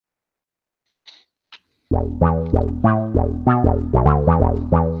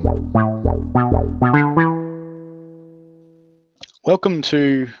Welcome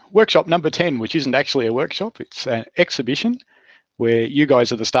to workshop number 10, which isn't actually a workshop, it's an exhibition where you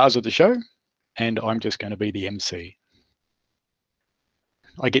guys are the stars of the show and I'm just going to be the MC.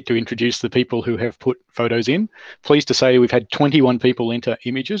 I get to introduce the people who have put photos in. Pleased to say we've had 21 people enter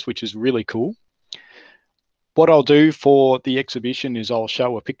images, which is really cool. What I'll do for the exhibition is I'll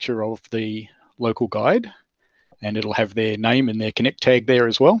show a picture of the local guide and it'll have their name and their connect tag there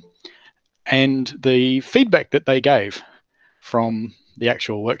as well, and the feedback that they gave from the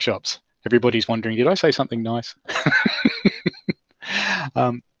actual workshops. Everybody's wondering, did I say something nice?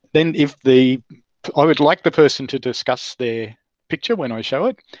 Then I would like the person to discuss their picture when I show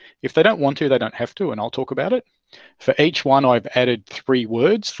it. If they don't want to, they don't have to, and I'll talk about it. For each one, I've added 3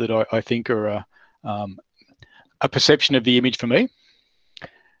 words that I think are a perception of the image for me.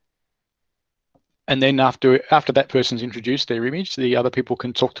 And then after that person's introduced their image, the other people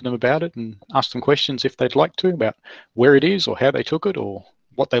can talk to them about it and ask them questions if they'd like to about where it is or how they took it or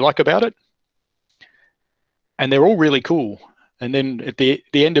what they like about it. And they're all really cool. And then at the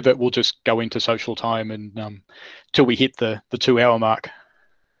end of it, we'll just go into social time and till we hit the 2-hour mark.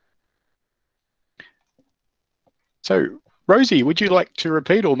 So Rosie, would you like to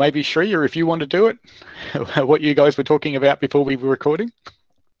repeat, or maybe Shreya, if you want to do it, what you guys were talking about before we were recording?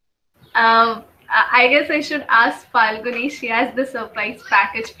 I guess I should ask Falguni. She has the surprise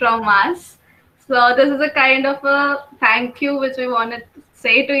package from us. So this is a kind of a thank you which we want to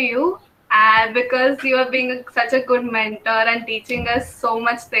say to you, because you are being such a good mentor and teaching us so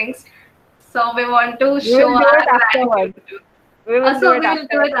much things. So we want to show our gratitude. We will do it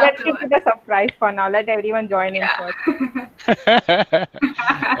afterwards. Let's keep it a surprise for now. Let everyone join in first.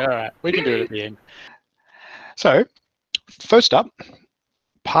 All right, we can do it at the end. So first up,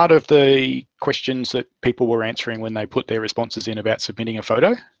 part of the questions that people were answering when they put their responses in about submitting a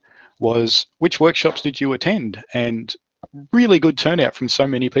photo was, which workshops did you attend? And really good turnout from so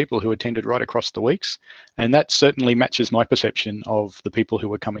many people who attended right across the weeks. And that certainly matches my perception of the people who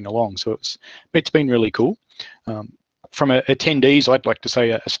were coming along. So it's been really cool. From attendees, I'd like to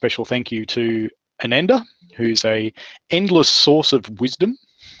say a special thank you to Ananda, who's an endless source of wisdom.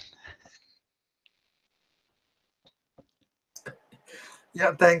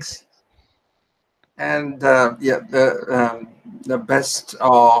 Yeah, thanks. And the best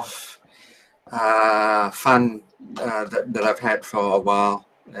of fun that I've had for a while.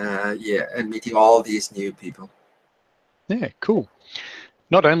 And meeting all these new people. Yeah, cool.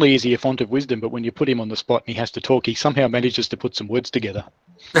 Not only is he a font of wisdom, but when you put him on the spot and he has to talk, he somehow manages to put some words together.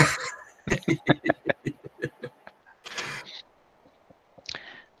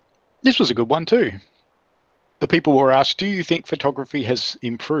 This was a good one too. The people were asked, do you think photography has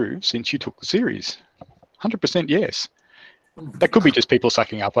improved since you took the series? 100% yes. That could be just people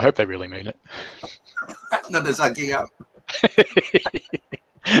sucking up. I hope they really mean it. Not the sucking up.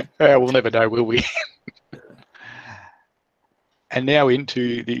 We'll never know, will we? And now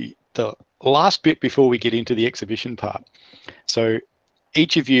into the last bit before we get into the exhibition part. So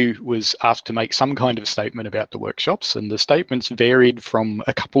each of you was asked to make some kind of statement about the workshops, and the statements varied from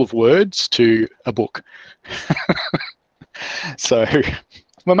a couple of words to a book. So I'm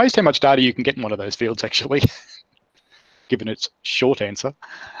amazed how much data you can get in one of those fields, actually, given its short answer.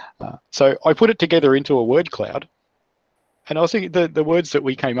 So I put it together into a word cloud, and I was thinking the words that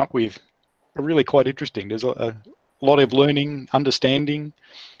we came up with are really quite interesting. There's a lot of learning, understanding,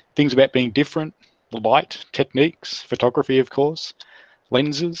 things about being different, light, techniques, photography, of course,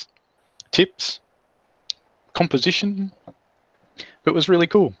 lenses, tips, composition. It was really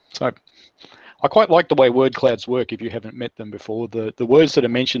cool. So I quite like the way word clouds work if you haven't met them before. The words that are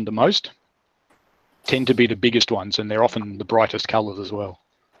mentioned the most tend to be the biggest ones, and they're often the brightest colors as well.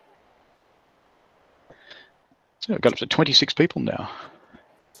 So I've got up to 26 people now.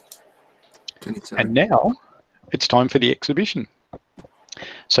 27. And now it's time for the exhibition.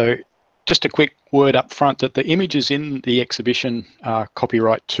 So just a quick word up front that the images in the exhibition are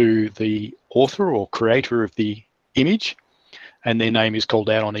copyright to the author or creator of the image, and their name is called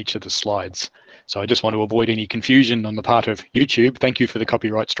out on each of the slides. So I just want to avoid any confusion on the part of YouTube. Thank you for the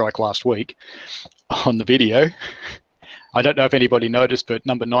copyright strike last week on the video. I don't know if anybody noticed, but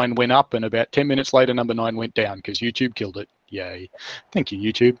number 9 went up, and about 10 minutes later, number 9 went down because YouTube killed it. Yay. Thank you,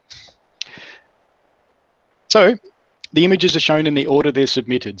 YouTube. So the images are shown in the order they're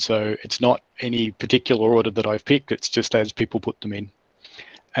submitted. So it's not any particular order that I've picked. It's just as people put them in.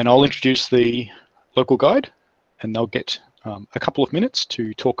 And I'll introduce the local guide, and they'll get a couple of minutes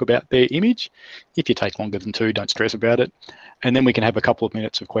to talk about their image. If you take longer than 2, don't stress about it. And then we can have a couple of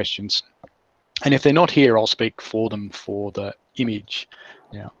minutes of questions. And if they're not here, I'll speak for them for the image.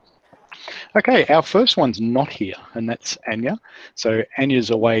 Now, okay, our first one's not here, and that's Anya. So Anya's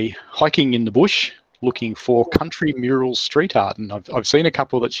away hiking in the bush, looking for country mural street art. And I've seen a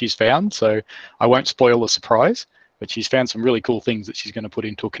couple that she's found, so I won't spoil the surprise, but she's found some really cool things that she's going to put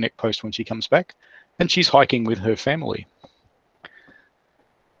into a Connect post when she comes back. And she's hiking with her family.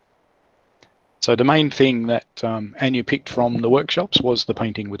 So the main thing that Anya picked from the workshops was the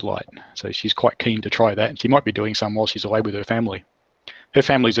painting with light. So she's quite keen to try that. She might be doing some while she's away with her family. Her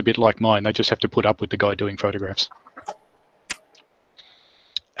family's a bit like mine. They just have to put up with the guy doing photographs.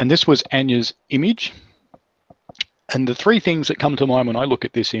 And this was Anya's image. And the three things that come to mind when I look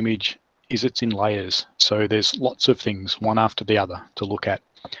at this image is it's in layers. So there's lots of things, one after the other, to look at.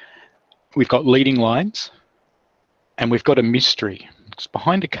 We've got leading lines, and we've got a mystery. It's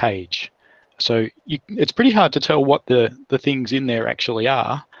behind a cage. So it's pretty hard to tell what the things in there actually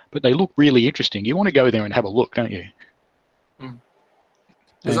are, but they look really interesting. You want to go there and have a look, don't you? Mm.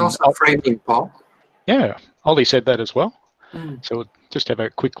 There's also framing, Paul. Yeah, Ollie said that as well. Mm. So we'll just have a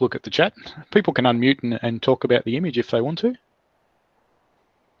quick look at the chat. People can unmute and talk about the image if they want to.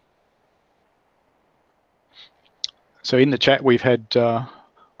 So in the chat, we've had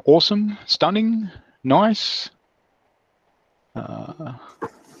awesome, stunning, nice.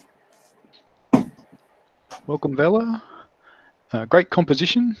 Welcome, Vela. Great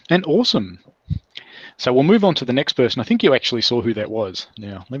composition and awesome. So we'll move on to the next person. I think you actually saw who that was.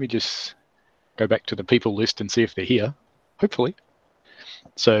 Now, let me just go back to the people list and see if they're here, hopefully.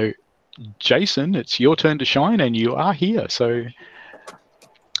 So, Jason, it's your turn to shine, and you are here. So,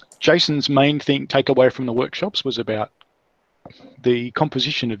 Jason's main takeaway from the workshops was about the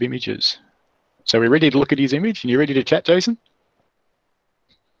composition of images. So we're ready to look at his image, and you're ready to chat, Jason?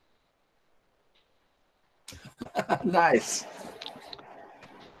 Nice.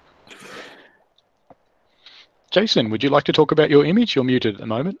 Jason, would you like to talk about your image? You're muted at the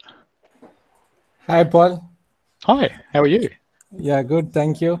moment. Hi, Paul. Hi, how are you? Yeah, good.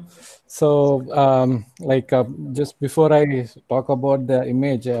 Thank you. So, just before I talk about the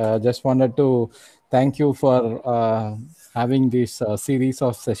image, just wanted to thank you for having this series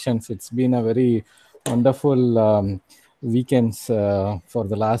of sessions. It's been a very wonderful weekends for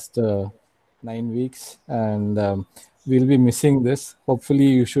the last 9 weeks, and we'll be missing this. Hopefully,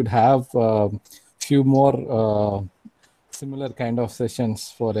 you should have few more similar kind of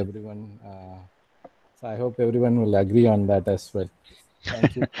sessions for everyone. So I hope everyone will agree on that as well.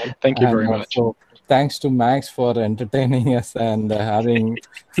 Thank you, Paul. Thank you very much. So thanks to Max for entertaining us and having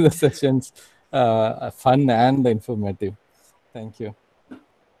the sessions fun and informative. Thank you.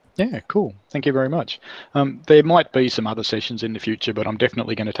 Yeah, cool. Thank you very much. There might be some other sessions in the future, but I'm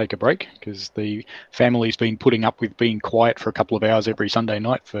definitely going to take a break because the family's been putting up with being quiet for a couple of hours every Sunday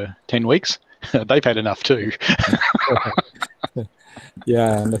night for 10 weeks. They've had enough too.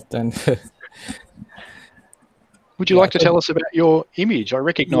 Yeah, I understand. Would you like to tell us about your image? I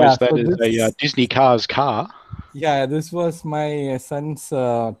recognize that as a Disney Cars car. Yeah, this was my son's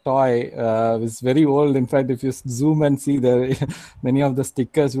toy. It's very old. In fact, if you zoom and see, many of the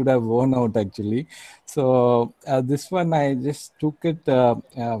stickers would have worn out actually. So this one, I just took it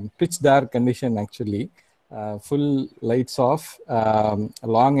pitch dark condition actually, full lights off,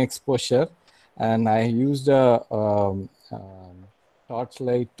 long exposure, and I used a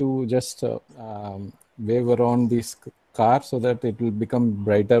torchlight to just wave around this car so that it will become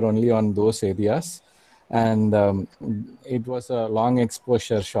brighter only on those areas. And it was a long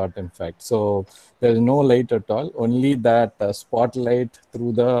exposure shot, in fact. So there's no light at all, only that spotlight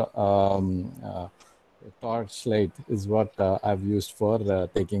through the torchlight is what I've used for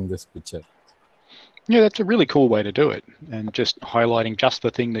taking this picture. Yeah, that's a really cool way to do it, and just highlighting just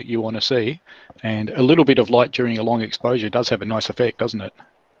the thing that you want to see. And a little bit of light during a long exposure does have a nice effect, doesn't it?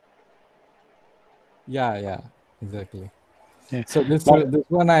 Yeah, exactly. Yeah. So this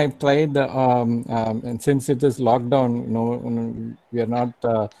one I tried, and since it is lockdown, we are not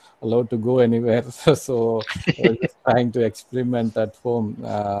allowed to go anywhere. So I was just trying to experiment at home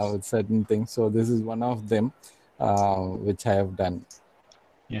with certain things. So this is one of them, which I have done.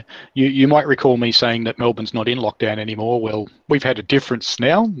 Yeah, you might recall me saying that Melbourne's not in lockdown anymore. Well, we've had a difference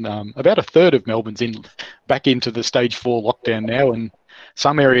now. About a third of Melbourne's back into the stage 4 lockdown now, and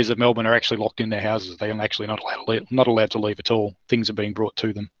some areas of Melbourne are actually locked in their houses. They are actually not allowed to leave at all. Things are being brought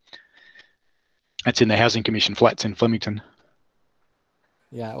to them. That's in the Housing Commission flats in Flemington.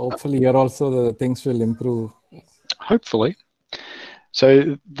 Yeah, hopefully here also the things will improve. Hopefully.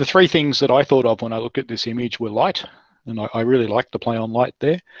 So the three things that I thought of when I looked at this image were light, and I really like the play on light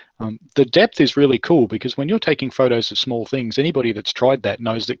there. The depth is really cool because when you're taking photos of small things, anybody that's tried that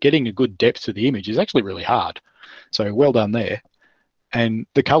knows that getting a good depth to the image is actually really hard. So well done there. And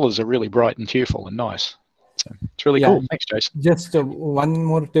the colors are really bright and cheerful and nice. So it's really cool. Thanks, Jason. Just one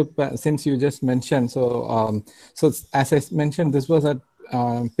more tip, since you just mentioned. So, as I mentioned, this was a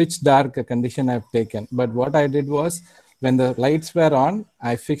pitch dark condition I've taken. But what I did was, when the lights were on,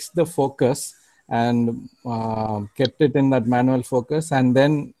 I fixed the focus and kept it in that manual focus, and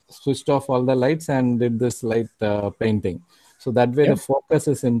then switched off all the lights and did this light painting. So that way the focus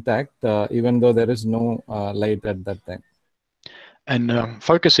is intact, even though there is no light at that time. And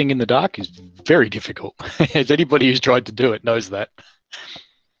focusing in the dark is very difficult. As anybody who's tried to do it knows that.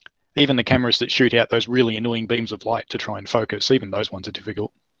 Even the cameras that shoot out those really annoying beams of light to try and focus, even those ones are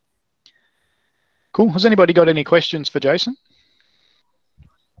difficult. Cool. Has anybody got any questions for Jason?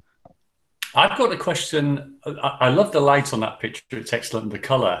 I've got a question. I love the light on that picture. It's excellent. The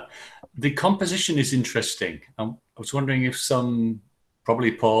color. The composition is interesting. I was wondering if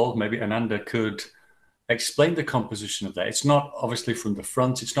probably Paul, maybe Ananda, could explain the composition of that. It's not obviously from the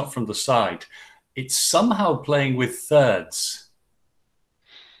front. It's not from the side. It's somehow playing with thirds.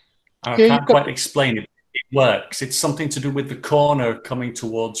 I can't quite explain it. It works. It's something to do with the corner coming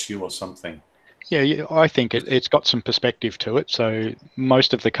towards you or something. Yeah, I think it's got some perspective to it. So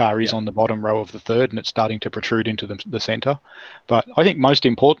most of the car is on the bottom row of the third and it's starting to protrude into the center. But I think most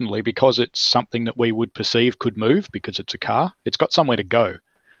importantly, because it's something that we would perceive could move because it's a car, it's got somewhere to go.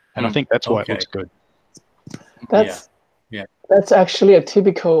 And I think that's why it looks good. That's actually a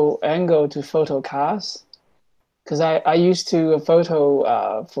typical angle to photo cars. Because I used to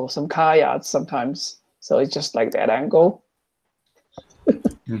photo for some car yards sometimes. So it's just like that angle.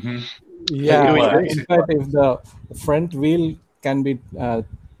 Yeah, in fact, if the front wheel can be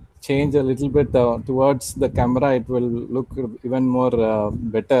changed a little bit towards the camera, it will look even more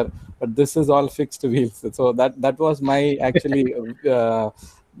better. But this is all fixed wheels. So that was my actually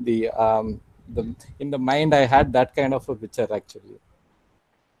in the mind I had that kind of a picture actually.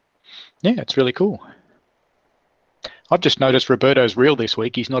 Yeah, it's really cool. I've just noticed Roberto's real this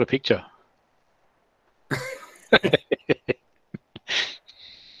week. He's not a picture.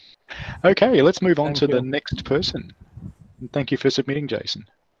 Okay, let's move on to the next person. Thank you for submitting, Jason.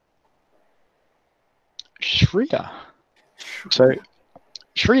 Shreya. So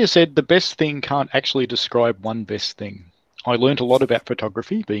Shreya said, the best thing can't actually describe one best thing. I learned a lot about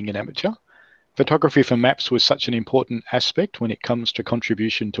photography being an amateur. Photography for maps was such an important aspect when it comes to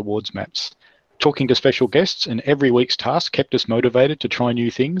contribution towards maps. Talking to special guests and every week's task kept us motivated to try new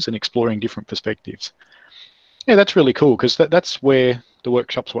things and exploring different perspectives. Yeah, that's really cool because that's where the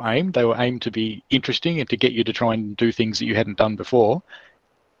workshops were aimed. They were aimed to be interesting and to get you to try and do things that you hadn't done before.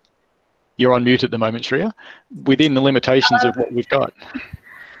 You're on mute at the moment, Shreya, within the limitations of what we've got.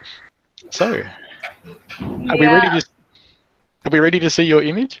 So, are we ready to see your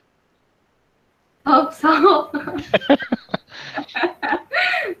image? Hope so.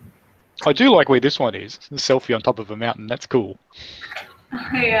 I do like where this one is. A selfie on top of a mountain. That's cool.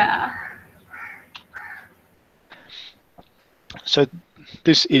 Yeah. So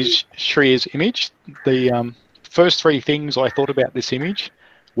this is Shreya's image. The first three things I thought about this image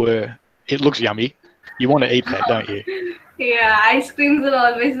were, it looks yummy. You want to eat that, don't you? Yeah, ice creams are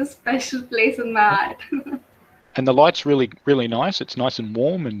always a special place in my heart. And the light's really, really nice. It's nice and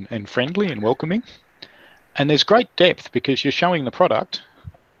warm and friendly and welcoming. And there's great depth because you're showing the product.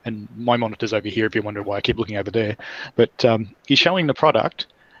 And my monitor's over here if you wonder why I keep looking over there. But you're showing the product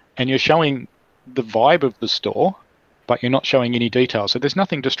and you're showing the vibe of the store, but you're not showing any details. So there's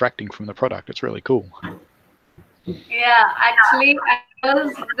nothing distracting from the product. It's really cool. Yeah, actually,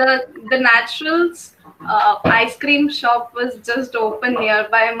 the Naturals ice cream shop was just open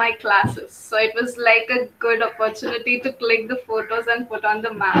nearby my classes. So it was like a good opportunity to click the photos and put on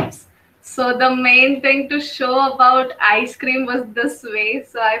the maps. So the main thing to show about ice cream was this way.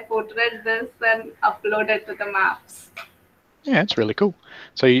 So I portrayed this and uploaded to the maps. Yeah, it's really cool.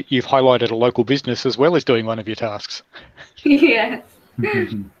 So you've highlighted a local business as well as doing one of your tasks. Yes.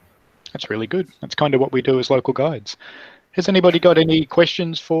 That's really good. That's kind of what we do as local guides. Has anybody got any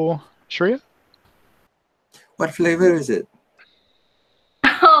questions for Shreya? What flavor is it?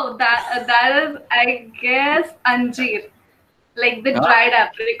 Oh, that is, I guess, anjeer. Like the dried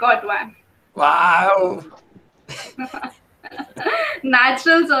apricot one. Wow.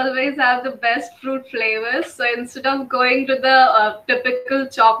 Naturals always have the best fruit flavors. So instead of going to the typical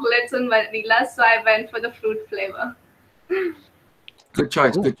chocolates and vanilla, so I went for the fruit flavor. Good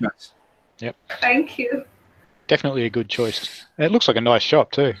choice. Good choice. Yep. Thank you. Definitely a good choice. It looks like a nice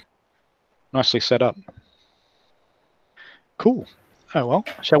shop too. Nicely set up. Cool. Oh, well,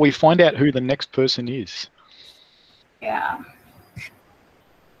 shall we find out who the next person is? Yeah.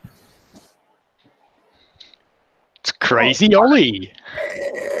 It's Crazy Ollie.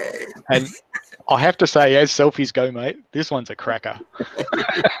 And I have to say, as selfies go, mate, this one's a cracker.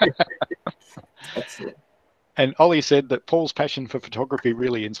 That's it. And Ollie said that Paul's passion for photography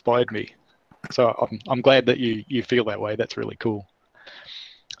really inspired me. So I'm glad that you feel that way. That's really cool.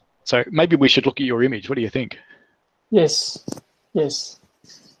 So maybe we should look at your image. What do you think? Yes, yes,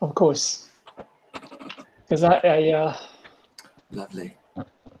 of course. Because I Lovely.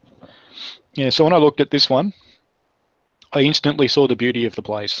 Yeah, so when I looked at this one, I instantly saw the beauty of the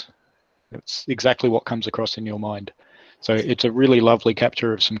place. It's exactly what comes across in your mind. So it's a really lovely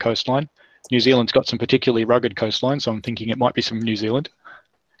capture of some coastline. New Zealand's got some particularly rugged coastline, so I'm thinking it might be from New Zealand.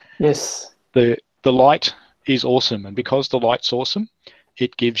 yes, The light is awesome, and because the light's awesome,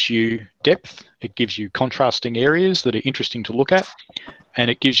 it gives you depth, it gives you contrasting areas that are interesting to look at,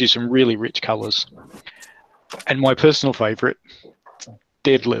 and it gives you some really rich colours. And my personal favourite,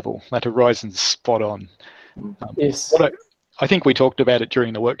 dead level. That horizon's spot on. yes. I think we talked about it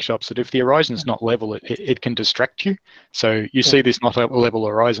during the workshops, that if the horizon's not level, it can distract you. So you see this not a level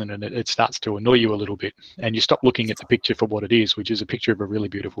horizon and it starts to annoy you a little bit, and you stop looking at the picture for what it is, which is a picture of a really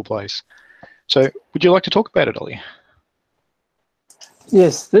beautiful place. So would you like to talk about it, Ollie?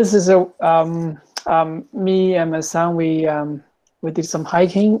 Yes, this is me and my son. We did some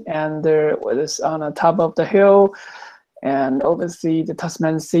hiking, and there was on the top of the hill, and obviously the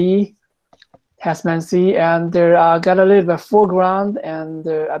Tasman Sea, and there got a little bit of foreground and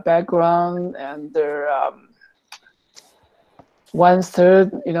a background, and there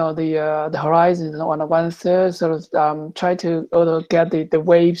 1/3, the horizon on a 1/3, sort of try to get the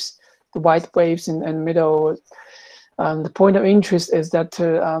waves, the white waves in the middle. The point of interest is that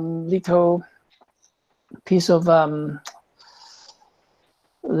little piece of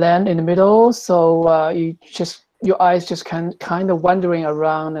land in the middle, so your eyes just kind of wandering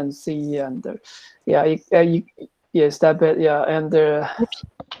around and see, and yes, that bit, yeah, and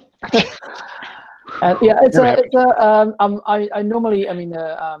and yeah, I normally,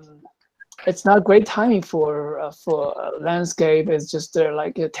 it's not great timing for landscape. It's just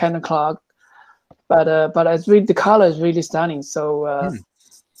like 10 o'clock, but it's really, the color is really stunning. So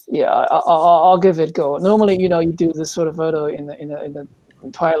yeah, I'll give it a go. Normally, you do this sort of photo in the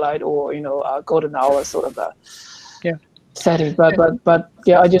twilight or golden hour sort of setting, but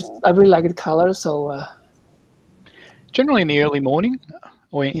yeah, I really like the color. So generally in the early morning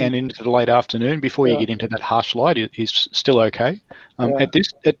and into the late afternoon, before you get into that harsh light, it is still okay. At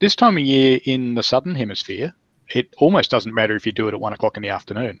this time of year in the southern hemisphere, it almost doesn't matter if you do it at 1 o'clock in the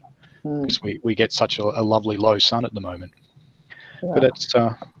afternoon, because we get such a lovely low sun at the moment. But it's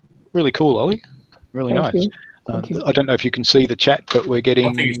really cool, Ollie. Really Thank nice. you. Thank you. I don't know if you can see the chat, but we're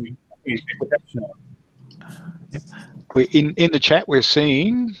getting. In the chat, we're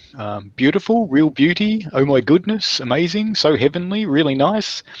seeing beautiful, real beauty. Oh my goodness, amazing, so heavenly, really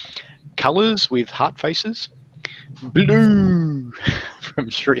nice. Colors with heart faces. Blue from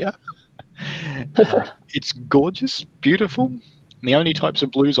Shreya. It's gorgeous, beautiful. The only types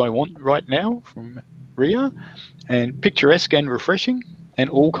of blues I want right now from Ria. And picturesque and refreshing, and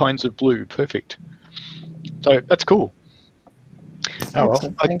all kinds of blue. Perfect. So that's cool. Oh,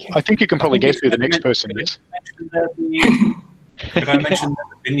 well, I think you can probably guess who the next person is. Could I mention the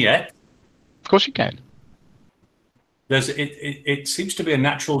vignette? Of course you can. It seems to be a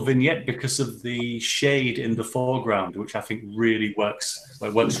natural vignette because of the shade in the foreground, which I think really works.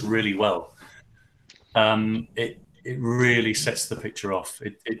 It works really well. It really sets the picture off.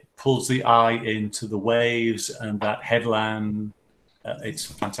 It pulls the eye into the waves and that headland. It's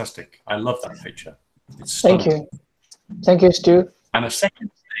fantastic. I love that picture. It's stunning. Thank you, Stu. And a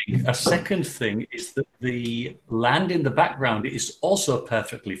second thing is that the land in the background is also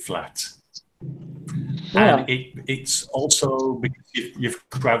perfectly flat. Yeah. And it's also, because you've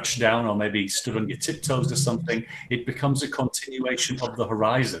crouched down or maybe stood on your tiptoes or something, it becomes a continuation of the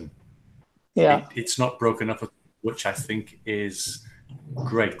horizon. Yeah. It's not broken up, which I think is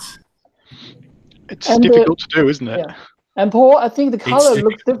great. It's difficult to do, isn't it? Yeah. And Paul, I think the color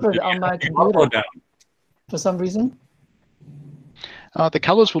looks different on my computer for some reason. The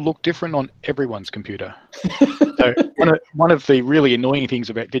colors will look different on everyone's computer. So one of the really annoying things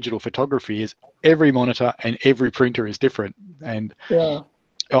about digital photography is every monitor and every printer is different. And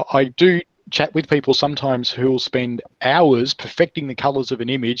I do chat with people sometimes who will spend hours perfecting the colors of an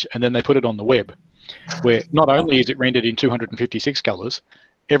image, and then they put it on the web, where not only is it rendered in 256 colors,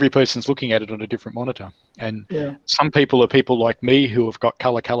 every person's looking at it on a different monitor. And Yeah. some people are people like me who have got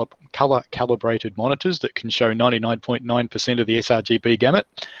color calibrated monitors that can show 99.9% of the sRGB gamut,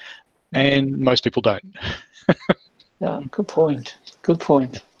 and most people don't. Yeah, good point. Good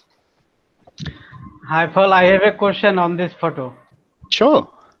point. Hi, Paul. I have a question on this photo. Sure.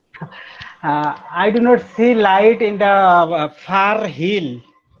 I do not see light in the far hill.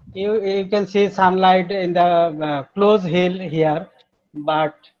 You can see sunlight in the close hill here,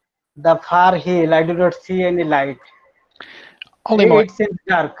 but the far hill, I do not see any light. It's in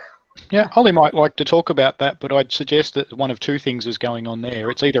dark. Yeah, Ollie might like to talk about that, but I'd suggest that one of two things is going on there.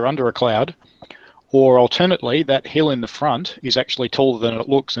 It's either under a cloud, or alternately, that hill in the front is actually taller than it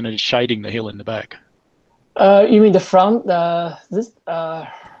looks and it is shading the hill in the back. You mean the front? Yeah,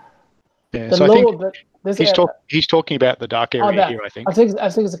 the so lower bit. He's talking about the dark area here, I think. I think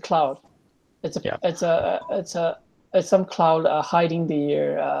it's a cloud. It's some cloud hiding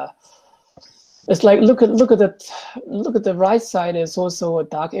the. It's like look at the right side. It's also a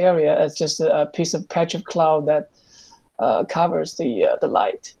dark area. It's just a patch of cloud that covers the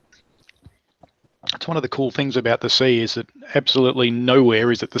light. It's one of the cool things about the sea is that absolutely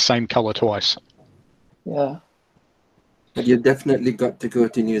nowhere is it the same color twice. Yeah. But you definitely got to go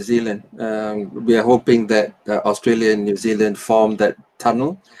to New Zealand. We are hoping that Australia and New Zealand form that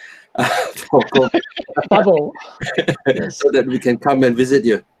tunnel bubble, yes. So that we can come and visit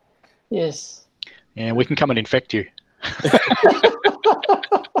you. Yes. Yeah, we can come and infect you.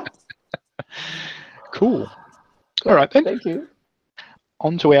 Cool. All right then. Thank you.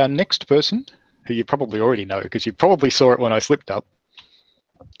 On to our next person, who you probably already know because you probably saw it when I slipped up.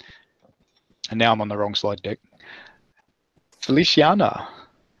 And now I'm on the wrong slide deck. Feliciana.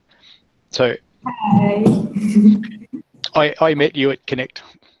 So hi. I met you at Connect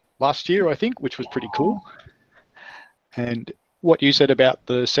last year, I think, which was pretty cool. And what you said about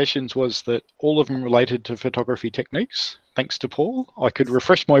the sessions was that all of them related to photography techniques. Thanks to Paul, I could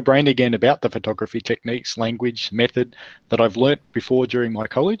refresh my brain again about the photography techniques, language, method that I've learnt before during my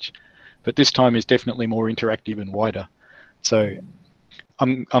college, but this time is definitely more interactive and wider. So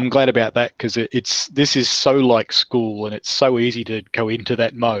I'm glad about that because this is so like school and it's so easy to go into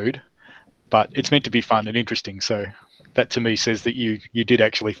that mode, but it's meant to be fun and interesting. So that to me says that you did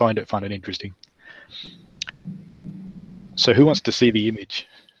actually find it fun and interesting. So who wants to see the image?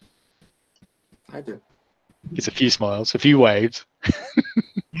 I do. It's a few smiles, a few waves.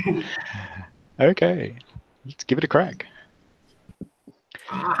 Okay, let's give it a crack.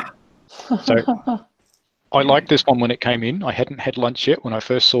 So I liked this one when it came in. I hadn't had lunch yet when I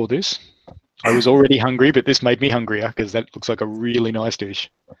first saw this. I was already hungry, but this made me hungrier because that looks like a really nice dish.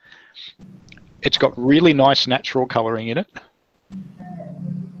 It's got really nice natural colouring in it,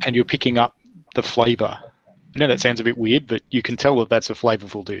 and you're picking up the flavour. I know that sounds a bit weird, but you can tell that that's a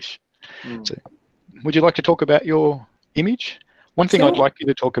flavourful dish. Mm. So, would you like to talk about your image? One thing I'd like you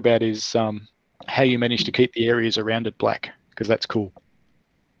to talk about is how you managed to keep the areas around it black, because that's cool.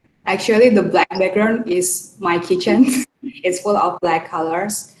 Actually, the black background is my kitchen. It's full of black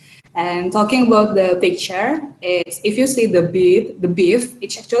colors. And talking about the picture, if you see the beef,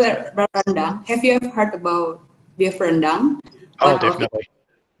 it's actually rendang. Have you ever heard about beef rendang? Oh, definitely.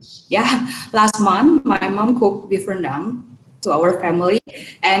 Yeah, last month my mom cooked beef rendang to our family,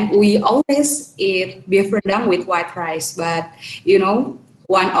 and we always eat beef rendang with white rice. But you know,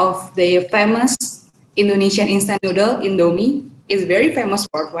 one of the famous Indonesian instant noodle, Indomie, is very famous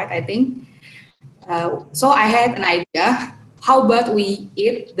worldwide, I think. So I had an idea. How about we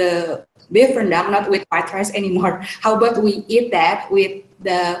eat the beef rendang not with white rice anymore? How about we eat that with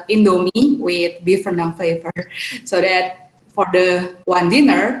the Indomie with beef rendang flavor? So that for the one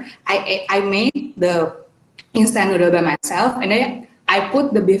dinner, I made the instant noodle by myself, and then I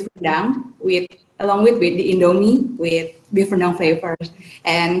put the beef rendang along with the Indomie with beef rendang flavors.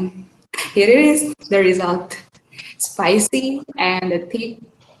 And here it is, the result. Spicy and the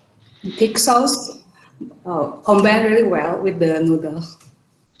thick sauce combined really well with the noodle.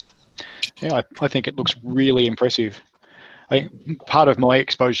 Yeah, I think it looks really impressive. Part of my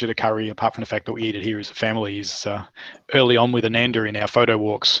exposure to curry, apart from the fact that we eat it here as a family, is early on with Ananda in our photo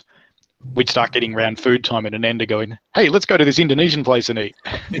walks. We'd start getting around food time and Ananda going, "Hey, let's go to this Indonesian place and eat."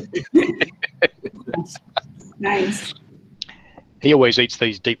 Nice. He always eats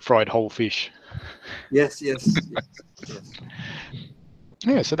these deep fried whole fish. Yes.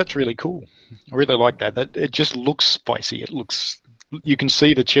 Yeah, so that's really cool. I really like that. It just looks spicy. You can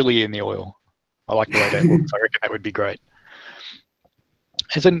see the chili in the oil. I like the way that looks. I reckon that would be great.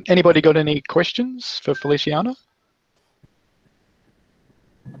 Has anybody got any questions for Feliciana?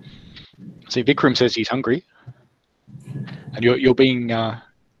 See, Vikram says he's hungry, and you're being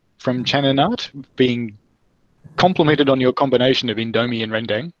from Chananat, being complimented on your combination of Indomie and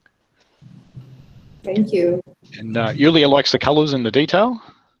rendang. Thank you. And Yulia likes the colours and the detail.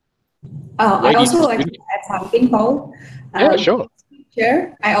 Oh, I'd also like to add something, Paul. Yeah, sure.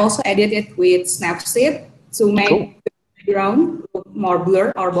 Here, I also edited with Snapseed to make the background look more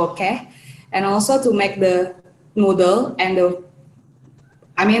blur or bokeh, and also to make the noodle and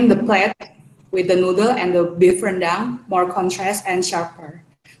the plate with the noodle and the beef rendang more contrast and sharper.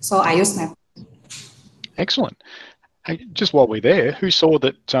 So I use Snapseed. Excellent. Hey, just while we're there, who saw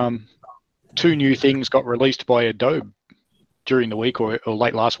that 2 new things got released by Adobe during the week or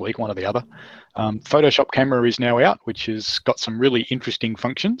late last week, one or the other? Photoshop Camera is now out, which has got some really interesting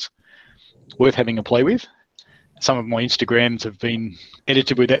functions worth having a play with. Some of my Instagrams have been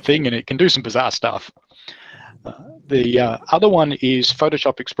edited with that thing, and it can do some bizarre stuff. The other one is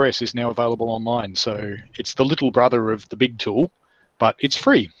Photoshop Express is now available online. So it's the little brother of the big tool, but it's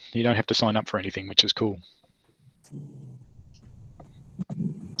free. You don't have to sign up for anything, which is cool.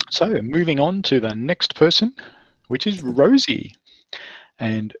 So moving on to the next person, which is Rosie.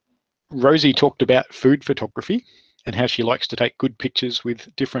 And Rosie talked about food photography and how she likes to take good pictures with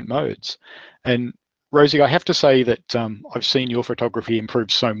different modes. And Rosie, I have to say that I've seen your photography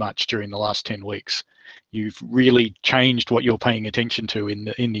improve so much during the last 10 weeks. You've really changed what you're paying attention to in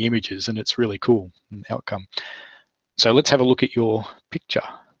the images, and it's really cool outcome. So let's have a look at your picture.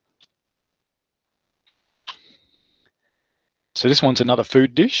 So this one's another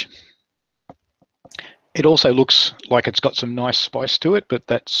food dish. It also looks like it's got some nice spice to it, but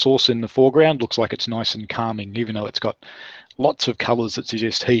that sauce in the foreground looks like it's nice and calming, even though it's got lots of colors that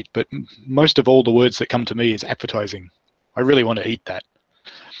suggest heat. But most of all, the words that come to me is appetizing. I really want to eat that.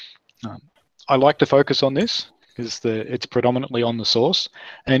 I like to focus on this because it's predominantly on the sauce.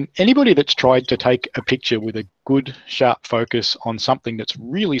 And anybody that's tried to take a picture with a good, sharp focus on something that's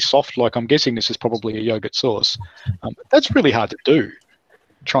really soft, like I'm guessing this is probably a yogurt sauce, that's really hard to do,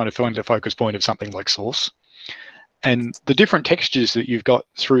 trying to find a focus point of something like sauce. And the different textures that you've got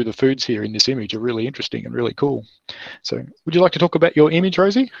through the foods here in this image are really interesting and really cool. So would you like to talk about your image,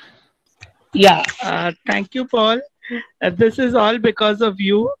 Rosie? Yeah, thank you, Paul. This is all because of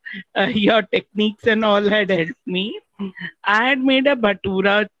you. Your techniques and all had helped me. I had made a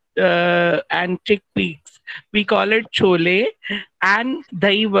bhatura and chickpeas. We call it chole and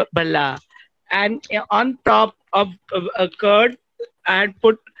dahi bala. And on top of a curd, I had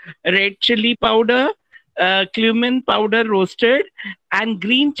put red chili powder, cumin powder roasted, and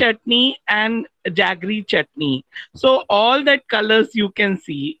green chutney and jaggery chutney. So all that colors you can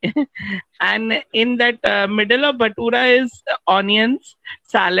see. And in that middle of bhatura is onions,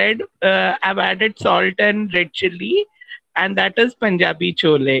 salad. I've added salt and red chili, and that is Punjabi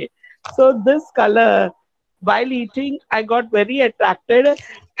chole. So this color, while eating, I got very attracted,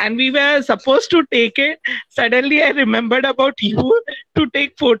 and we were supposed to take it. Suddenly, I remembered about you to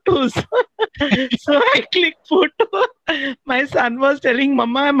take photos. So I clicked photo. My son was telling,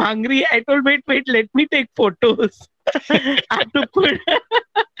 Mama, I'm hungry. I told, wait, let me take photos. I have to put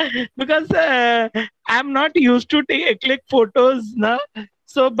because I'm not used to click photos now.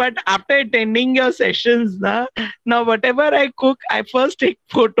 So, but after attending your sessions, now whatever I cook, I first take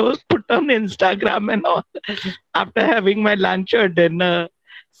photos, put on Instagram and all after having my lunch or dinner.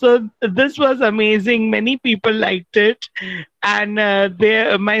 So this was amazing. Many people liked it. And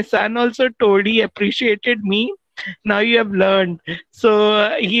my son also told he appreciated me. Now you have learned.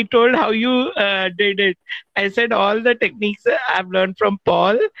 So he told how you did it. I said all the techniques I've learned from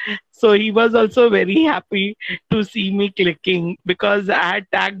Paul. So he was also very happy to see me clicking because I had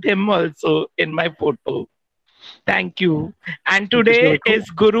tagged him also in my photo. Thank you. And today is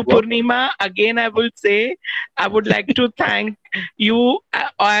Guru Purnima. Again, I will say, I would like to thank you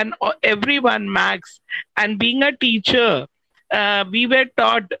and everyone, Max. And being a teacher, we were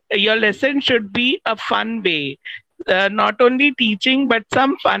taught your lesson should be a fun way. Not only teaching, but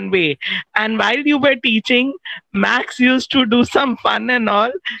some fun way. And while you were teaching, Max used to do some fun and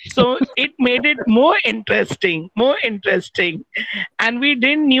all. So it made it more interesting. And we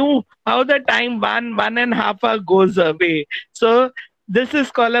didn't knew how the time 1.5 hour goes away. So this is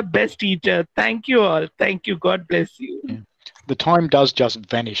called a best teacher. Thank you all. Thank you. God bless you. Yeah. The time does just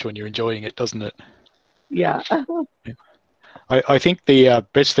vanish when you're enjoying it, doesn't it? Yeah. I think the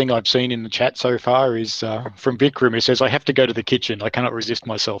best thing I've seen in the chat so far is from Vikram, who says, I have to go to the kitchen. I cannot resist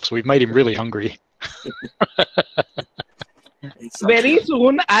myself. So we've made him really hungry. Very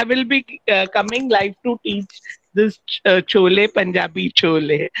soon, I will be coming live to teach this chole, Punjabi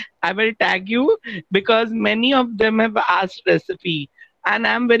chole. I will tag you because many of them have asked recipe. And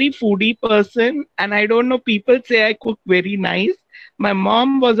I'm very foodie person. And I don't know, people say I cook very nice. My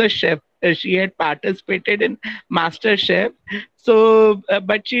mom was a chef. She had participated in Master Chef. So,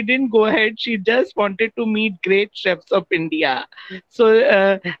 but she didn't go ahead. She just wanted to meet great chefs of India.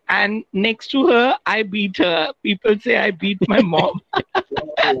 So, and next to her, I beat her. People say I beat my mom.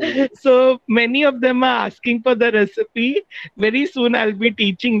 So many of them are asking for the recipe. Very soon I'll be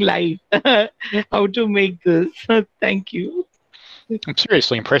teaching live how to make this. Thank you. I'm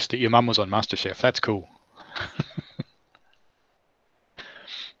seriously impressed that your mum was on MasterChef. That's cool.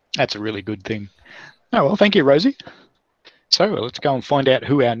 That's a really good thing. Oh, well, thank you, Rosie. So let's go and find out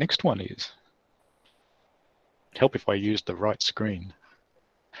who our next one is. Help if I use the right screen.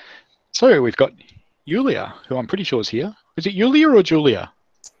 So we've got Yulia, who I'm pretty sure is here. Is it Yulia or Julia?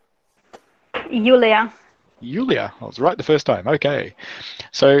 Yulia. Yulia. I was right the first time. Okay.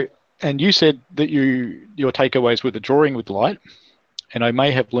 So, and you said that your takeaways were the drawing with light, and I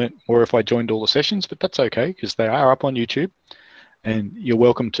may have learnt more if I joined all the sessions, but that's okay because they are up on YouTube, and you're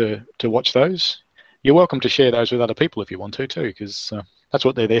welcome to watch those. You're welcome to share those with other people if you want to too, because that's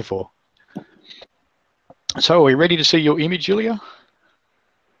what they're there for. So, are we ready to see your image, Yulia?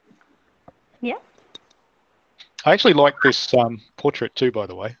 Yeah. I actually like this portrait too, by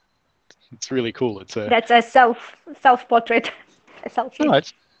the way. It's really cool. It's a That's a self-portrait. A selfie. Oh,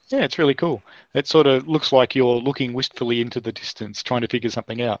 it's really cool. It sort of looks like you're looking wistfully into the distance, trying to figure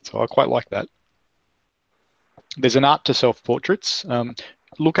something out. So I quite like that. There's an art to self-portraits.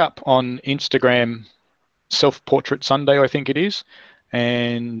 Look up on Instagram, Self-Portrait Sunday, I think it is.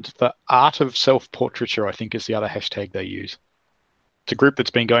 And the art of self-portraiture, I think, is the other hashtag they use. It's a group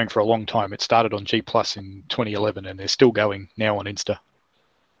that's been going for a long time. It started on G+ in 2011, and they're still going now on Insta.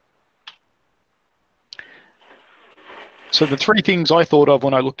 So the three things I thought of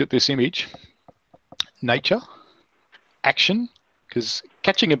when I looked at this image: nature, action, because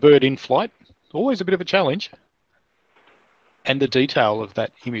catching a bird in flight, always a bit of a challenge, and the detail of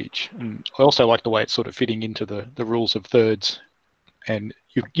that image. And I also like the way it's sort of fitting into the rules of thirds. And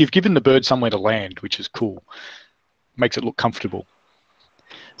you've given the bird somewhere to land, which is cool. Makes it look comfortable.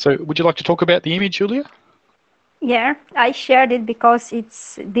 So would you like to talk about the image, Julia? Yeah, I shared it because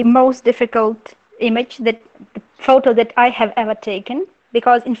it's the most difficult image, the photo that I have ever taken.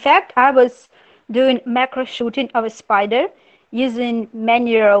 Because in fact, I was doing macro shooting of a spider using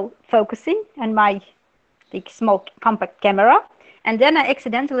manual focusing and my small compact camera. And then I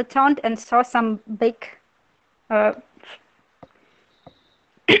accidentally turned and saw some big bird.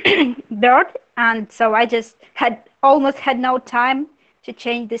 And so I just almost had no time to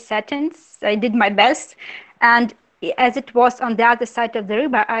change the settings. I did my best. And as it was on the other side of the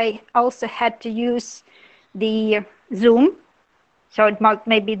river, I also had to use the zoom. So it might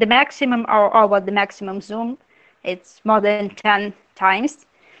maybe the maximum or over the maximum zoom. It's more than 10 times.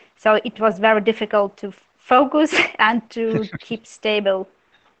 So it was very difficult to focus and to keep stable.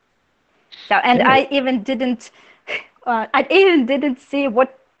 So, and yeah. I even didn't see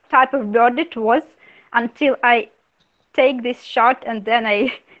what type of bird it was until I take this shot, and then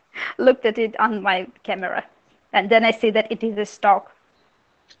I looked at it on my camera, and then I see that it is a stork.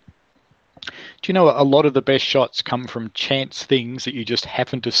 Do you know a lot of the best shots come from chance things that you just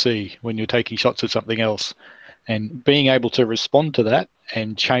happen to see when you're taking shots of something else, and being able to respond to that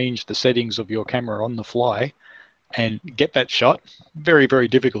and change the settings of your camera on the fly and get that shot, very, very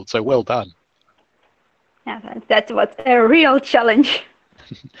difficult. So well done. Yeah, that was a real challenge.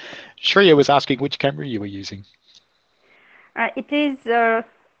 Shreya was asking which camera you were using. It is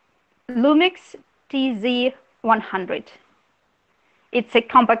Lumix TZ100. It's a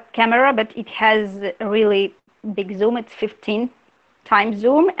compact camera, but it has a really big zoom. It's 15 times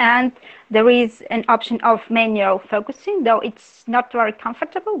zoom, and there is an option of manual focusing, though it's not very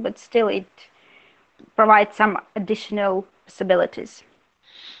comfortable, but still it provides some additional possibilities.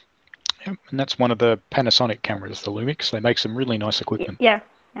 Yeah, and that's one of the Panasonic cameras, the Lumix. They make some really nice equipment. Yeah.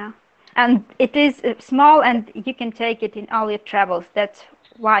 And it is small, and you can take it in all your travels. That's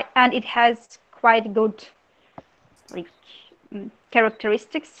why, and it has quite good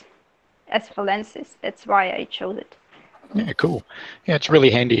characteristics as for lenses. That's why I chose it. Yeah, cool. Yeah, it's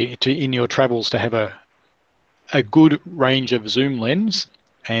really handy in your travels to have a good range of zoom lens,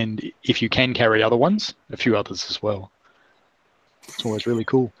 and if you can carry other ones, a few others as well. It's always really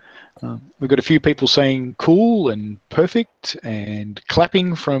cool. We've got a few people saying cool and perfect, and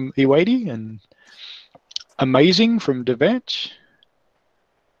clapping from Iwadi, and amazing from Devanch,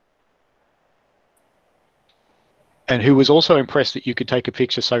 and who was also impressed that you could take a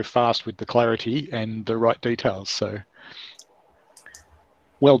picture so fast with the clarity and the right details. So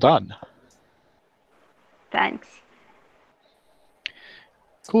well done. Thanks.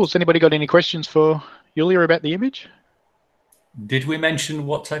 Cool. Has anybody got any questions for Yulia about the image? Did we mention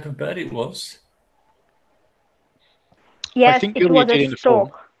what type of bird it was? Yes, I think it was a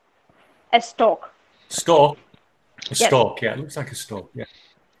stork. A stork. Stork? A Yes. stork, yeah, it looks like a stork, yeah.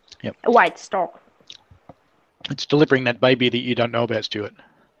 Yep. A white stork. It's delivering that baby that you don't know about, Stuart.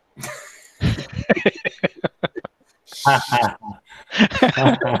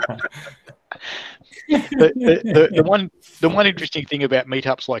 The one interesting thing about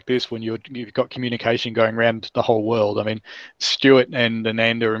meetups like this, when you've got communication going around the whole world, I mean, Stuart and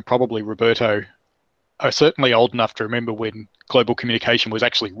Ananda and probably Roberto are certainly old enough to remember when global communication was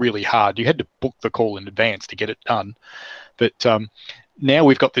actually really hard. You had to book the call in advance to get it done. But now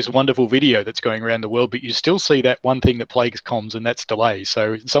we've got this wonderful video that's going around the world, but you still see that one thing that plagues comms, and that's delay.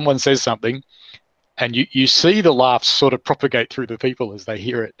 So someone says something, and you see the laughs sort of propagate through the people as they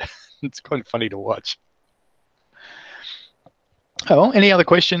hear it. It's quite funny to watch. Oh, any other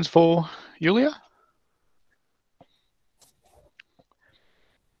questions for Yulia?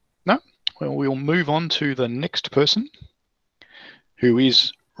 No? Well, we'll move on to the next person, who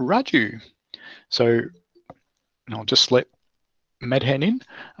is Raju. So I'll just let Madhan in.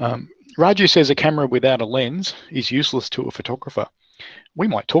 Raju says a camera without a lens is useless to a photographer. We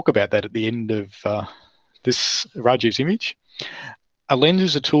might talk about that at the end of this Raju's image. A lens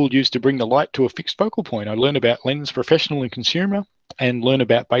is a tool used to bring the light to a fixed focal point. I learn about lens professional and consumer, and learn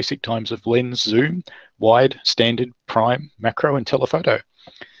about basic times of lens, zoom, wide, standard, prime, macro, and telephoto.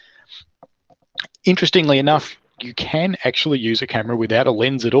 Interestingly enough, you can actually use a camera without a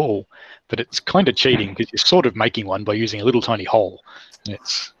lens at all, but it's kind of cheating because you're sort of making one by using a little tiny hole. And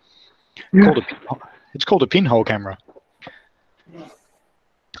it's called a pinhole camera.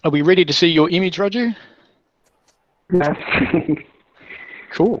 Are we ready to see your image, Raju? Yes.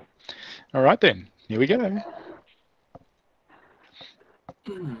 Cool. All right then, here we go.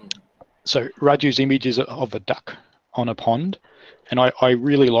 So Raju's image is of a duck on a pond, and I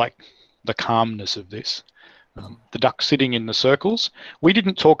really like the calmness of this. The duck sitting in the circles. We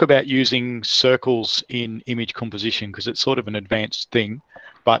didn't talk about using circles in image composition because it's sort of an advanced thing,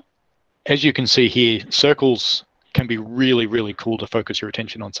 but as you can see here, circles can be really, really cool to focus your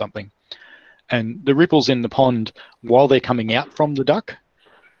attention on something. And the ripples in the pond, while they're coming out from the duck,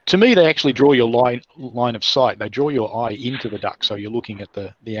 to me, they actually draw your line of sight. They draw your eye into the duck, so you're looking at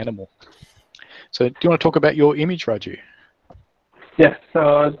the animal. So do you want to talk about your image, Raju? Yes,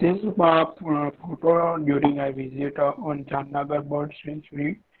 this is my photo during a visit on Jamnagar Bird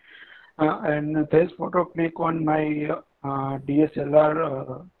Sanctuary. And this photo click on my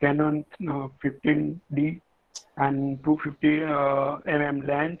DSLR Canon 15D and 250 mm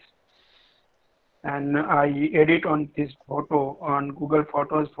lens. And I edit on this photo on Google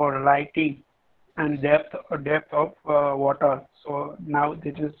Photos for lighting and depth of water. So now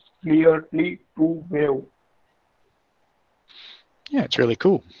this is clearly two wave. Yeah, it's really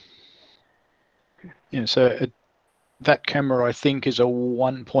cool. Yeah, so that camera I think is a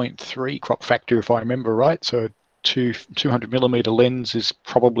 1.3 crop factor if I remember right. So 200mm lens is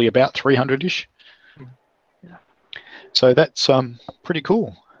probably about 300-ish. Yeah. So that's pretty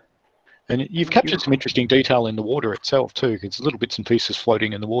cool. And you've captured some interesting detail in the water itself too, because little bits and pieces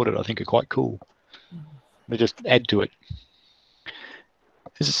floating in the water that I think are quite cool. They just add to it.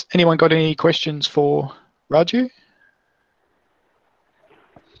 Has anyone got any questions for Raju?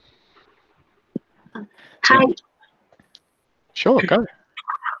 Hi. Sure, go.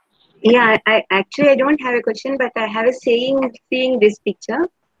 Yeah, I don't have a question, but I have a saying seeing this picture.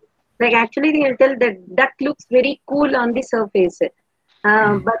 Like actually, they tell the duck looks very cool on the surface.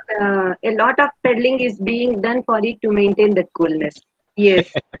 But a lot of peddling is being done for it to maintain that coolness.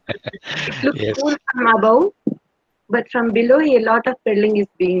 Yes. It looks Yes. cool from above, but from below, a lot of peddling is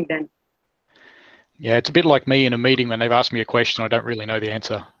being done. Yeah, it's a bit like me in a meeting when they've asked me a question, I don't really know the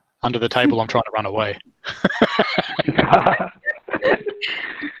answer. Under the table, I'm trying to run away.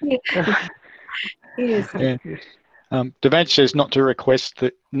 Yes. Yeah. Devansh says not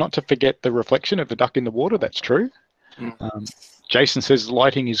to forget the reflection of the duck in the water. That's true. Jason says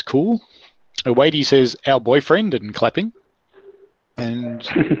lighting is cool. Awadi says our boyfriend and clapping. And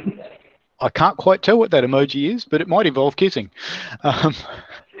I can't quite tell what that emoji is, but it might involve kissing.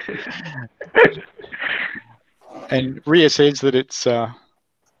 And Ria says that it's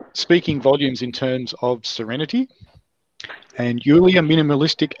speaking volumes in terms of serenity. And Yulia,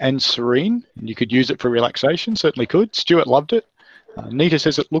 minimalistic and serene. And you could use it for relaxation, certainly could. Stuart loved it. Nita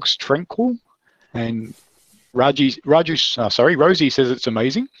says it looks tranquil. And Rosie says it's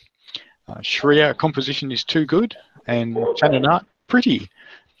amazing. Shreya, composition is too good. And Chananat, pretty.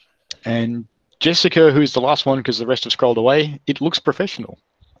 And Jessica, who's the last one because the rest have scrolled away, it looks professional.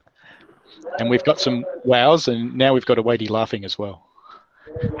 And we've got some wows, and now we've got a Wadey laughing as well.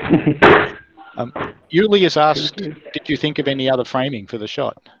 Yuli has asked, did you think of any other framing for the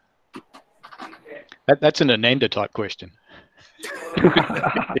shot? That's an Ananda type question.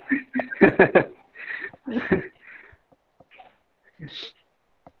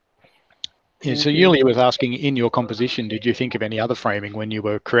 Yeah, so Yulia was asking, in your composition, did you think of any other framing when you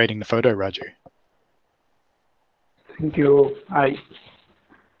were creating the photo, Raju? Thank you.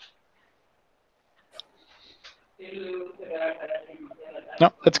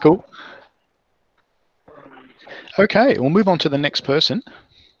 No, that's cool. Okay, we'll move on to the next person.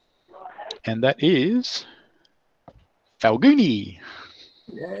 And that is Falguni.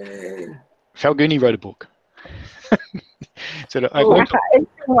 Yay. Falguni wrote a book. So It's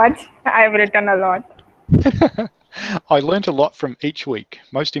too much. I've written a lot. I learned a lot from each week.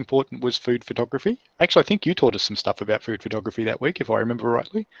 Most important was food photography. Actually, I think you taught us some stuff about food photography that week, if I remember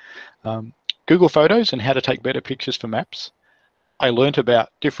rightly. Google Photos and how to take better pictures for maps. I learned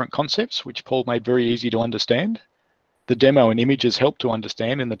about different concepts, which Paul made very easy to understand. The demo and images help to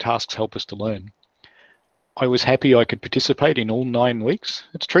understand, and the tasks help us to learn. I was happy I could participate in all 9 weeks.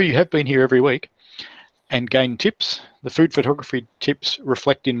 It's true, you have been here every week. And gain tips. The food photography tips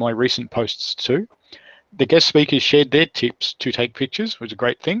reflect in my recent posts too. The guest speakers shared their tips to take pictures, which was a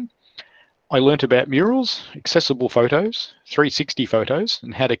great thing. I learnt about murals, accessible photos, 360 photos,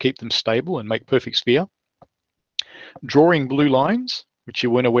 and how to keep them stable and make perfect sphere. Drawing blue lines, which you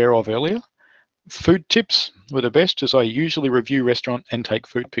weren't aware of earlier. Food tips were the best, as I usually review restaurant and take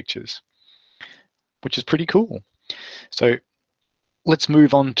food pictures, which is pretty cool. So let's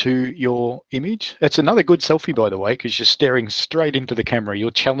move on to your image. It's another good selfie, by the way, because you're staring straight into the camera.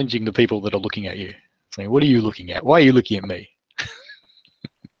 You're challenging the people that are looking at you. Saying, what are you looking at? Why are you looking at me?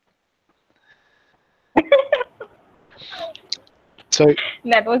 So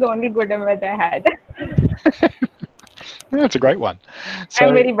that was the only good image I had. That's a great one. So,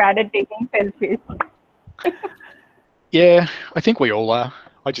 I'm very bad at taking selfies. Yeah, I think we all are.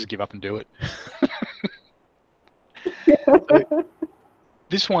 I just give up and do it. So,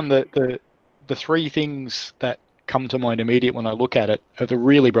 this one, the 3 things that come to mind immediate when I look at it are the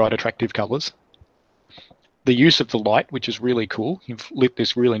really bright, attractive colours. The use of the light, which is really cool. You've lit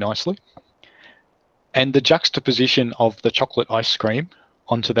this really nicely. And the juxtaposition of the chocolate ice cream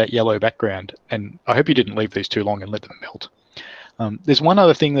onto that yellow background. And I hope you didn't leave these too long and let them melt. There's one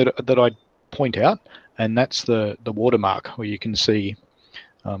other thing that I'd point out, and that's the watermark, where you can see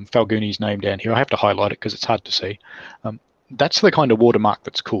Falguni's name down here. I have to highlight it because it's hard to see. That's the kind of watermark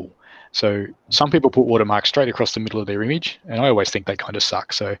that's cool. So some people put watermarks straight across the middle of their image, and I always think they kind of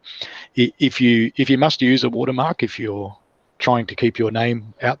suck. So if you must use a watermark, if you're trying to keep your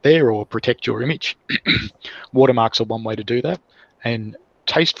name out there or protect your image, watermarks are one way to do that. And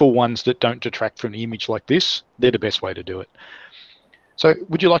tasteful ones that don't detract from the image like this, they're the best way to do it. So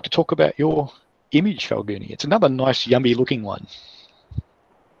would you like to talk about your image, Falguni? It's another nice, yummy looking one.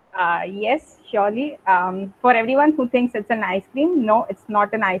 Yes, surely. For everyone who thinks it's an ice cream, no, it's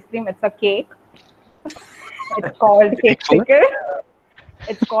not an ice cream. It's a cake. It's called Cakesicle.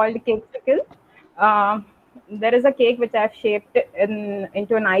 It's called Cakesicle. There is a cake which I've shaped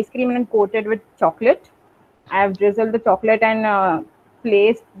into an ice cream and coated with chocolate. I've drizzled the chocolate and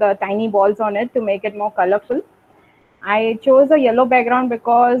placed the tiny balls on it to make it more colorful. I chose a yellow background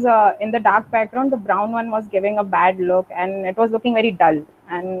because in the dark background, the brown one was giving a bad look and it was looking very dull.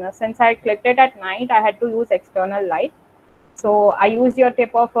 And since I clicked it at night, I had to use external light. So I used your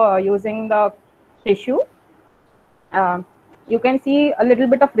tip of using the tissue. You can see a little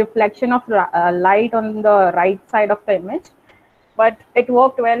bit of reflection of light on the right side of the image, but it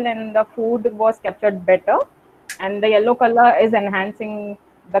worked well and the food was captured better. And the yellow color is enhancing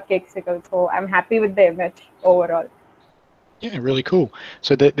the Cakesicle. So I'm happy with the image overall. Yeah, really cool.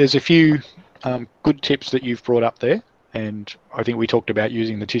 So there's a few good tips that you've brought up there. And I think we talked about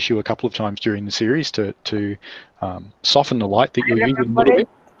using the tissue a couple of times during the series to soften the light that you're using a little bit.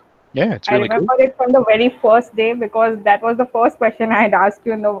 Yeah, it's really cool. I remember it from the very first day because that was the first question I had asked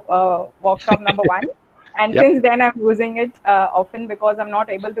you in the workshop number 1. And since then I'm using it often because I'm not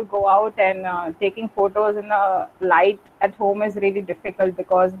able to go out, and taking photos in the light at home is really difficult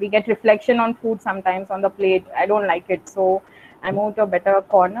because we get reflection on food sometimes on the plate. I don't like it. So I move to a better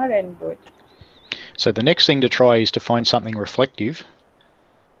corner and do it. So the next thing to try is to find something reflective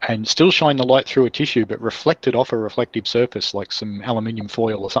and still shine the light through a tissue, but reflect it off a reflective surface like some aluminium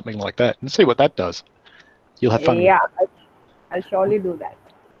foil or something like that, and see what that does. You'll have fun. Yeah, I'll surely do that.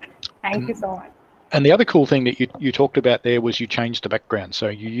 Thank you so much. And the other cool thing that you talked about there was you changed the background. So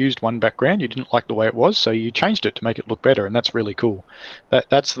you used one background, you didn't like the way it was, so you changed it to make it look better, and that's really cool.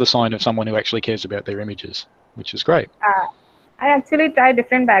 That's the sign of someone who actually cares about their images, which is great. I actually try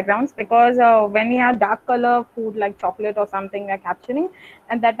different backgrounds because when we have dark color food like chocolate or something we're capturing,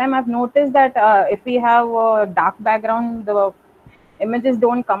 at that time I've noticed that if we have a dark background, the images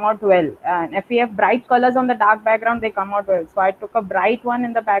don't come out well. And if we have bright colors on the dark background, they come out well. So I took a bright one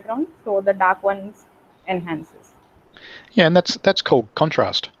in the background, so the dark ones enhances. Yeah, and that's called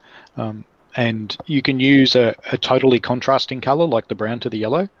contrast. And you can use a totally contrasting color like the brown to the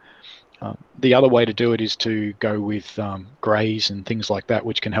yellow. The other way to do it is to go with grays and things like that,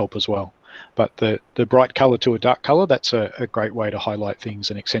 which can help as well. But the bright color to a dark color, that's a great way to highlight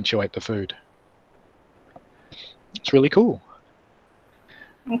things and accentuate the food. It's really cool.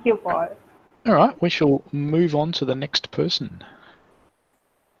 Thank you, Paul. All right, we shall move on to the next person.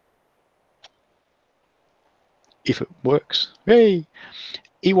 If it works. Hey,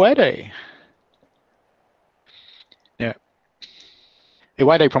 Iwade. Now,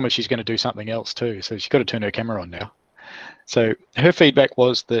 Iwade promised she's going to do something else too, so she's got to turn her camera on now. So her feedback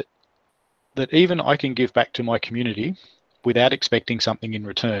was that even I can give back to my community without expecting something in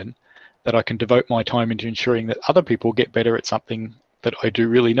return, that I can devote my time into ensuring that other people get better at something that I do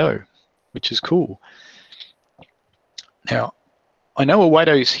really know, which is cool. Now, I know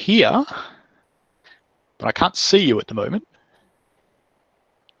Iwade's here, but I can't see you at the moment.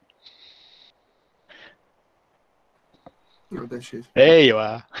 Oh, there she is. There you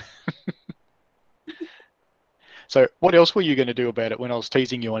are. So what else were you going to do about it when I was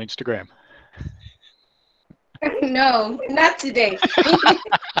teasing you on Instagram? No, not today.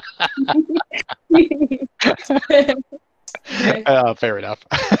 Fair enough.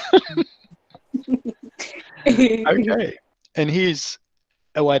 Okay, and here's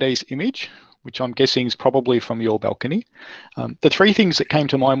Iwade's image, which I'm guessing is probably from your balcony. The three things that came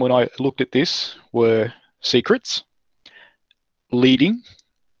to mind when I looked at this were secrets, leading,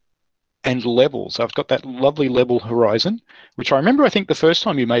 and levels. I've got that lovely level horizon, which I remember, I think the first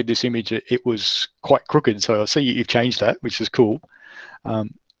time you made this image, it was quite crooked. So I see you've changed that, which is cool.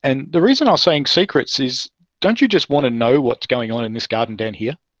 And the reason I was saying secrets is, don't you just want to know what's going on in this garden down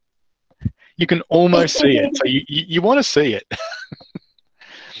here? You can almost see it. So you want to see it,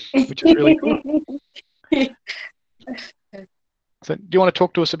 which is really cool. So do you want to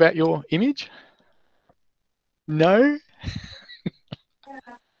talk to us about your image? No?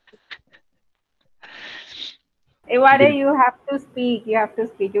 Iwade, you have to speak. You have to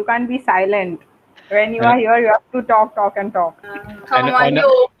speak. You can't be silent. When you are here, you have to talk, talk, and talk. Come on, you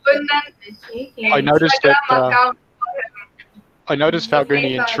open an I noticed that. Instagram account. I noticed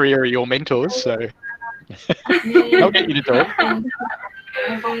Falguni and Shreya are your mentors, so I'll get you to talk.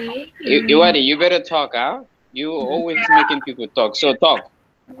 Iwade, you better talk, huh? You always making people talk. So talk.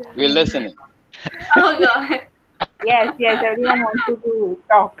 We're listening. Oh God. Yes, everyone wants you to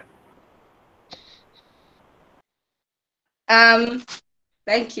talk.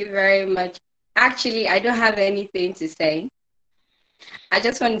 Thank you very much. Actually, I don't have anything to say. I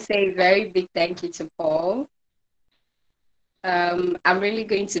just want to say a very big thank you to Paul. I'm really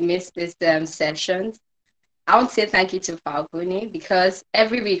going to miss this session. I want to say thank you to Falguni because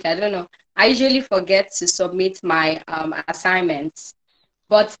every week, I don't know, I usually forget to submit my assignments.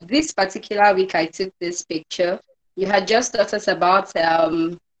 But this particular week, I took this picture. You had just taught us about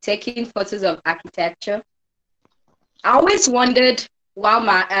taking photos of architecture. I always wondered why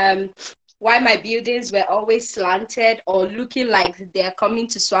my buildings were always slanted or looking like they're coming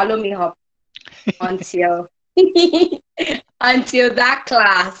to swallow me up until until that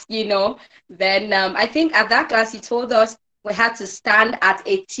class, you know. Then I think at that class, he told us we had to stand at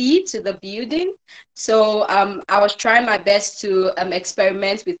a T to the building. So I was trying my best to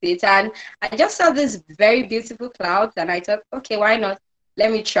experiment with it. And I just saw this very beautiful clouds and I thought, okay, why not?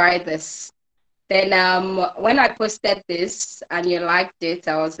 Let me try this. Then when I posted this and you liked it,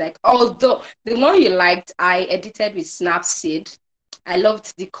 I was like, although the one you liked, I edited with Snapseed. I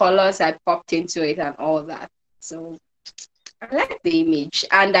loved the colors I popped into it and all that. So I like the image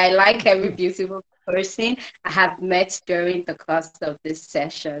and I like every beautiful person I have met during the course of this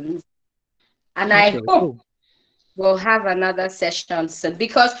session. And That's I really hope cool. we'll have another session soon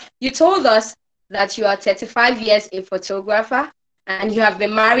because you told us that you are 35 years a photographer and you have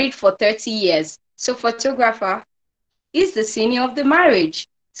been married for 30 years. So photographer is the senior of the marriage.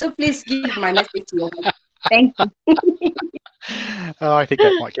 So please give my message to your wife. Thank you. I think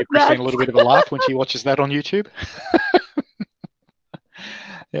that might give Christine a little bit of a laugh when she watches that on YouTube.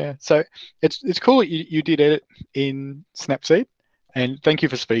 Yeah, so it's cool you did edit in Snapseed. And thank you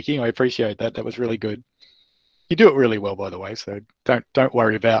for speaking. I appreciate that. That was really good. You do it really well, by the way, so don't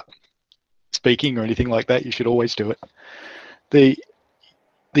worry about speaking or anything like that. You should always do it.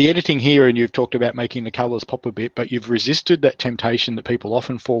 The editing here, and you've talked about making the colors pop a bit, but you've resisted that temptation that people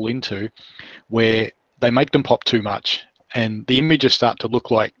often fall into where they make them pop too much and the images start to look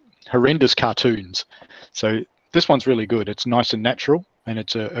like horrendous cartoons. So this one's really good. It's nice and natural, and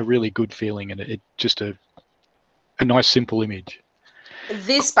it's a really good feeling, and it's just a nice, simple image.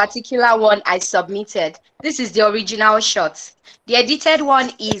 This particular one I submitted. This is the original shot. The edited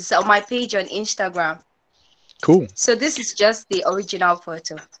one is on my page on Instagram. Cool. So this is just the original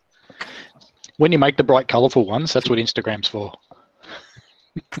photo. When you make the bright, colorful ones, that's what Instagram's for.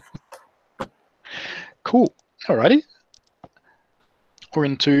 Cool. Alrighty. We're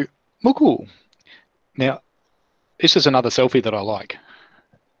into Mukul. Now, this is another selfie that I like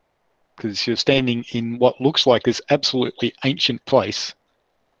because you're standing in what looks like this absolutely ancient place,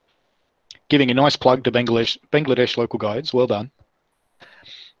 giving a nice plug to Bangladesh local guides. Well done.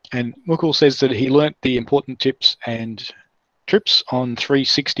 And Mukul says that he learnt the important tips and trips on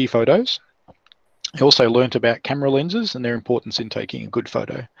 360 photos. He also learnt about camera lenses and their importance in taking a good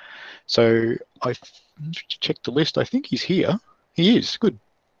photo. So I checked the list. I think he's here. He is. Good.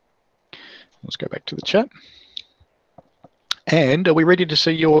 Let's go back to the chat. And are we ready to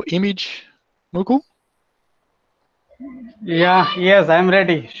see your image, Mukul? Yeah, yes, I'm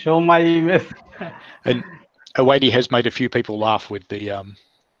ready. Show my image. And Awadi has made a few people laugh with the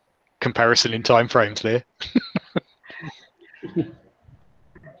comparison in time frames there.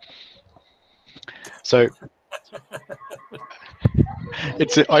 So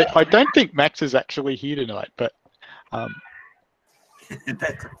it's I don't think Max is actually here tonight, but no,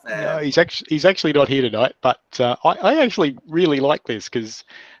 he's actually not here tonight. But I actually really like this because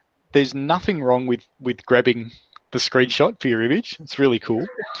there's nothing wrong with grabbing the screenshot for your image. It's really cool.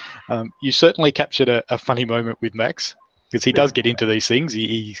 You certainly captured a funny moment with Max because he does get into these things.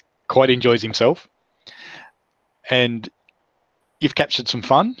 He quite enjoys himself, and you've captured some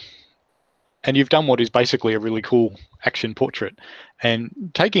fun, and you've done what is basically a really cool action portrait.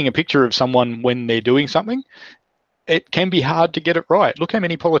 And taking a picture of someone when they're doing something, it can be hard to get it right. Look how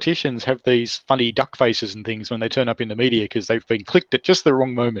many politicians have these funny duck faces and things when they turn up in the media because they've been clicked at just the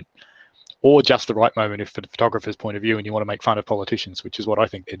wrong moment, or just the right moment if from the photographer's point of view and you want to make fun of politicians, which is what I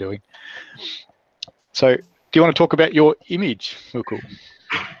think they're doing. So do you want to talk about your image, Mukul?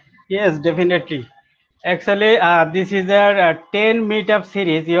 Yes, definitely. Actually, this is a 10 meetup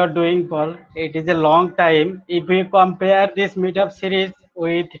series you are doing, Paul. It is a long time. If we compare this meetup series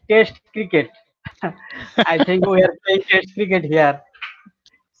with Test cricket, I think we are playing Test cricket here.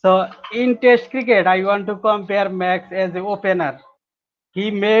 So in Test cricket, I want to compare Max as an opener. He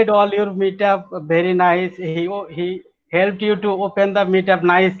made all your meetup very nice. He helped you to open the meetup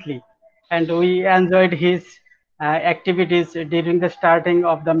nicely, and we enjoyed his activities during the starting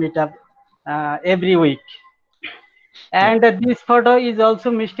of the meetup every week. And this photo is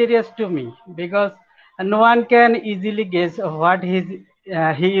also mysterious to me because no one can easily guess what he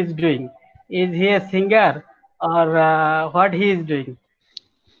is doing. Is he a singer or what he is doing?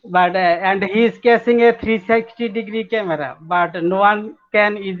 But and he is casing a 360-degree camera, but no one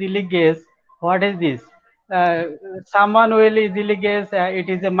can easily guess what is this. Someone will easily guess it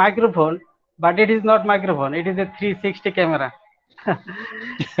is a microphone, but it is not microphone. It is a 360 camera.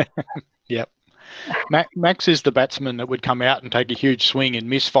 Yep. Max is the batsman that would come out and take a huge swing and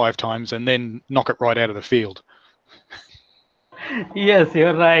miss 5 times and then knock it right out of the field. Yes,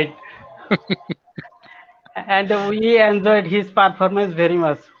 you're right. And we enjoyed his performance very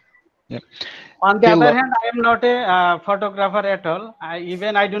much. Yep. On the other hand, I am not a photographer at all. I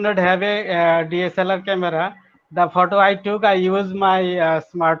do not have a DSLR camera. The photo I took, I used my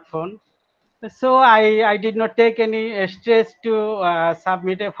smartphone. So I did not take any stress to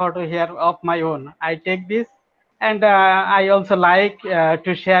submit a photo here of my own. I take this, and I also like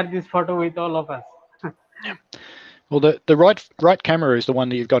to share this photo with all of us. Yeah. Well, the right camera is the one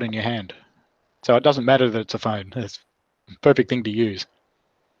that you've got in your hand, so it doesn't matter that it's a phone. It's a perfect thing to use.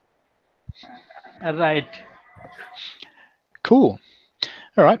 Right. Cool.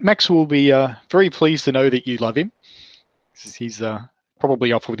 All right, Max will be very pleased to know that you love him. He's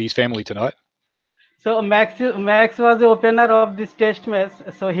probably off with his family tonight. So Max was the opener of this test match,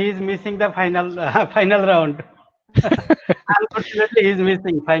 so he is missing the final round. Unfortunately, he's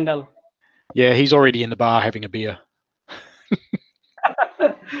missing final. Yeah, he's already in the bar having a beer.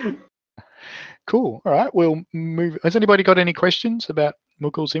 Cool. All right, we'll move. Has anybody got any questions about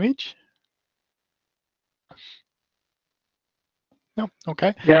Mukul's image? No.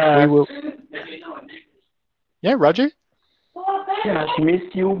 Okay. Yeah. We will. Yeah, Roger. Yes, miss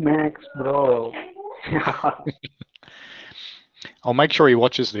you, Max, bro. I'll make sure he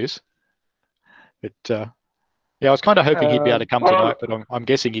watches this. But yeah, I was kind of hoping he'd be able to come tonight, but I'm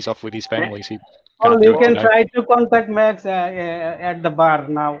guessing he's off with his family, so he can't do you it can today. try to contact Max at the bar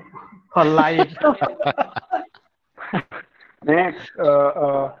now for live. Max,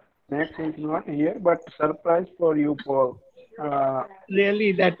 Max is not here, but surprise for you, Paul.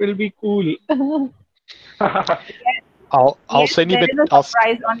 Really, that will be cool. I'll Yes, send him there is a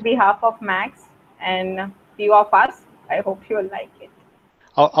surprise on behalf of Max and few of us. I hope you will like it.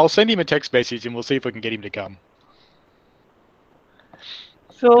 I'll send him a text message and we'll see if we can get him to come.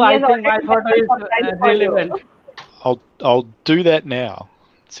 So He I has think my already photo sent a is surprise for you. relevant. I'll do that now.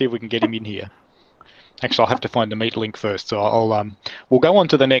 See if we can get him in here. Actually, I'll have to find the meet link first. So we'll go on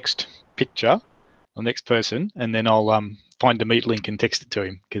to the next picture, the next person, and then I'll find the meet link and text it to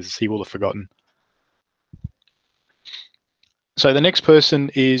him because he will have forgotten. So the next person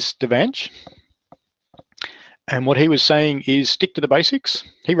is Devansh. And what he was saying is stick to the basics.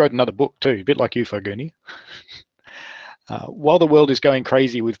 He wrote another book too, a bit like you, Foguni. While the world is going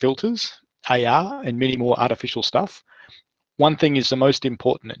crazy with filters, AR, and many more artificial stuff, one thing is the most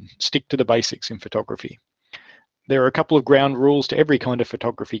important: stick to the basics in photography. There are a couple of ground rules to every kind of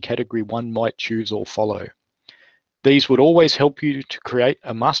photography category one might choose or follow. These would always help you to create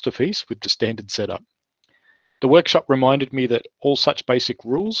a masterpiece with the standard setup. The workshop reminded me that all such basic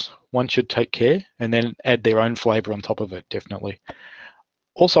rules, one should take care and then add their own flavor on top of it, definitely.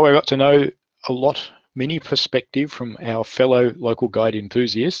 Also, I got to know many perspective from our fellow local guide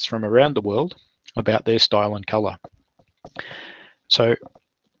enthusiasts from around the world about their style and color. So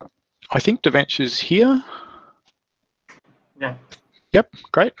I think Devansh is here. Yeah. Yep,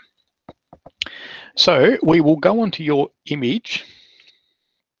 great. So we will go on to your image.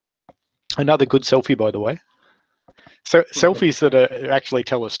 Another good selfie, by the way. So selfies that actually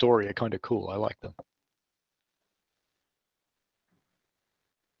tell a story are kind of cool. I like them.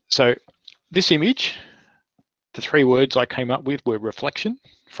 So this image, the 3 words I came up with were reflection,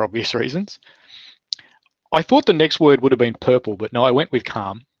 for obvious reasons. I thought the next word would have been purple, but no, I went with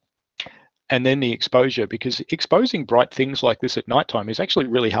calm. And then the exposure, because exposing bright things like this at nighttime is actually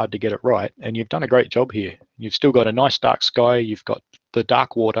really hard to get it right. And you've done a great job here. You've still got a nice dark sky, you've got the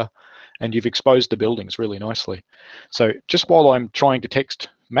dark water, and you've exposed the buildings really nicely. So just while I'm trying to text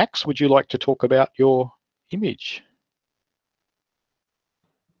Max, would you like to talk about your image?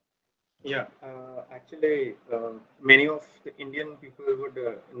 Yeah, actually, many of the Indian people would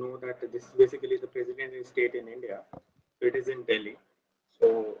know that this is basically the presidential state in India. It is in Delhi.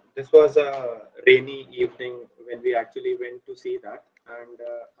 So this was a rainy evening when we actually went to see that, and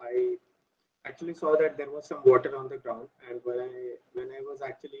I actually saw that there was some water on the ground. And when I was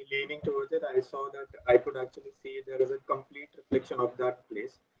actually leaning towards it, I saw that I could actually see there is a complete reflection of that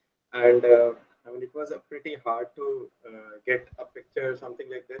place. And I mean, it was pretty hard to get a picture, something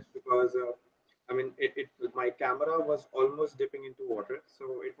like this, because I mean, my camera was almost dipping into water.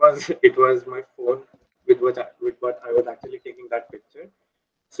 So it was my phone with what I was actually taking that picture.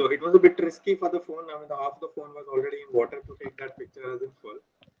 So it was a bit risky for the phone. I mean, half the phone was already in water to take that picture as in full.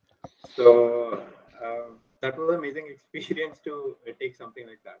 So that was an amazing experience to take something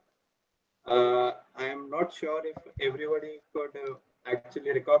like that. I am not sure if everybody could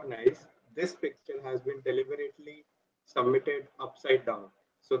actually recognize this picture has been deliberately submitted upside down.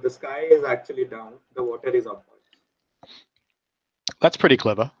 So the sky is actually down, the water is upwards. That's pretty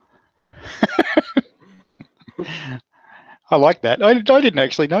clever. I like that. I didn't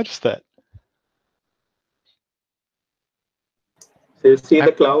actually notice that. So you see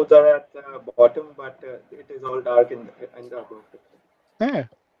the clouds are at the bottom, but it is all dark in the above picture. Yeah.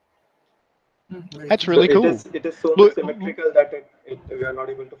 That's really cool. It is so much symmetrical that we are not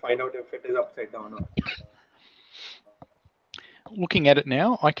able to find out if it is upside down or not. Looking at it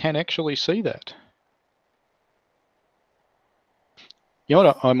now, I can actually see that. You know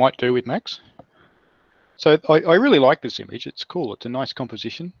what I might do with Max? So I really like this image. It's cool. It's a nice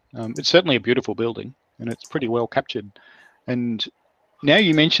composition. It's certainly a beautiful building, and it's pretty well captured. And now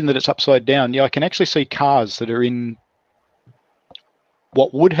you mentioned that it's upside down. Yeah, I can actually see cars that are in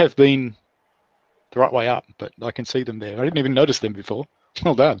what would have been the right way up, but I can see them there. I didn't even notice them before.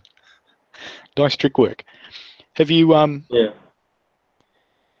 Well done. Nice trick work. Have you yeah.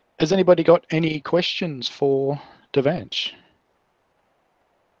 Has anybody got any questions for Devansh?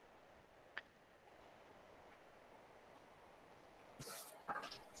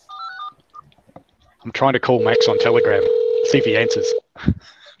 I'm trying to call Max on Telegram, see if he answers.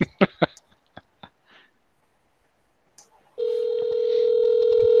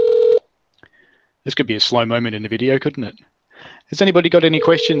 This could be a slow moment in the video, couldn't it? Has anybody got any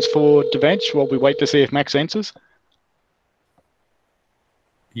questions for Devansh while we wait to see if Max answers?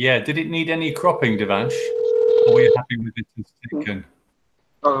 Yeah, did it need any cropping, Devansh? Or were you happy with it as taken?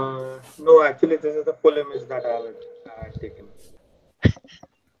 No, actually, this is the full image that I had taken.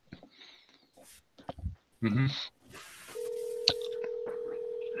 Mm-hmm.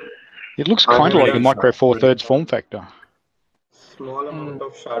 It looks kind of like the Micro Four Thirds form factor. Small amount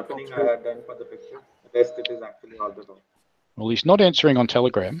of sharpening I had done for the picture. The rest it is actually all the raw. Well, he's not answering on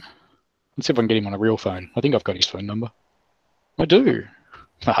Telegram. Let's see if I can get him on a real phone. I think I've got his phone number. I do.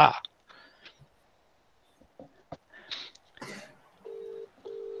 Haha.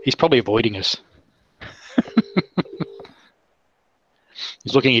 He's probably avoiding us.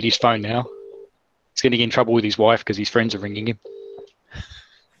 He's looking at his phone now. He's getting in trouble with his wife because his friends are ringing him.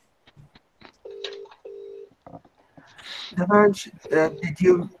 Devansh, did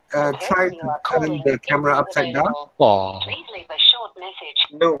you try to turn the camera upside down? Oh.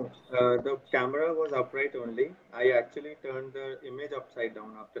 No, the camera was upright only. I actually turned the image upside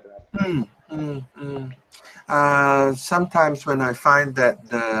down after that. Sometimes when I find that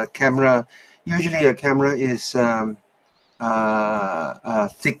the camera, usually a camera is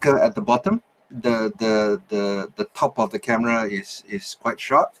thicker at the bottom. The top of the camera is quite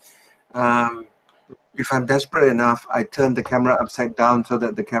short. If I'm desperate enough, I turn the camera upside down so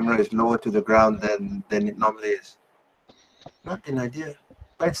that the camera is lower to the ground than it normally is. Not an idea,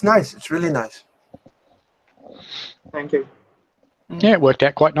 but it's nice. It's really nice. Thank you. Yeah, it worked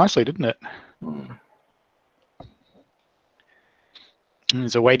out quite nicely, didn't it?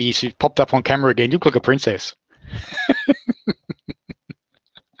 There's a lady, she popped up on camera again. You look like a princess.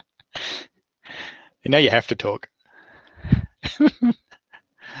 And now you have to talk.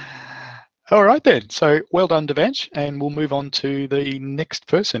 All right then. So well done, Devansh, and we'll move on to the next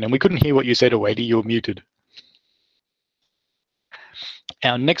person. And we couldn't hear what you said, Awadi. You were muted.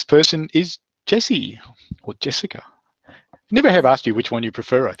 Our next person is Jessie or Jessica. Never have asked you which one you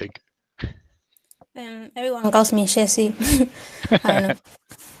prefer, I think. Everyone calls me Jessie. I don't know.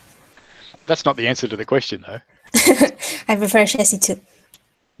 That's not the answer to the question, though. I prefer Jessie too.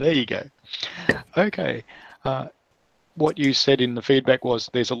 There you go. Okay. What you said in the feedback was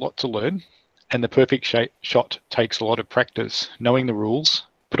there's a lot to learn, and the perfect shot takes a lot of practice, knowing the rules,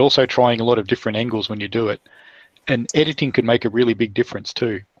 but also trying a lot of different angles when you do it. And editing can make a really big difference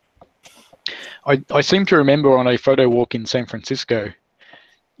too. I seem to remember on a photo walk in San Francisco,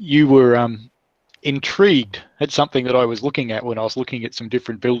 you were intrigued at something that I was looking at when I was looking at some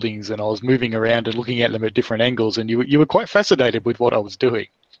different buildings, and I was moving around and looking at them at different angles, and you were quite fascinated with what I was doing.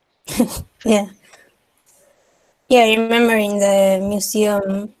 Yeah. Yeah, I remember in the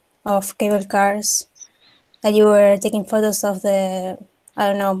Museum of Cable Cars that you were taking photos of the, I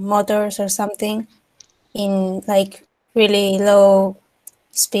don't know, motors or something in like really low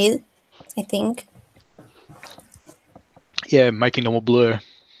speed, I think. Yeah, making them all blur.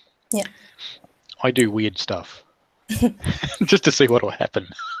 Yeah. I do weird stuff just to see what will happen.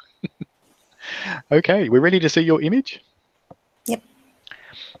 Okay, we're ready to see your image? Yep.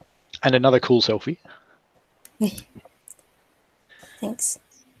 And another cool selfie. Thanks.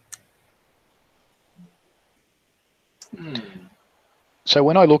 So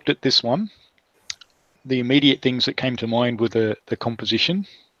when I looked at this one, the immediate things that came to mind were the composition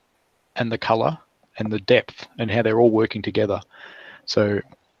and the color and the depth and how they're all working together. So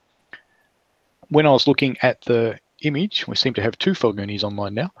when I was looking at the image, we seem to have two Falgunis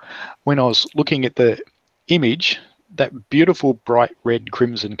online now. When I was looking at the image, that beautiful bright red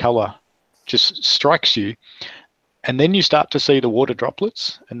crimson color just strikes you. And then you start to see the water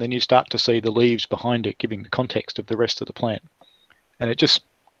droplets, and then you start to see the leaves behind it, giving the context of the rest of the plant. And it just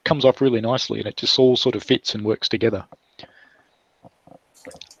comes off really nicely, and it just all sort of fits and works together.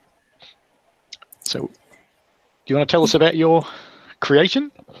 So, do you want to tell us about your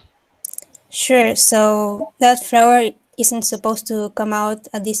creation? Sure. So that flower isn't supposed to come out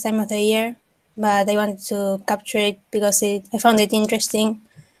at this time of the year, but I wanted to capture it because I found it interesting.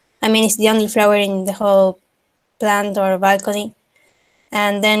 I mean, it's the only flower in the whole plant or balcony.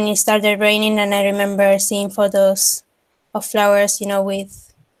 And then it started raining, and I remember seeing photos of flowers, you know,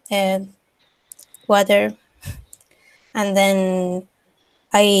 with water. And then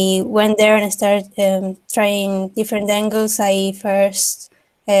I went there and started trying different angles. I first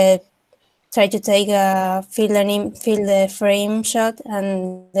tried to take a fill the frame shot,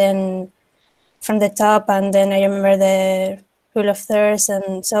 and then from the top, and then I remember the rule of thirds,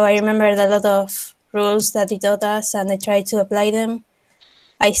 and so I remembered a lot of rules that he taught us, and I tried to apply them.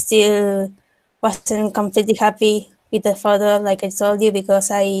 I still wasn't completely happy with the photo, like I told you, because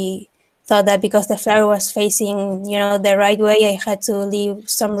I thought that because the flower was facing, you know, the right way, I had to leave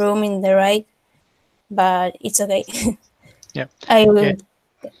some room in the right, but it's okay. Yeah. I will.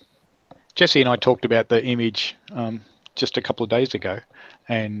 Yeah. Jesse and I talked about the image just a couple of days ago,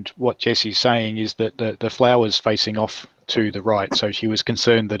 and what Jesse's saying is that the flower's facing off to the right, so she was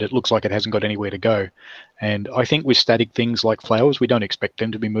concerned that it looks like it hasn't got anywhere to go. And I think with static things like flowers, we don't expect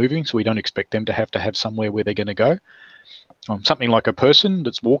them to be moving, so we don't expect them to have somewhere where they're going to go. Something like a person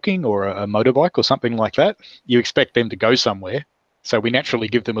that's walking or a motorbike or something like that, you expect them to go somewhere, so we naturally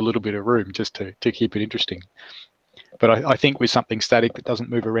give them a little bit of room just to keep it interesting. But I think with something static that doesn't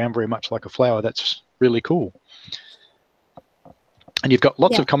move around very much like a flower, that's really cool. And you've got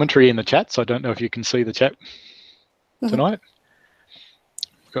lots of commentary in the chat, so I don't know if you can see the chat tonight.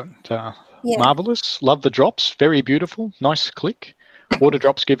 Got marvelous, love the drops, very beautiful, nice click. Water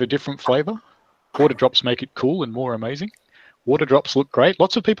drops give a different flavor. Water drops make it cool and more amazing. Water drops look great.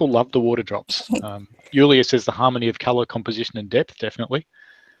 Lots of people love the water drops. Julia says the harmony of color, composition, and depth, definitely.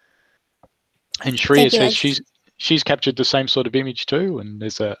 And Shreya says she's captured the same sort of image too, and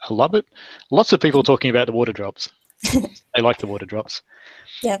there's a love it. Lots of people talking about the water drops. They like the water drops.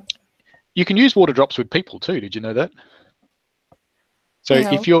 Yeah. You can use water drops with people too. Did you know that? So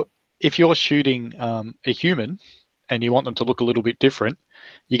if you're shooting a human and you want them to look a little bit different,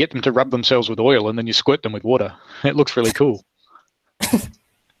 you get them to rub themselves with oil and then you squirt them with water. It looks really cool.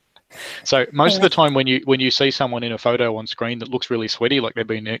 So most of the time when you see someone in a photo on screen that looks really sweaty, like they've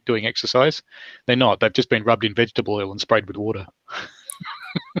been doing exercise, they're not. They've just been rubbed in vegetable oil and sprayed with water.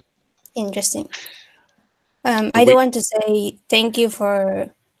 Interesting. I do want to say thank you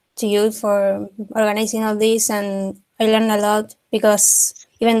to you for organizing all this, and I learned a lot because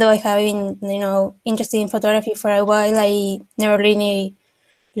even though I have been, you know, interested in photography for a while, I never really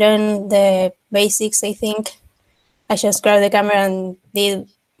learned the basics. I think I just grabbed the camera and did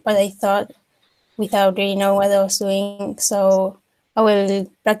what I thought without really knowing what I was doing. So I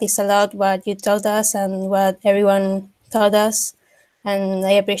will practice a lot what you taught us and what everyone taught us, and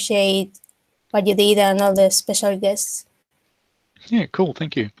I appreciate what you did and all the special guests. Yeah, cool.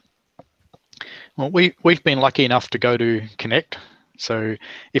 Thank you. Well, we've been lucky enough to go to Connect. So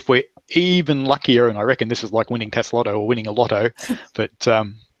if we're even luckier, and I reckon this is like winning Test Lotto or winning a lotto, but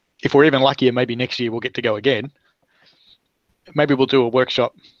if we're even luckier, maybe next year we'll get to go again. Maybe we'll do a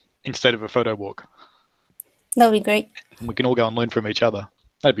workshop instead of a photo walk. That'll be great. And we can all go and learn from each other.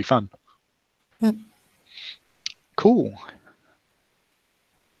 That'd be fun. Mm. Cool.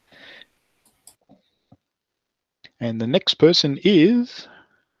 And the next person is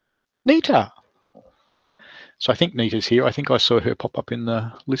Nita. So I think Nita's here. I think I saw her pop up in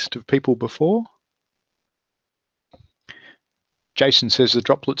the list of people before. Jason says the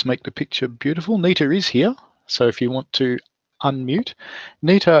droplets make the picture beautiful. Nita is here. So if you want to unmute.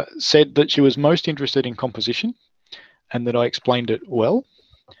 Nita said that she was most interested in composition and that I explained it well.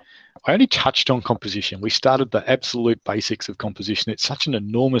 I only touched on composition. We started the absolute basics of composition. It's such an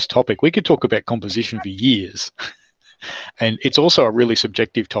enormous topic. We could talk about composition for years. And it's also a really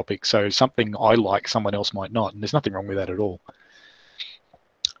subjective topic. So something I like, someone else might not. And there's nothing wrong with that at all.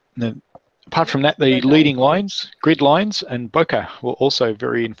 Now, apart from that, the leading lines, grid lines, and bokeh were also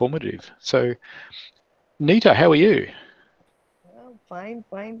very informative. So, Nita, how are you? Oh, fine,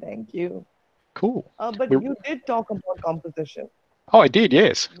 thank you. Cool. But you did talk about composition. Oh, I did,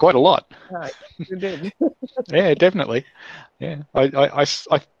 yes, quite a lot. You did. Yeah, definitely. Yeah,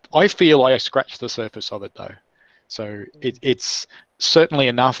 I feel I scratched the surface of it though. So it's certainly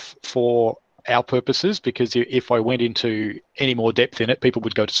enough for our purposes, because if I went into any more depth in it, people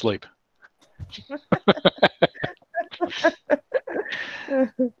would go to sleep.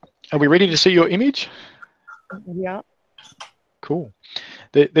 Are we ready to see your image? Yeah. Cool.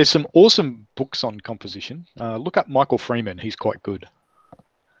 There's some awesome books on composition. Look up Michael Freeman. He's quite good.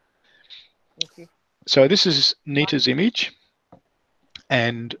 Okay. So this is Nita's image.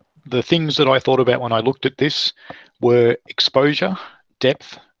 And the things that I thought about when I looked at this were exposure,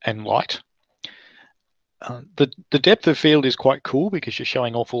 depth, and light. The depth of field is quite cool because you're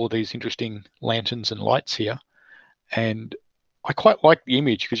showing off all of these interesting lanterns and lights here. And I quite like the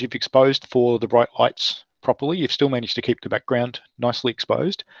image because you've exposed for the bright lights properly. You've still managed to keep the background nicely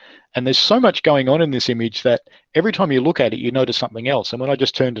exposed. And there's so much going on in this image that every time you look at it, you notice something else. And when I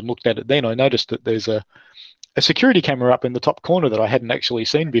just turned and looked at it then, I noticed that there's a security camera up in the top corner that I hadn't actually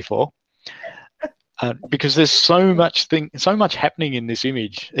seen before. Because there's so much happening in this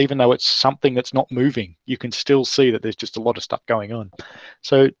image, even though it's something that's not moving, you can still see that there's just a lot of stuff going on.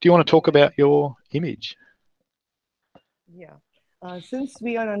 So do you want to talk about your image? Yeah. Since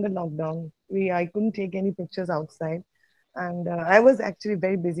we are under lockdown, I couldn't take any pictures outside. And I was actually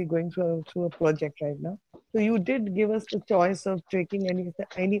very busy going through a project right now. So you did give us the choice of taking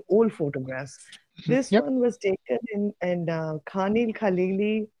any old photographs. This Yep. one was taken in Khanil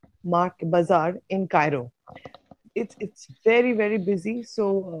Khalili Bazaar in Cairo. It's very busy.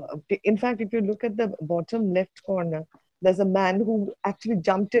 So in fact, if you look at the bottom left corner, there's a man who actually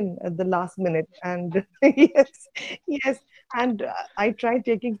jumped in at the last minute, and yes, and I tried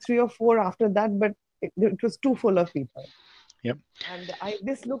taking 3 or 4 after that, but it was too full of people. Yep. And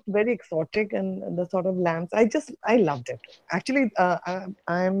this looked very exotic, and the sort of lamps. I loved it. Actually,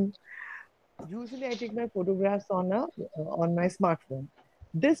 I'm usually I take my photographs on my smartphone.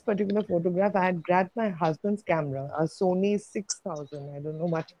 This particular photograph, I had grabbed my husband's camera, a Sony 6000. I don't know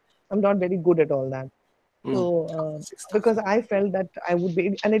much. I'm not very good at all that. So because I felt that I would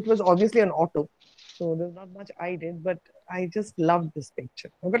be, and it was obviously an auto, so there's not much I did, but I just loved this picture.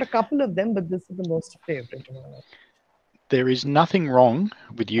 I've got a couple of them, but this is the most favorite one. There is nothing wrong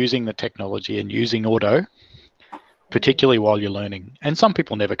with using the technology and using auto, particularly while you're learning. And some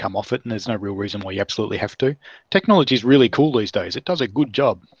people never come off it, and there's no real reason why you absolutely have to. Technology is really cool these days. It does a good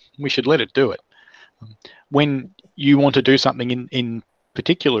job. We should let it do it. When you want to do something in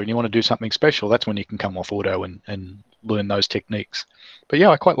particular and you want to do something special, that's when you can come off auto and learn those techniques. But yeah,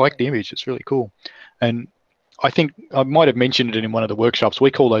 I quite like the image. It's really cool. And I think I might have mentioned it in one of the workshops.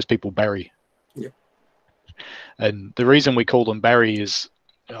 We call those people Barry. Yep. And the reason we call them Barry is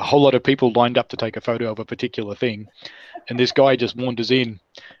a whole lot of people lined up to take a photo of a particular thing, and this guy just wanders in,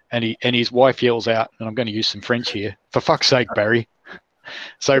 and his wife yells out, and I'm going to use some French here, "For fuck's sake, Barry."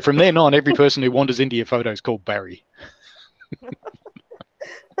 So from then on, every person who wanders into your photo is called Barry.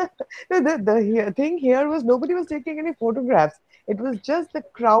 The thing here was nobody was taking any photographs. It was just the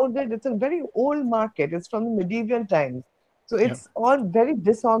crowded. It's a very old market. It's from the medieval times, so it's all very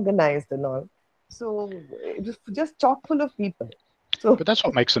disorganized and all. So it was just chock full of people. So, but that's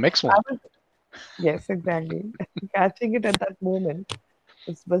what makes them excellent. Yes, exactly. Catching it at that moment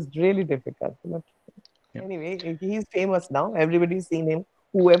was really difficult. But anyway, he's famous now. Everybody's seen him,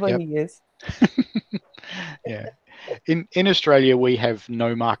 whoever he is. Yeah. In Australia, we have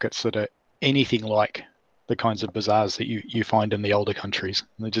no markets that are anything like the kinds of bazaars that you find in the older countries.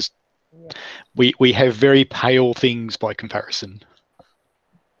 They're just we have very pale things by comparison.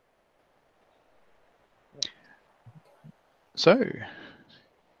 So,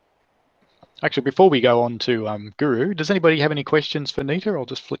 actually, before we go on to Guru, does anybody have any questions for Nita? I'll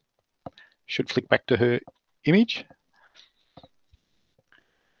just should flick back to her image.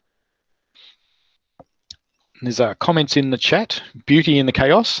 There's comments in the chat. Beauty in the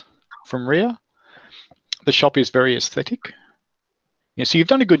chaos from Ria. The shop is very aesthetic. Yeah, so you've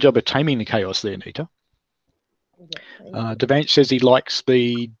done a good job of taming the chaos there, Nita. Devansh says he likes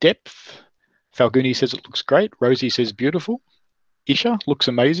the depth. Falguni says it looks great. Rosie says beautiful. Isha looks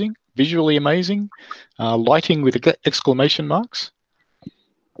amazing, visually amazing. Lighting with exclamation marks.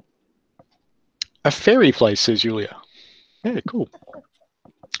 A fairy place, says Julia. Yeah, cool.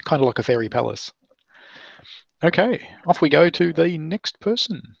 Kind of like a fairy palace. Okay, off we go to the next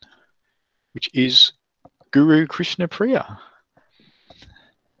person, which is Guru Krishna Priya.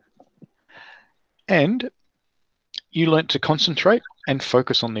 And you learnt to concentrate and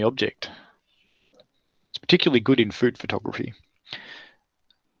focus on the object. It's particularly good in food photography.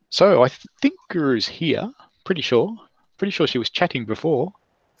 So I think Guru's here, pretty sure. Pretty sure she was chatting before.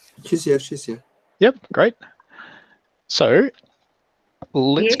 She's here, she's here. Yep, great. So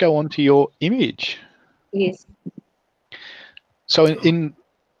let's go on to your image. Yes. So in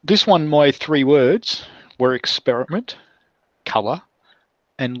this one, my 3 words were experiment, color,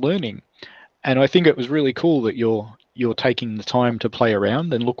 and learning. And I think it was really cool that you're taking the time to play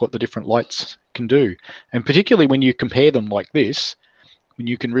around and look what the different lights can do. And particularly when you compare them like this, when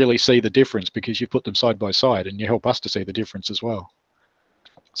you can really see the difference because you put them side by side and you help us to see the difference as well.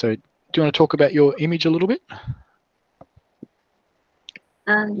 So do you want to talk about your image a little bit?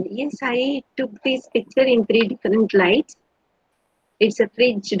 Yes, I took this picture in 3 different lights. It's a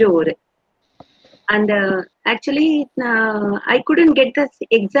fridge door. And actually, I couldn't get the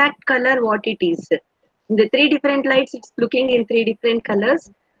exact color what it is. In the 3 different lights, it's looking in 3 different colors.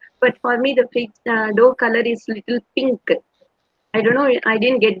 But for me, the fridge door color is little pink. I don't know, I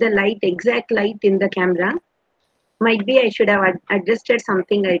didn't get the exact light in the camera. Might be I should have adjusted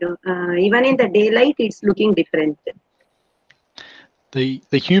something. I don't. Even in the daylight, it's looking different. The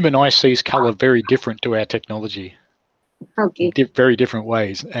human eye sees color very different to our technology. Okay. Very different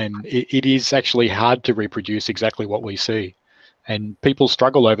ways, and it is actually hard to reproduce exactly what we see, and people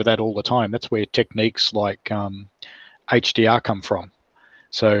struggle over that all the time. That's where techniques like HDR come from.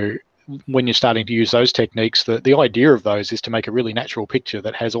 So when you're starting to use those techniques, the idea of those is to make a really natural picture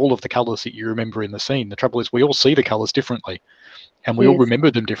that has all of the colors that you remember in the scene. The trouble is we all see the colors differently, and we all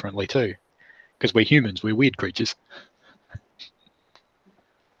remember them differently too, because we're humans, we're weird creatures.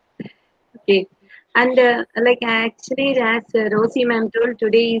 Okay. And like actually, as Rosie ma'am told,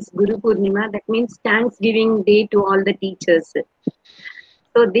 today is Guru Purnima. That means Thanksgiving Day to all the teachers.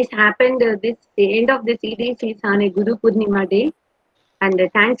 So this happened, the end of the series is on a Guru Purnima day. And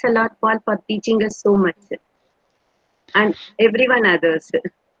thanks a lot, Paul, for teaching us so much. And everyone others.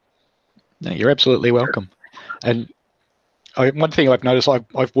 No, you're absolutely welcome. And one thing I've noticed,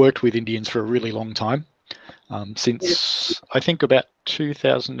 I've worked with Indians for a really long time. Since I think about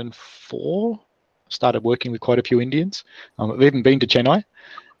 2004, started working with quite a few Indians. I've even been to Chennai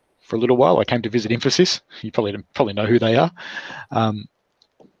for a little while. I came to visit Infosys. You probably know who they are.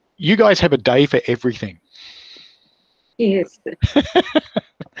 You guys have a day for everything. Yes.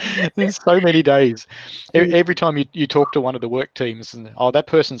 There's so many days. Every time you talk to one of the work teams, and that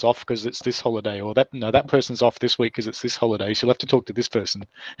person's off because it's this holiday, or that person's off this week because it's this holiday. So you'll have to talk to this person.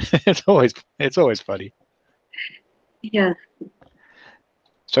 It's always funny. Yeah.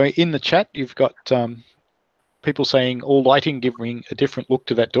 So in the chat, you've got people saying all lighting giving a different look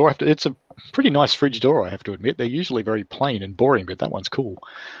to that door. It's a pretty nice fridge door, I have to admit. They're usually very plain and boring, but that one's cool.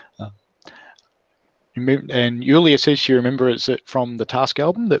 And Yulia says she remembers it from the task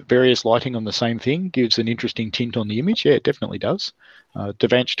album that various lighting on the same thing gives an interesting tint on the image. Yeah, it definitely does.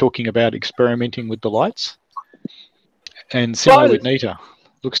 Devansh talking about experimenting with the lights. And similar with Nita.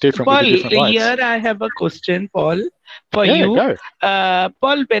 Looks different with the different lights. Here I have a question, Paul, for Yeah, you. go.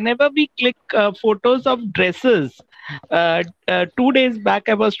 Paul, whenever we click photos of dresses, 2 days back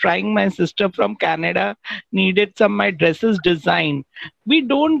I was trying, my sister from Canada needed some my dresses design. We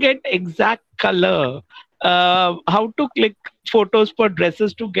don't get exact color. How to click photos for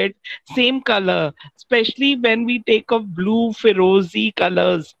dresses to get same color, especially when we take of blue, Ferozi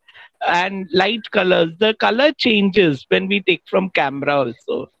colors and light colors, the color changes when we take from camera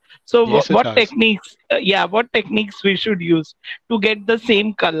also. So Yes, it what does. techniques, what techniques we should use to get the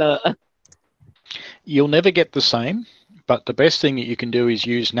same color? You'll never get the same, but the best thing that you can do is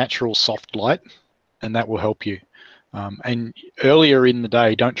use natural soft light, and that will help you. And earlier in the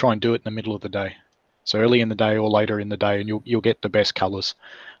day, don't try and do it in the middle of the day. So early in the day or later in the day, and you'll get the best colors.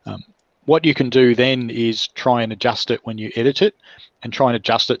 What you can do then is try and adjust it when you edit it, and try and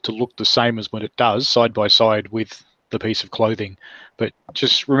adjust it to look the same as what it does side by side with the piece of clothing. But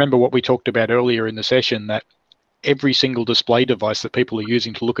just remember what we talked about earlier in the session, that every single display device that people are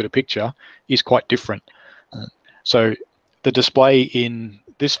using to look at a picture is quite different. So the display in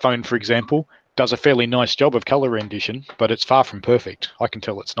this phone, for example, does a fairly nice job of color rendition, but it's far from perfect. I can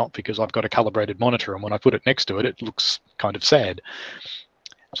tell it's not because I've got a calibrated monitor, and when I put it next to it, it looks kind of sad.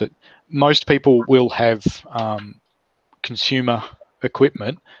 So most people will have consumer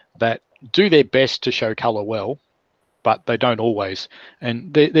equipment that do their best to show color well, but they don't always.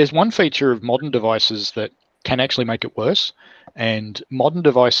 And there's one feature of modern devices that can actually make it worse. And modern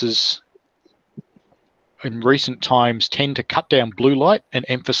devices in recent times tend to cut down blue light and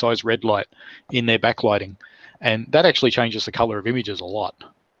emphasize red light in their backlighting. And that actually changes the color of images a lot.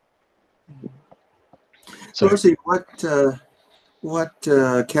 So, Rosie, what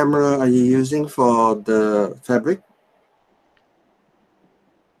camera are you using for the fabric?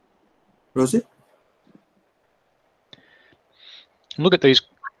 Rosie? Look at these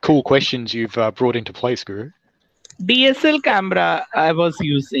cool questions you've brought into place, Guru. DSL camera I was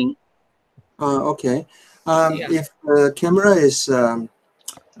using. Okay. If the camera is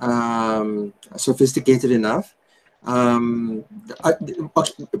sophisticated enough, Paul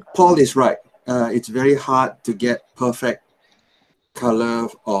is right. It's very hard to get perfect color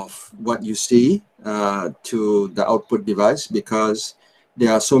of what you see to the output device, because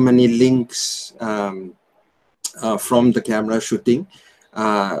there are so many links from the camera shooting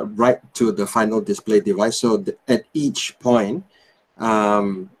right to the final display device. So at each point,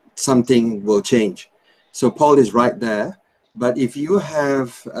 something will change. So Paul is right there. But if you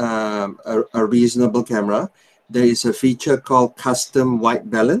have a reasonable camera, there is a feature called custom white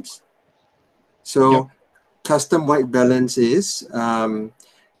balance. So custom white balance is,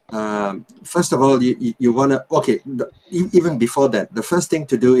 first of all, you want to, even before that, the first thing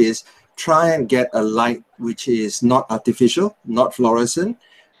to do is try and get a light which is not artificial, not fluorescent,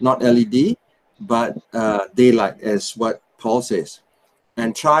 not LED, but daylight, as what Paul says.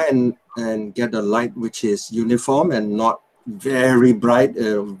 And try and get a light which is uniform and not very bright,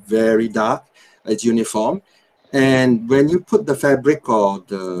 very dark. It's uniform. And when you put the fabric or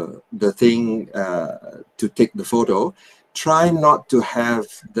the thing to take the photo, try not to have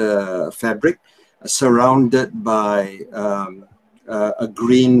the fabric surrounded by a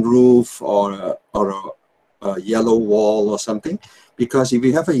green roof or a yellow wall or something, because if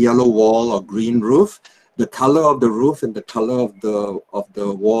you have a yellow wall or green roof, the color of the roof and the color of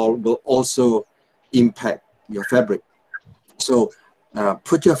the wall will also impact your fabric. So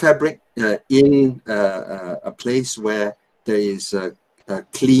put your fabric in a place where there is a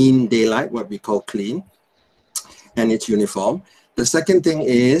clean daylight, what we call clean, and it's uniform. The second thing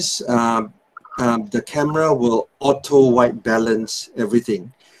is the camera will auto white balance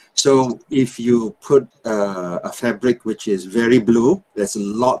everything. So if you put a fabric which is very blue, there's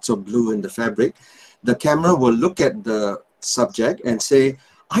lots of blue in the fabric, the camera will look at the subject and say,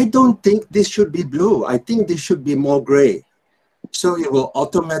 I don't think this should be blue. I think this should be more gray. So it will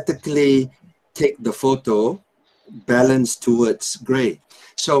automatically take the photo balance towards gray.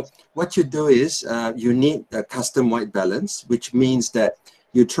 So what you do is you need a custom white balance, which means that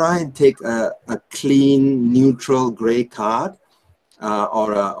you try and take a clean, neutral gray card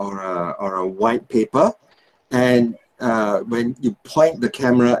or a white paper, and when you point the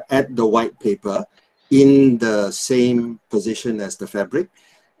camera at the white paper in the same position as the fabric,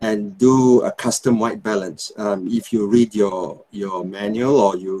 and do a custom white balance. If you read your manual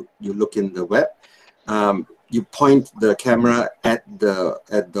or you look in the web, you point the camera at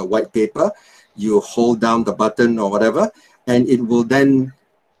the white paper, you hold down the button or whatever, and it will then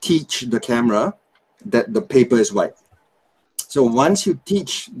teach the camera that the paper is white. So once you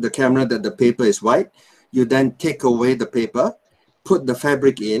teach the camera that the paper is white, you then take away the paper, put the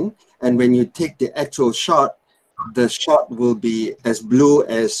fabric in, and when you take the actual shot, the shot will be as blue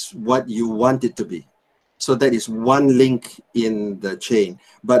as what you want it to be. So that is one link in the chain,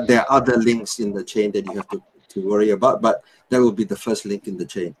 but there are other links in the chain that you have to worry about, but that will be the first link in the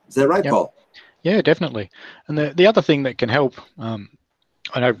chain. Is that right, Paul? Yeah, definitely. And the other thing that can help,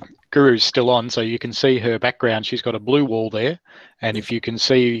 I know Guru's still on, so you can see her background. She's got a blue wall there. And if you can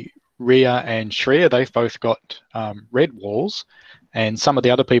see Ria and Shreya, they've both got red walls. And some of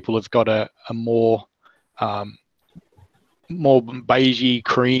the other people have got a more beigey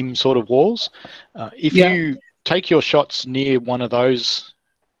cream sort of walls. If you take your shots near one of those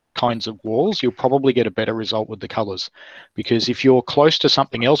kinds of walls, you'll probably get a better result with the colors, because if you're close to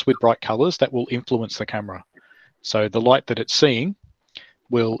something else with bright colors, that will influence the camera. So the light that it's seeing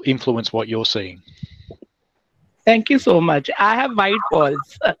will influence what you're seeing. Thank you so much. I have white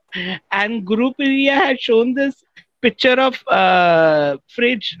walls. And Guru Purnima has shown this picture of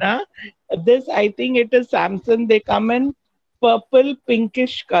fridge. This, I think it is Samsung. They come in purple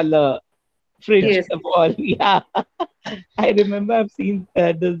pinkish color fridge wall. Yeah, I remember I've seen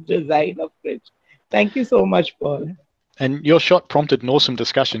this design of fridge. Thank you so much, Paul. And your shot prompted an awesome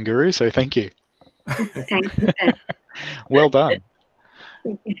discussion, Guru, so thank you. Thank you. Well done.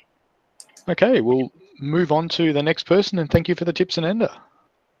 Okay, we'll move on to the next person, and thank you for the tips, Ananda.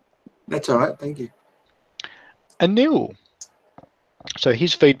 That's all right, thank you. Anil. So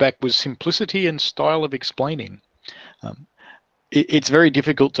his feedback was simplicity and style of explaining. It's very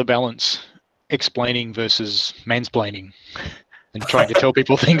difficult to balance explaining versus mansplaining and trying to tell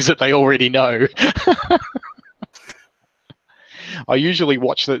people things that they already know. I usually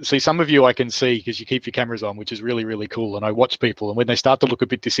watch see some of you I can see because you keep your cameras on, which is really, really cool. And I watch people, and when they start to look a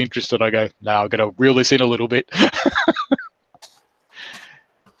bit disinterested, I go, no, I've got to reel this in a little bit.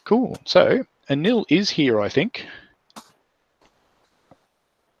 Cool. So Anil is here, I think.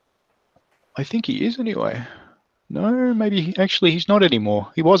 I think he is anyway. No, maybe actually he's not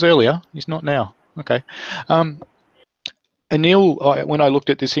anymore. He was earlier. He's not now. Okay. Anil, when I looked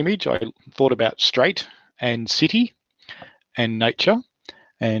at this image, I thought about straight and city and nature.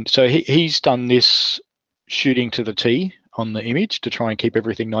 And so he's done this shooting to the T on the image to try and keep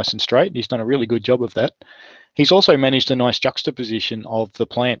everything nice and straight. He's done a really good job of that. He's also managed a nice juxtaposition of the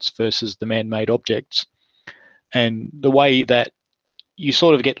plants versus the man-made objects, and the way that you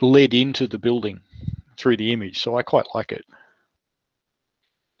sort of get led into the building through the image. So I quite like it.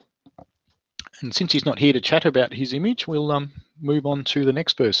 And since he's not here to chat about his image, we'll move on to the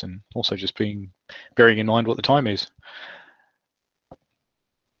next person. Also just bearing in mind what the time is.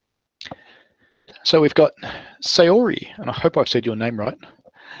 So we've got Sayori, and I hope I've said your name right.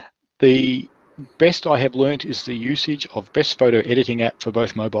 The best I have learnt is the usage of best photo editing app for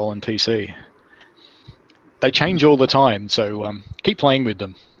both mobile and PC. They change all the time, so keep playing with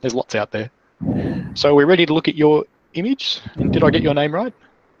them. There's lots out there. So we're ready to look at your image. And did I get your name right?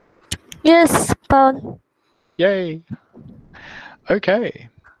 Yes, Paul. Yay. Okay.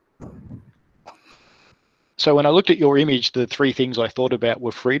 So when I looked at your image, the three things I thought about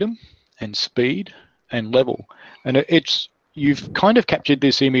were freedom and speed and level. And you've kind of captured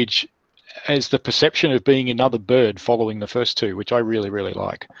this image as the perception of being another bird following the first two, which I really, really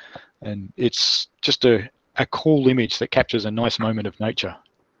like. And it's just a cool image that captures a nice moment of nature.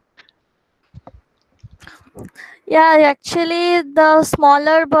 Yeah, actually, the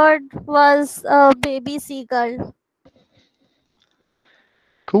smaller bird was a baby seagull.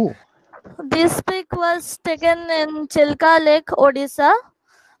 Cool. This pic was taken in Chilka Lake, Odisha.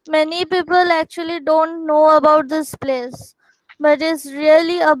 Many people actually don't know about this place, but it's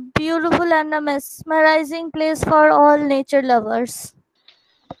really a beautiful and a mesmerizing place for all nature lovers.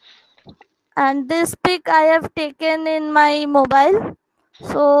 And this pic I have taken in my mobile,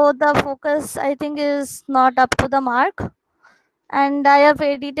 so the focus I think is not up to the mark, and I have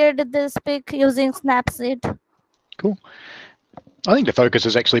edited this pic using Snapseed. Cool. I think the focus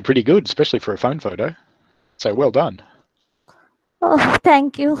is actually pretty good, especially for a phone photo. So well done. Oh,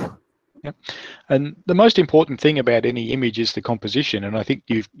 thank you. Yep. And the most important thing about any image is the composition, and I think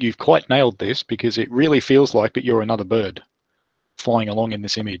you've quite nailed this, because it really feels like that you're another bird flying along in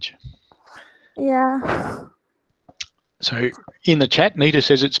this image. Yeah. So in the chat, Nita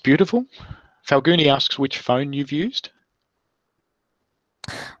says it's beautiful. Falguni asks which phone you've used.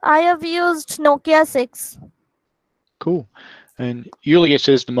 I have used Nokia 6. Cool. And Yulia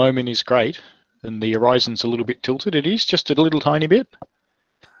says the moment is great and the horizon's a little bit tilted. It is just a little tiny bit.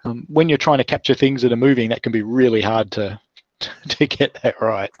 When you're trying to capture things that are moving, that can be really hard to get that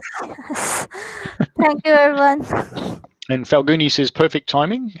right. Yes. Thank you, everyone. And Falguni says perfect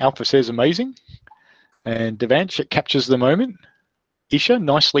timing. Alpha says amazing. And Devansh, it captures the moment. Isha,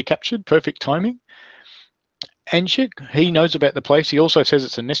 nicely captured, perfect timing. Anshik, he knows about the place. He also says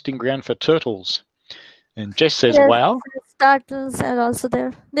it's a nesting ground for turtles. And Jess says, Yes, wow. turtles are also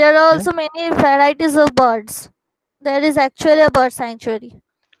there. There are also many varieties of birds. There is actually a bird sanctuary.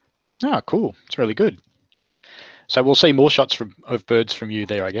 Ah, cool. It's really good. So we'll see more shots of birds from you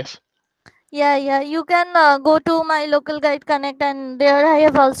there, I guess. Yeah. You can go to my local guide connect, and there I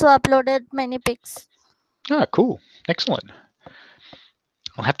have also uploaded many pics. Ah, cool. Excellent.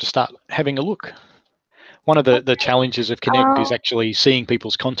 I'll have to start having a look. One of the challenges of Connect is actually seeing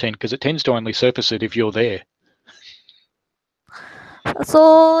people's content, because it tends to only surface it if you're there.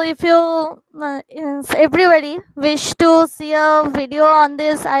 So if you everybody wish to see a video on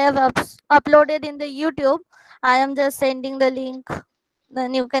this, I have uploaded in the YouTube. I am just sending the link.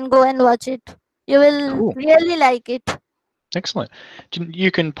 Then you can go and watch it. You will really like it. Excellent.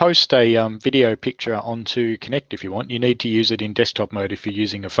 You can post a video picture onto Connect if you want. You need to use it in desktop mode if you're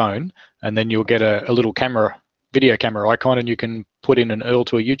using a phone, and then you'll get a little video camera icon, and you can put in an URL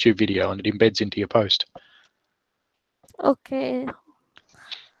to a YouTube video, and it embeds into your post. Okay.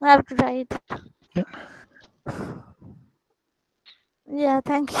 I have to try it. Yep. Yeah,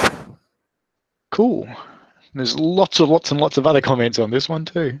 thank you. Cool. There's lots and lots of other comments on this one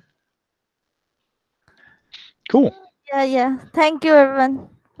too. Cool. Yeah. Thank you, everyone.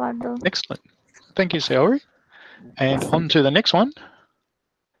 Excellent. Thank you, Saori. And on to the next one.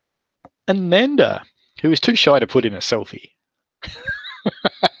 Ananda, who is too shy to put in a selfie.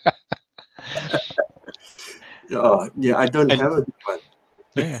 Yeah, I don't have a good one.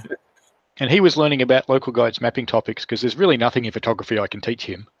 Yeah. And he was learning about local guides mapping topics, because there's really nothing in photography I can teach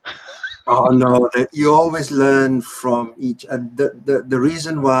him. Oh no, you always learn from each. The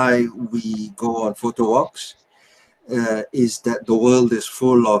reason why we go on photo walks is that the world is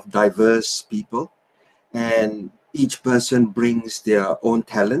full of diverse people, and each person brings their own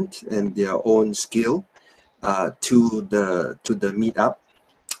talent and their own skill to the meetup,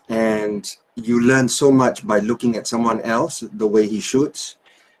 and you learn so much by looking at someone else, the way he shoots.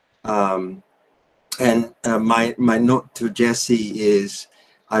 And my note to Jesse is,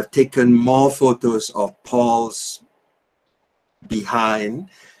 I've taken more photos of Paul's behind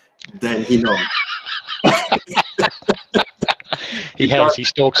than he knows. He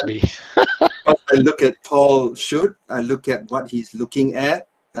stalks me. I look at Paul shoot, I look at what he's looking at,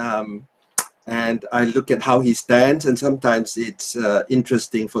 and I look at how he stands, and sometimes it's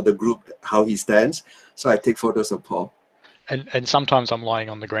interesting for the group how he stands. So I take photos of Paul. And sometimes I'm lying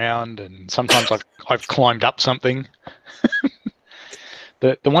on the ground, and sometimes I've climbed up something.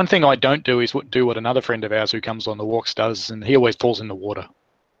 The one thing I don't do is do what another friend of ours who comes on the walks does, and he always falls in the water.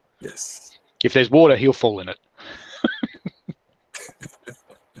 Yes. If there's water, he'll fall in it.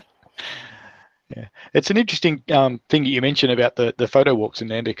 Yeah, it's an interesting thing that you mentioned about the photo walks in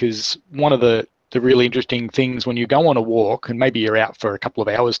there, because one of the really interesting things when you go on a walk, and maybe you're out for a couple of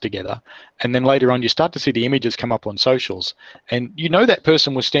hours together, and then later on you start to see the images come up on socials, and you know that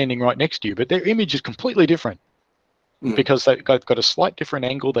person was standing right next to you, but their image is completely different. because they've got a slight different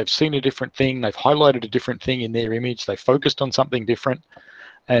angle. They've seen a different thing. They've highlighted a different thing in their image. They focused on something different.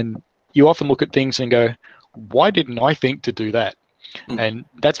 And you often look at things and go, why didn't I think to do that? And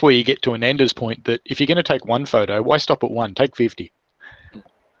that's where you get to Ananda's point that if you're going to take one photo, why stop at one? Take 50.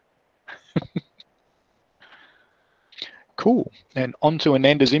 Cool. And on to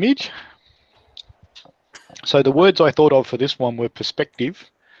Ananda's image. So the words I thought of for this one were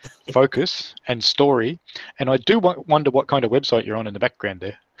perspective, focus, and story. And I do wonder what kind of website you're on in the background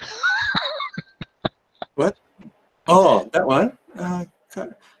there. What? Oh, that one?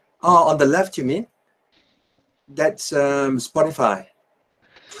 On the left, you mean? That's Spotify.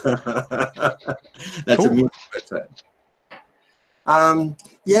 That's cool. A music website.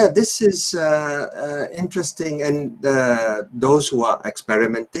 Yeah, this is interesting, and those who are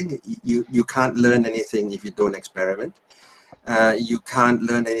experimenting, you can't learn anything if you don't experiment. You can't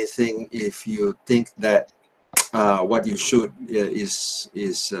learn anything if you think that what you shoot is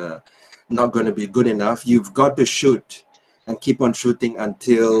not going to be good enough. You've got to shoot and keep on shooting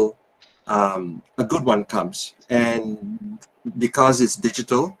until a good one comes. And because it's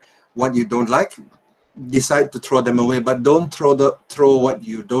digital, what you don't like, decide to throw them away, but don't throw what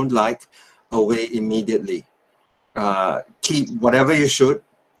you don't like away immediately. Keep whatever you shoot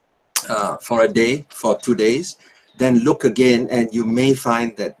for a day, for 2 days, then look again, and you may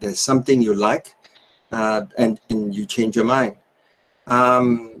find that there's something you like, and you change your mind.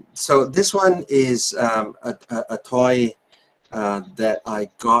 So this one is a toy that I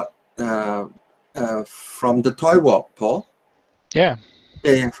got from the Toy Walk, Paul. Yeah.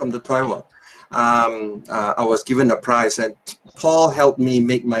 Yeah, from the Toy Walk. I was given a prize, and Paul helped me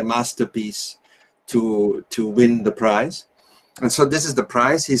make my masterpiece to win the prize. And so this is the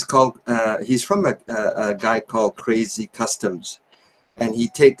prize. He's he's from a guy called Crazy Customs, and he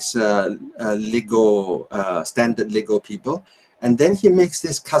takes Lego, standard Lego people, and then he makes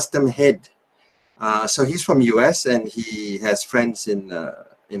this custom head. So he's from US, and he has friends in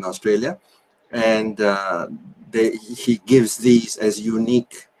Australia, and he gives these as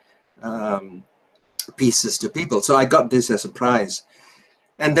unique pieces to people. So I got this as a prize.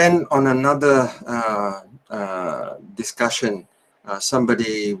 And then on another discussion,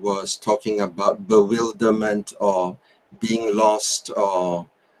 somebody was talking about bewilderment or being lost or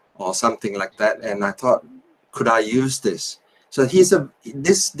something like that, and I thought, could I use this? So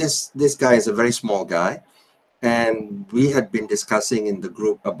this guy is a very small guy, and we had been discussing in the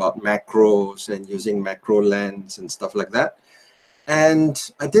group about macros and using macro lens and stuff like that. And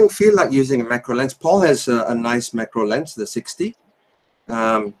I didn't feel like using a macro lens. Paul has a nice macro lens, the 60.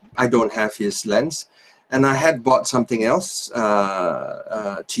 I don't have his lens. And I had bought something else,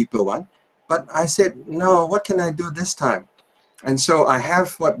 cheaper one. But I said, no, what can I do this time? And so I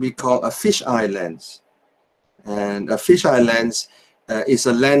have what we call a fisheye lens. And a fisheye lens is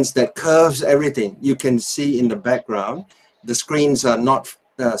a lens that curves everything. You can see in the background, the screens are not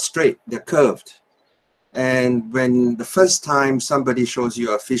straight, they're curved. And when the first time somebody shows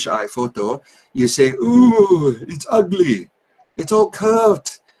you a fisheye photo, you say, ooh, it's ugly. It's all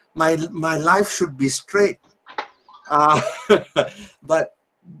curved. My life should be straight. But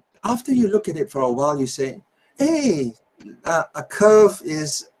after you look at it for a while, you say, hey, a curve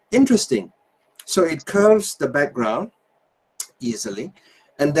is interesting. So it curves the background easily.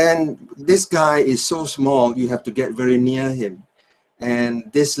 And then this guy is so small, you have to get very near him. And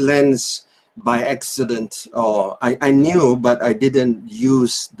this lens, by accident, or I knew, but I didn't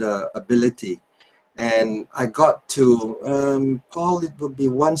use the ability. And I got to, Paul, it would be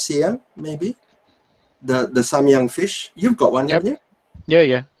 1 cm, maybe, the Samyang fish. You've got one, haven't you?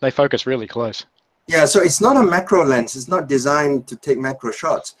 Yeah. They focus really close. Yeah, so it's not a macro lens. It's not designed to take macro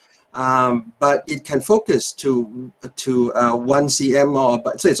shots. But it can focus to 1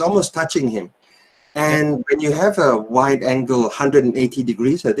 cm, so it's almost touching him. And when you have a wide angle, 180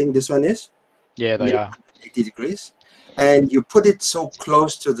 degrees, I think this one is. Yeah, they are 80 degrees, and you put it so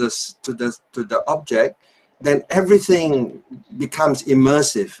close to the object, then everything becomes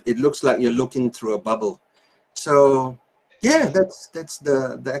immersive. It looks like you're looking through a bubble. So yeah, that's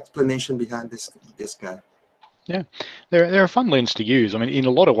the explanation behind this guy. Yeah, they're a fun lens to use. I mean, in a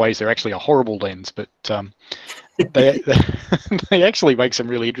lot of ways, they're actually a horrible lens, but they actually make some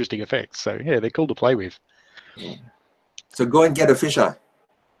really interesting effects. So yeah, they're cool to play with. So go and get a fisheye.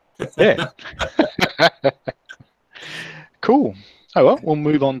 Yeah. Cool. Oh well, we'll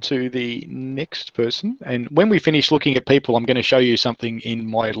move on to the next person. And when we finish looking at people, I'm going to show you something in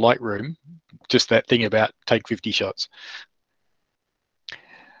my Lightroom. Just that thing about take 50 shots.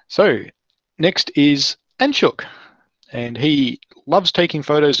 So next is Anshuk, and he loves taking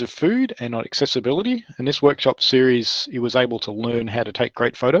photos of food and on accessibility. In this workshop series, he was able to learn how to take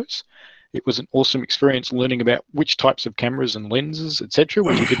great photos. It was an awesome experience learning about which types of cameras and lenses, etc.,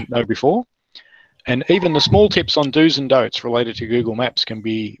 which he didn't know before. And even the small tips on do's and don'ts related to Google Maps can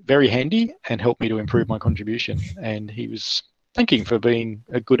be very handy and help me to improve my contribution. And he was thanking for being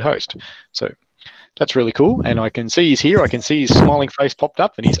a good host. So that's really cool. And I can see he's here. I can see his smiling face popped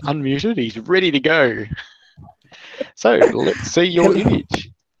up and he's unmuted. He's ready to go. So let's see your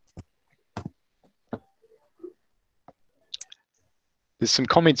image. There's some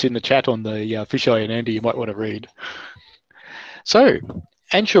comments in the chat on the fisheye and Andy you might want to read. So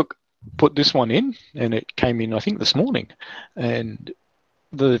Anshuk put this one in and it came in I think this morning. And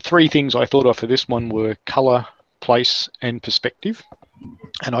the three things I thought of for this one were color, place and perspective.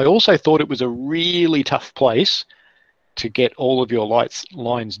 And I also thought it was a really tough place to get all of your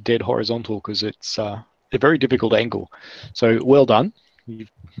lines dead horizontal because it's a very difficult angle. So well done.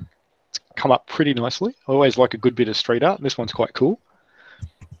 You've come up pretty nicely. I always like a good bit of street art. This one's quite cool.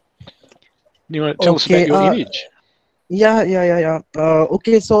 You want to tell us about your image? Yeah.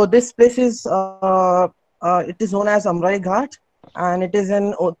 Okay, so this place is it is known as Amrai Ghat, and it is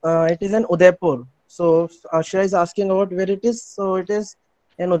in Udaipur. So Ashra is asking about where it is. So it is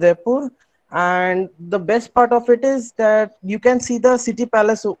in Udaipur, and the best part of it is that you can see the city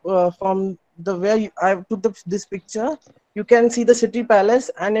palace from the where I took this picture. You can see the city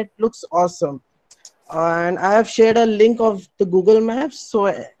palace, and it looks awesome. And I have shared a link of the Google Maps, so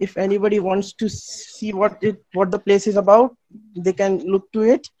if anybody wants to see what the place is about, they can look to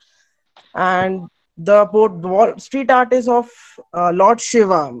it. And the street art is of Lord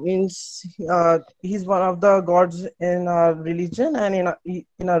Shiva, means he's one of the gods in our religion and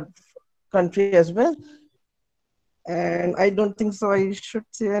in our country as well. And I don't think so I should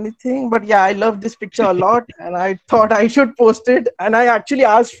say anything, but yeah, I love this picture a lot, and I thought I should post it. And I actually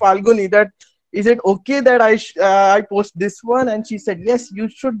asked Falguni that, is it okay that I post this one? And she said, yes, you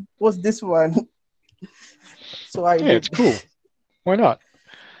should post this one. So I did. It's cool. Why not?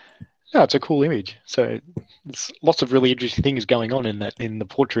 Yeah, it's a cool image. So there's lots of really interesting things going on in the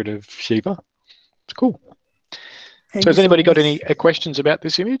portrait of Shiva. It's cool. So has anybody got any questions about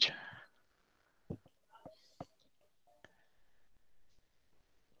this image?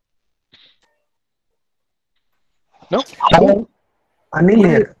 No? Hello. Anil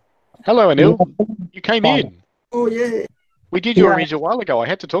here. Hello, Anil. You came in. Oh, yeah. We did your image a while ago. I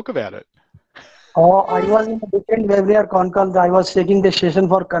had to talk about it. Oh, I was in a different webinar con call. I was taking the session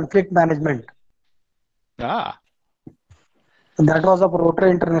for conflict management. Ah. That was of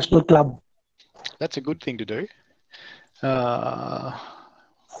Rotary International Club. That's a good thing to do.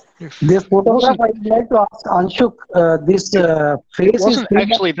 This photograph, I would like to ask Anshuk, this face wasn't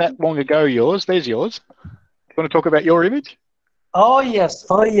actually that long ago yours. There's yours. You want to talk about your image? Oh yes.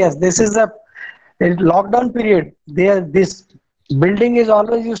 This is a lockdown period. This building is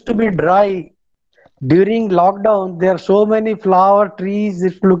always used to be dry. During lockdown, there are so many flower trees.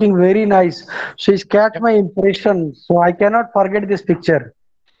 It's looking very nice. So it's catch my impression. So I cannot forget this picture.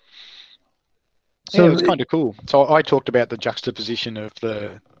 So yeah, it was kind of cool. So I talked about the juxtaposition of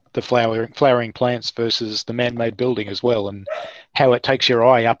the flowering plants versus the man-made building as well, and how it takes your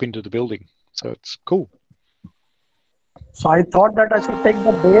eye up into the building. So it's cool. So I thought that I should take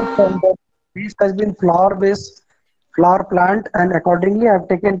the base, and the piece has been flower-based flower plant, and accordingly I've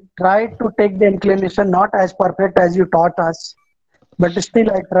tried to take the inclination, not as perfect as you taught us, but still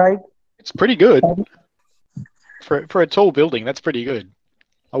I tried. It's pretty good. For a tall building, that's pretty good.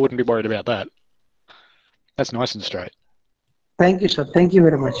 I wouldn't be worried about that. That's nice and straight. Thank you, sir. Thank you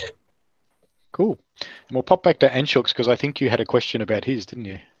very much. Cool. And we'll pop back to Anshuk's because I think you had a question about his, didn't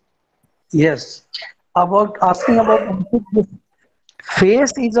you? Yes. Asking about this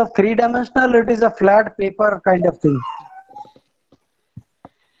face is a three-dimensional, it is a flat paper kind of thing.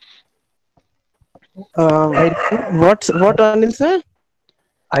 What Anil sir?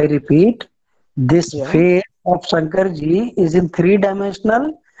 I repeat, this face of Shankarji is in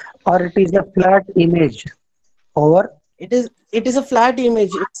three-dimensional or it is a flat image? Over. It is a flat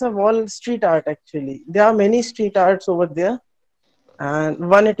image. It's a wall street art actually. There are many street arts over there. And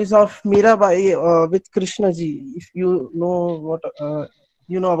one it is of Mirabai with Krishna ji. If you know what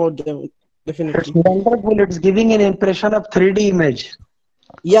you know about them, definitely. It's wonderful. It's giving an impression of 3D image.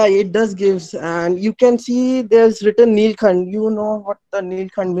 Yeah, it does gives, and you can see there's written Neelkhand. You know what the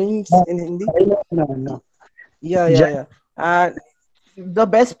Neelkhand means in Hindi? No. Yeah. And the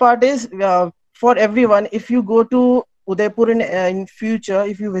best part is for everyone. If you go to Udaipur in future,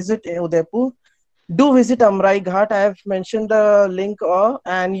 if you visit Udaipur, do visit Amrai Ghat. I have mentioned the link,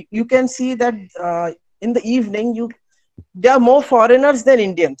 and you can see that in the evening there are more foreigners than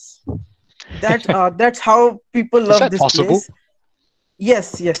Indians. That's how people love that this possible? place.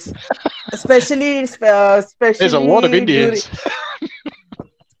 Yes, yes. Especially There's a lot of during. Indians.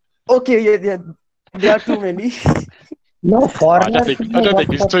 Okay, yeah, yeah. There are too many. No, I don't foreigners. think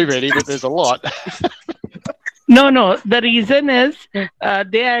there's too many, but there's a lot. No. The reason is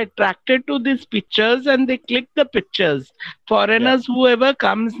they are attracted to these pictures and they click the pictures. Foreigners, whoever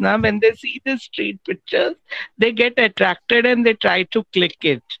comes now, when they see the street pictures, they get attracted and they try to click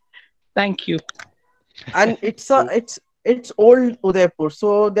it. Thank you. And it's old Udaipur,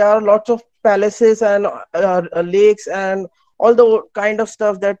 so there are lots of palaces and lakes and all the kind of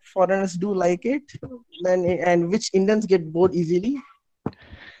stuff that foreigners do like it, and which Indians get bored easily.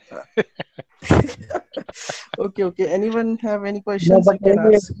 Okay. Anyone have any No, questions? but You can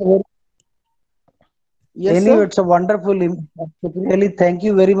anyway, ask. Yes, anyway, sir. it's a wonderful image. Really, thank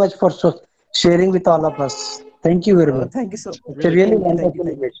you very much for sharing with all of us. Thank you very much. Thank you so much. It's a really Thank you. wonderful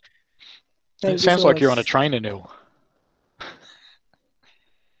image. It Thank you sounds so like much. you're on a trainer, Neil.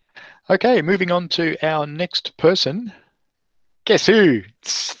 Okay, moving on to our next person. Guess who?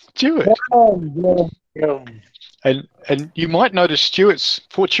 Stuart. And you might notice Stuart's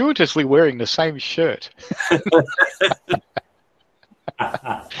fortuitously wearing the same shirt.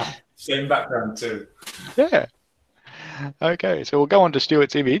 Same background too. Yeah. Okay, so we'll go on to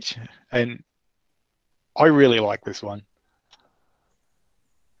Stuart's image, and I really like this one.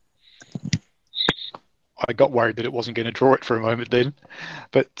 I got worried that it wasn't going to draw it for a moment then,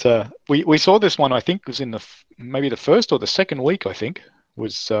 but we saw this one. I think was in maybe the first or the second week. I think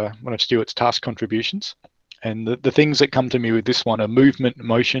was one of Stuart's task contributions, and the things that come to me with this one are movement,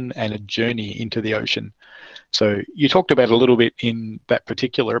 motion, and a journey into the ocean. So you talked about it a little bit in that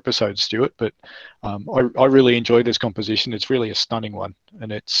particular episode, Stuart, but I really enjoy this composition. It's really a stunning one,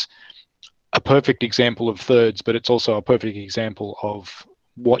 and it's a perfect example of thirds, but it's also a perfect example of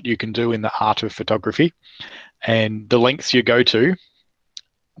what you can do in the art of photography and the lengths you go to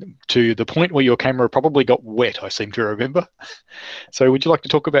the point where your camera probably got wet, I seem to remember. So would you like to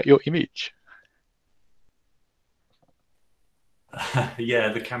talk about your image?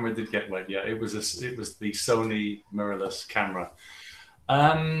 Yeah, the camera did get wet. Yeah, it was the Sony mirrorless camera.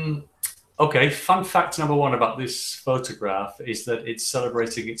 Okay, fun fact number one about this photograph is that it's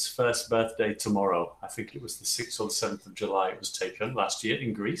celebrating its first birthday tomorrow. I think it was the 6th or 7th of July it was taken last year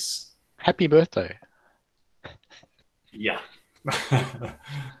in Greece. Happy birthday. Yeah.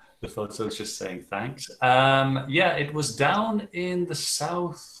 The photo is just saying thanks. Yeah, it was down in the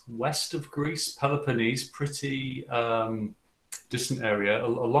southwest of Greece, Peloponnese, pretty distant area, a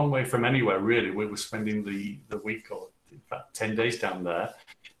long way from anywhere, really. We were spending the week, or in fact 10 days down there.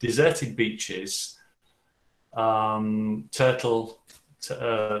 Deserted beaches, turtle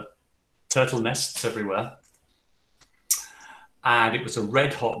nests everywhere. And it was a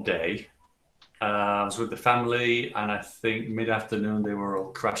red hot day. I was with the family, and I think mid-afternoon they were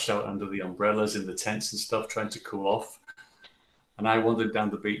all crashed out under the umbrellas in the tents and stuff, trying to cool off. And I wandered down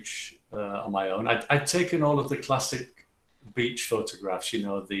the beach on my own. I'd taken all of the classic beach photographs, you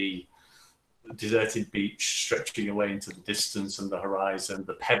know, the deserted beach stretching away into the distance and the horizon,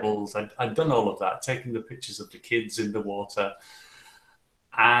 the pebbles. I'd done all of that, taking the pictures of the kids in the water.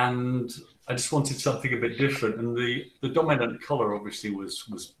 And I just wanted something a bit different. And the dominant color obviously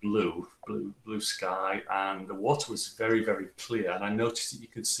was blue sky, and the water was very, very clear. And I noticed that you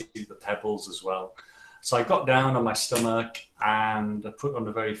could see the pebbles as well. So I got down on my stomach and I put on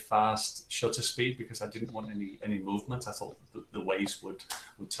a very fast shutter speed because I didn't want any movement. I thought the waves would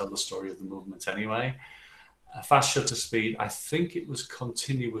tell the story of the movement anyway. A fast shutter speed, I think it was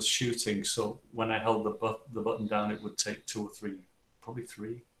continuous shooting. So when I held the button down, it would take 2 or 3, probably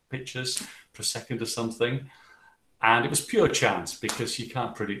 3 pictures per second or something. And it was pure chance because you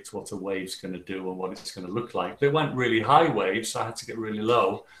can't predict what a wave's going to do or what it's going to look like. They went really high waves, so I had to get really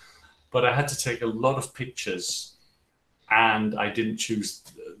low. But I had to take a lot of pictures, and I didn't choose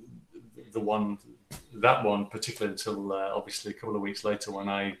that one particularly until obviously a couple of weeks later when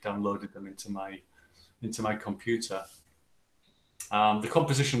I downloaded them into my computer. The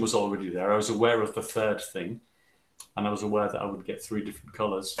composition was already there. I was aware of the third thing, and I was aware that I would get 3 different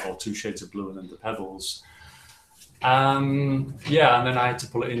colors, or 2 shades of blue and then the pebbles. Yeah, and then I had to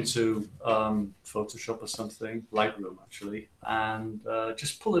pull it into Photoshop or something, Lightroom actually, and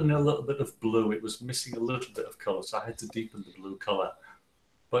just pull in a little bit of blue. It was missing a little bit of color, so I had to deepen the blue color.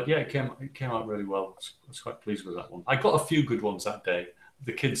 But yeah, it came out really well. I was quite pleased with that one. I got a few good ones that day,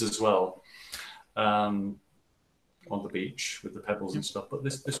 the kids as well, on the beach with the pebbles and stuff. But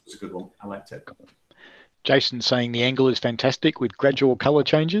this was a good one. I liked it. Jason's saying the angle is fantastic with gradual color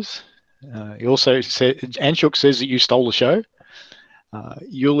changes. He also said, Anshuk says that you stole the show.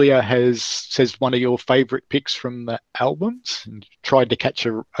 Yulia says one of your favourite pics from the albums, and tried to catch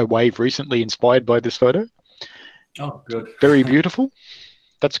a wave recently inspired by this photo. Oh, good. Very beautiful.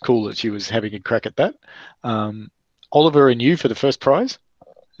 That's cool that she was having a crack at that. Oliver and you for the first prize.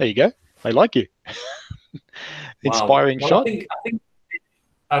 There you go. They like you. Inspiring Well, shot. I think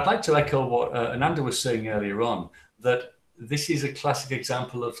I'd like to echo what Ananda was saying earlier on, that this is a classic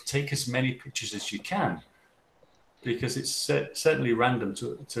example of take as many pictures as you can, because it's certainly random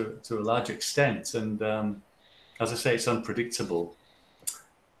to a large extent. And as I say, it's unpredictable.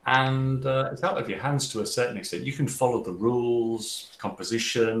 And it's out of your hands to a certain extent. You can follow the rules,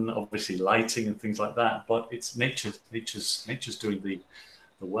 composition, obviously lighting and things like that, but it's nature's doing the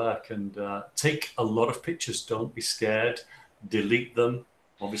work. And take a lot of pictures. Don't be scared. Delete them.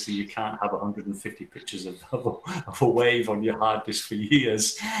 Obviously, you can't have 150 pictures of a wave on your hard disk for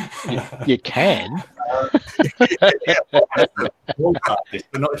years. You can. But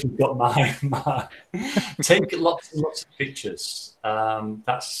not if you've got mine. Take lots and lots of pictures.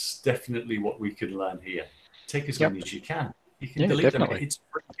 That's definitely what we can learn here. Take as many as you can. You can delete them. It's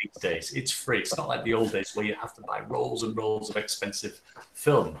free these days. It's free. It's not like the old days where you have to buy rolls and rolls of expensive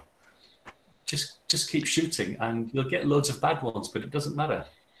film. Just keep shooting, and you'll get loads of bad ones, but it doesn't matter.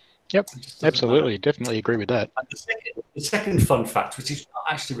 Yep, absolutely. Definitely agree with that. And the second fun fact, which is not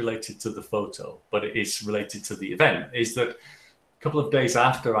actually related to the photo, but it is related to the event, is that a couple of days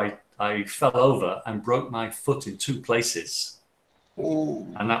after I fell over and broke my foot in 2 places. Oh.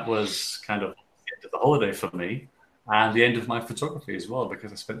 And that was kind of the end of the holiday for me, and the end of my photography as well,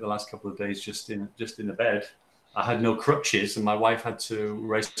 because I spent the last couple of days just in the bed. I had no crutches, and my wife had to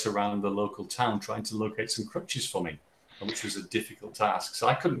race around the local town trying to locate some crutches for me, which was a difficult task. So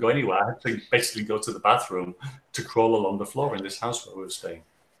I couldn't go anywhere. I had to basically go to the bathroom to crawl along the floor in this house where we were staying.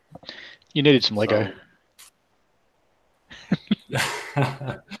 You needed some Lego.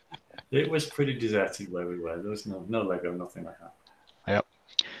 It was pretty deserted where we were. There was no Lego, nothing like that. Yep.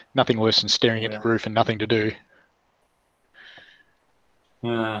 Nothing worse than staring at the roof and nothing to do.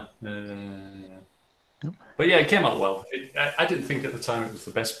 But yeah, it came out well. I didn't think at the time it was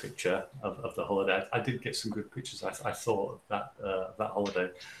the best picture of the holiday. I did get some good pictures. I thought of that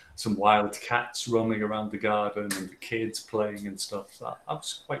holiday. Some wild cats roaming around the garden and the kids playing and stuff. So I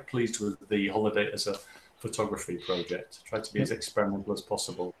was quite pleased with the holiday as a photography project. Tried to be as experimental as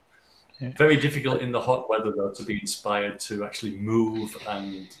possible. Yeah. Very difficult in the hot weather, though, to be inspired to actually move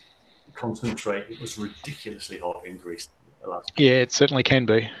and concentrate. It was ridiculously hot in Greece. Yeah, it certainly can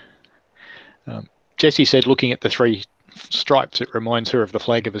be. Jessie said, looking at the 3 stripes, it reminds her of the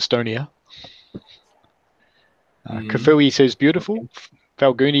flag of Estonia. Kafui says, beautiful.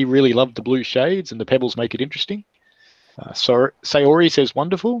 Falguni really loved the blue shades and the pebbles make it interesting. Sayori says,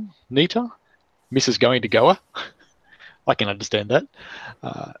 wonderful. Nita. Mrs. going to Goa. I can understand that.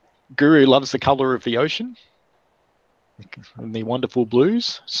 Guru loves the colour of the ocean and the wonderful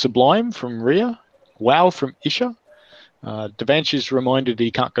blues. Sublime from Ria. Wow from Isha. Devansh is reminded he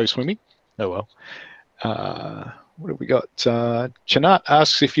can't go swimming. Oh well. What have we got? Chanat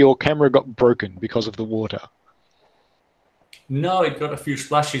asks if your camera got broken because of the water. No, it got a few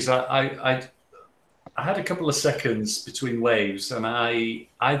splashes. I had a couple of seconds between waves, and I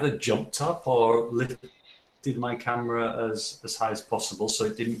either jumped up or lifted my camera as high as possible, so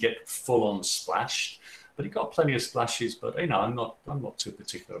it didn't get full on splashed. But it got plenty of splashes. But you know, I'm not too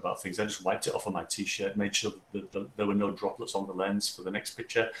particular about things. I just wiped it off of my t-shirt, made sure that there were no droplets on the lens for the next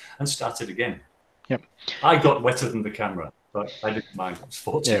picture, and started again. Yep. I got wetter than the camera, but I didn't mind. It was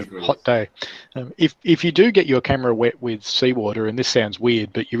 40 degrees. Hot day. If you do get your camera wet with seawater, and this sounds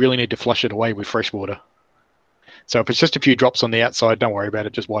weird, but you really need to flush it away with fresh water. So if it's just a few drops on the outside, don't worry about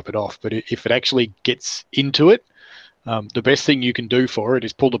it, just wipe it off. But if it actually gets into it, the best thing you can do for it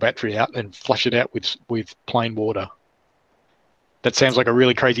is pull the battery out and flush it out with plain water. That sounds like a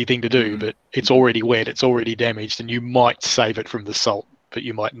really crazy thing to do, but it's already wet, it's already damaged, and you might save it from the salt, but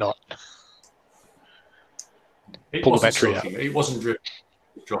you might not. Pull the battery out. It wasn't dripping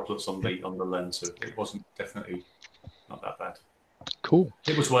droplets on the lens, so it wasn't definitely not that bad. Cool.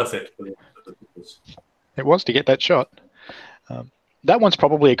 It was worth it. It was to get that shot. That one's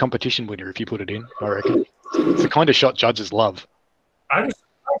probably a competition winner if you put it in, I reckon. It's the kind of shot judges love. I was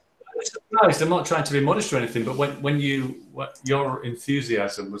surprised. I'm not trying to be modest or anything, but when your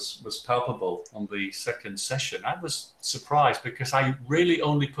enthusiasm was palpable on the second session, I was surprised because I really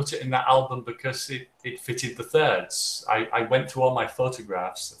only put it in that album because it fitted the thirds. I went through all my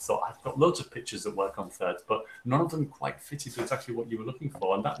photographs and thought, I've got loads of pictures that work on thirds, but none of them quite fitted exactly what you were looking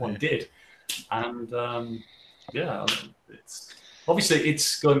for, and that one did. And Obviously,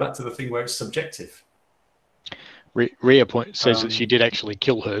 it's going back to the thing where it's subjective. Rhea says that she did actually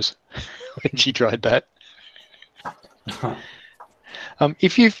kill hers when she tried that.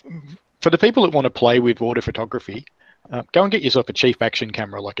 For the people that want to play with water photography, go and get yourself a cheap action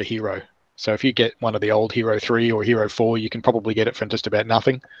camera like a Hero. So if you get one of the old Hero 3 or Hero 4, you can probably get it for just about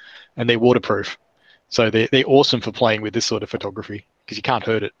nothing, and they're waterproof. So they're awesome for playing with this sort of photography because you can't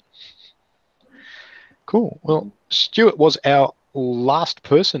hurt it. Cool. Well, Stuart was our last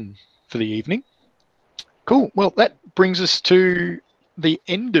person for the evening. Cool. Well, that brings us to the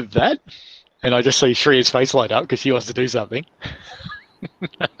end of that. And I just see Shreya's face light up because she wants to do something.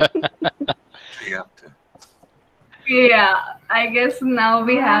 Yeah, I guess now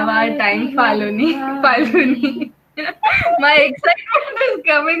we have our time, Falguni. My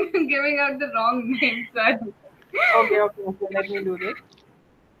excitement is giving out the wrong name. Sorry. Okay, let me do this.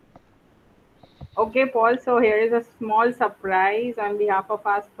 Okay, Paul, so here is a small surprise on behalf of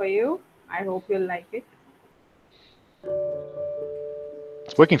us for you. I hope you'll like it.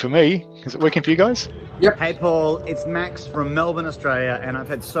 It's working for me. Is it working for you guys? Yep. Hey, Paul, it's Max from Melbourne, Australia, and I've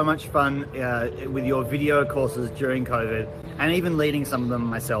had so much fun with your video courses during COVID, and even leading some of them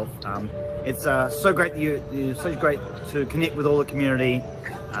myself. It's so great that so great to connect with all the community,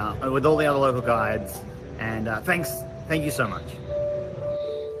 with all the other local guides, and thank you so much.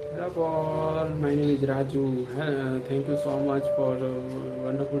 Hello Paul, my name is Raju. Thank you so much for a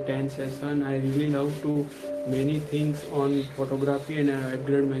wonderful 10 session. I really love to many things on photography and I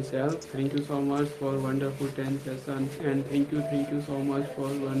upgrade myself. Thank you so much for wonderful 10 session, and thank you so much for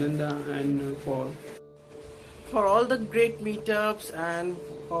Vananda and Paul. For all the great meetups and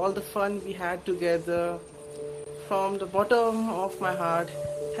all the fun we had together, from the bottom of my heart,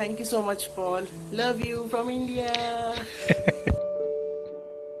 thank you so much, Paul. Love you from India.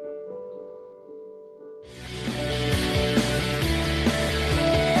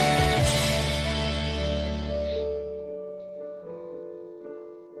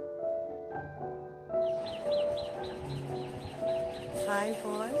 Hi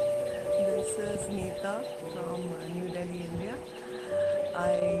Paul, this is Neeta from New Delhi, India.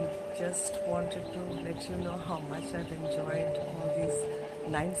 I just wanted to let you know how much I've enjoyed all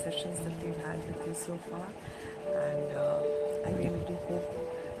these 9 sessions that we've had with you so far, and I really do hope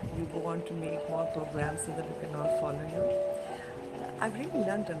you go on to make more programs so that we can all follow you. I've really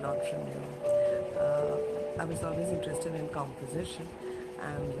learned a lot from you. I was always interested in composition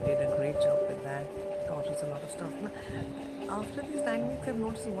and you did a great job with that, taught us a lot of stuff. After these 9 weeks, I've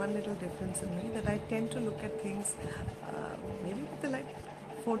noticed one little difference in me, that I tend to look at things maybe with the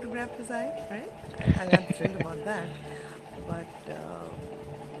photographer's eye, right? I'm thrilled about that. But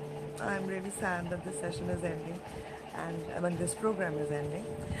I'm really sad that this session is ending, and this program is ending.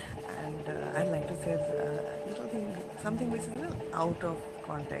 And I'd like to say a little thing, something which is a little out of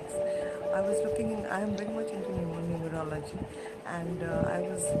context. I am very much into numerology, and I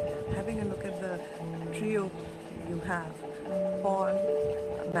was having a look at the trio you have, Paul,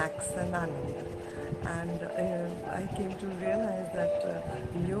 Max and Anand. And I came to realize that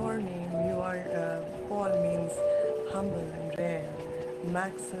your name, Paul means humble and rare.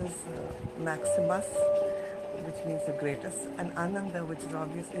 Max is Maximus, which means the greatest, and Ananda, which is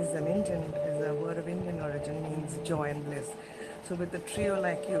obvious, is a word of Indian origin, means joy and bliss. So with a trio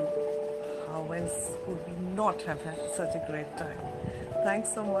like you, how else would we not have had such a great time?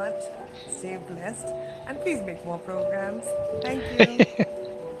 Thanks so much, stay blessed, and please make more programs. Thank you.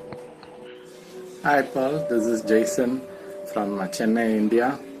 Hi Paul, this is Jason from Chennai,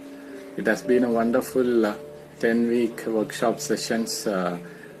 India. It has been a wonderful 10-week workshop sessions.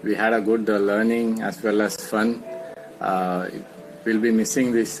 We had a good learning as well as fun. We'll be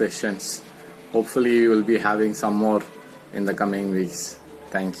missing these sessions. Hopefully we will be having some more in the coming weeks.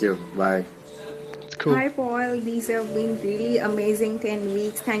 Thank you. Bye. Cool. Hi Paul, these have been really amazing 10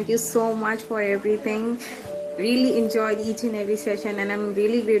 weeks. Thank you so much for everything. Really enjoyed each and every session, and I'm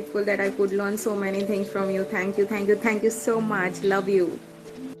really grateful that I could learn so many things from you. Thank you so much. Love you.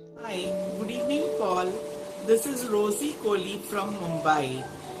 Hi, good evening Paul. This is Rosie Kohli from Mumbai.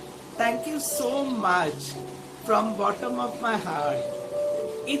 Thank you so much from bottom of my heart.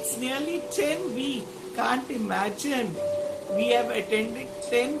 It's nearly 10 weeks. Can't imagine. We have attended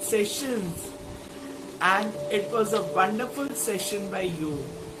 10 sessions and it was a wonderful session by you.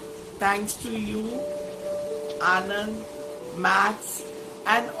 Thanks to you, Anand, Max,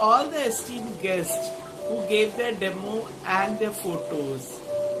 and all the esteemed guests who gave their demo and their photos.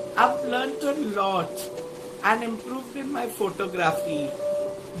 I've learned a lot and improved in my photography.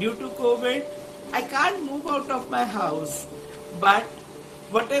 Due to COVID, I can't move out of my house, but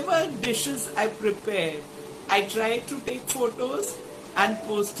whatever dishes I prepare, I try to take photos and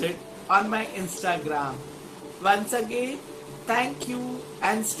post it on my Instagram. Once again, thank you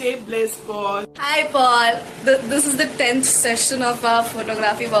and stay blessed, Paul. Hi, Paul. This is the 10th session of our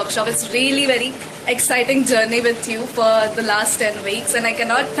photography workshop. It's really very exciting journey with you for the last 10 weeks, and I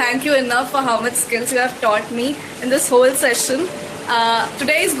cannot thank you enough for how much skills you have taught me in this whole session.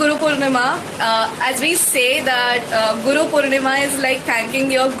 Today is Guru Purnima. As we say that Guru Purnima is like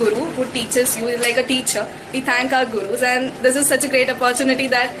thanking your Guru who teaches you, like a teacher. We thank our Gurus, and this is such a great opportunity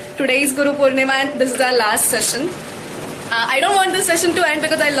that today is Guru Purnima and this is our last session. I don't want this session to end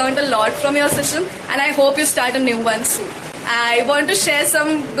because I learned a lot from your session, and I hope you start a new one soon. I want to share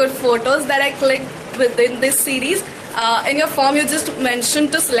some good photos that I clicked within this series. In your form, you just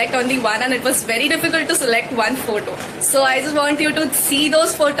mentioned to select only one, and it was very difficult to select one photo. So I just want you to see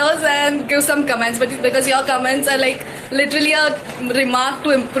those photos and give some comments, but because your comments are like literally a remark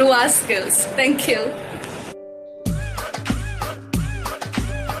to improve our skills. Thank you.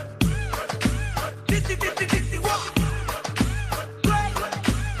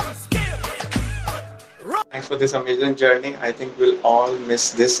 Thanks for this amazing journey. I think we'll all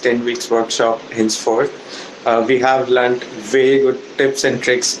miss this 10 weeks workshop henceforth. We have learned very good tips and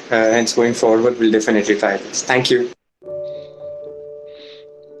tricks, hence going forward, we'll definitely try this. Thank you.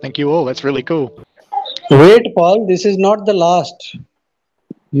 Thank you all. That's really cool. Wait, Paul, this is not the last.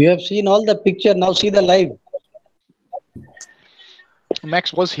 You have seen all the picture, now see the live.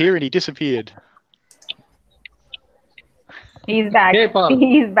 Max was here and he disappeared. He's back. Hey, Paul.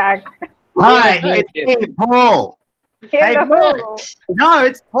 He's back. Hi, it's Paul. Hey, Hello. no,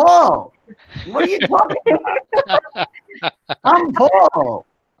 it's Paul. What are you talking about? I'm Paul.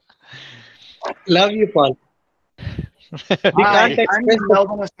 Love you, Paul. Hi, I'm in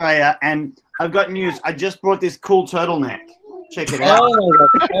Melbourne, Australia, and I've got news. I just brought this cool turtleneck. Check it out. Oh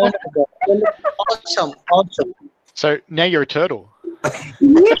my God. Oh my God. Awesome, awesome. So now you're a turtle.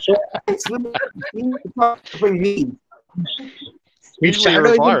 Usually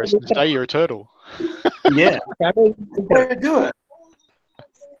you're a virus, and today you're a turtle. Yeah. Do it.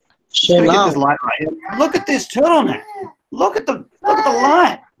 So now, now, get this light right here. Look at this turtleneck. Look at the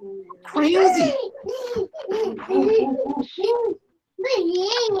light. Crazy.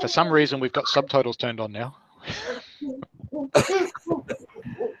 For some reason, we've got subtitles turned on now.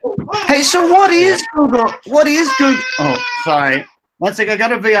 Hey, so what is Google? What is Google? Oh, sorry. One second, I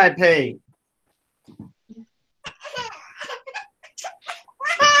got a VIP.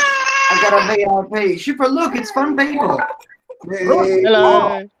 I got a VIP. Super, look, it's fun people.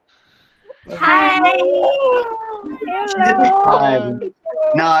 Hello. Hi. Hello.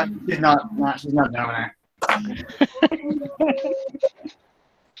 No, she's not. No, she's not doing it.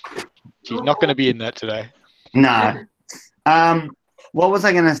 She's not going to be in that today. No. What was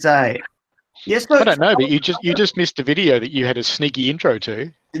I going to say? Yes, I don't know, but you just missed a video that you had a sneaky intro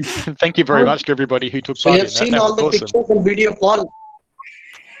to. Thank you very much to everybody who took so part you in have that. seen That all was the awesome. pictures and video, Paul.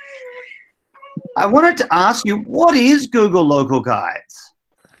 I wanted to ask you, what is Google Local Guides?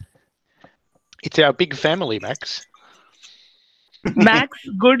 It's our big family, Max. Max,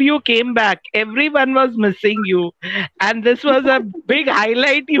 good you came back. Everyone was missing you. And this was a big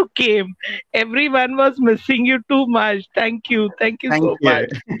highlight you came. Everyone was missing you too much. Thank you. Thank you so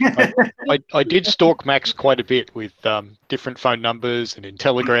much. I did stalk Max quite a bit with different phone numbers and in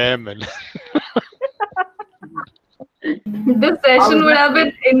Telegram and This session would have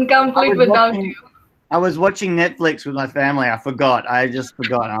been incomplete without you. I was watching Netflix with my family. I forgot. I just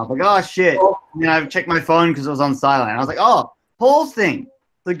forgot. And I was like, oh, shit. You know, I checked my phone because it was on silent. I was like, oh, Paul's thing.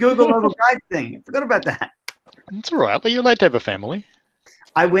 The Google Local Guide thing. I forgot about that. it's all right. But you're allowed to have a family.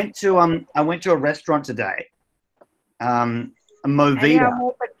 I went to a restaurant today. A And you Movida. have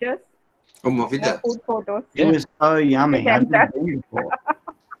more pictures, more food photos. It was so yummy. I've never Fantastic. been before.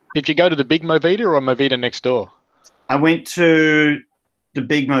 Did you go to the big Movida or Movida next door? I went to the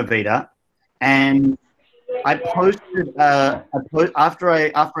big Movida, and I posted after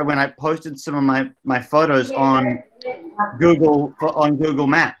I posted some of my photos on Google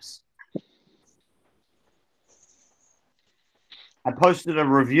Maps. I posted a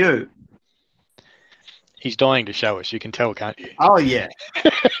review. He's dying to show us. You can tell, can't you? Oh yeah.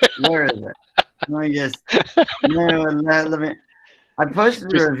 Where is it? No, yes. No, let me. I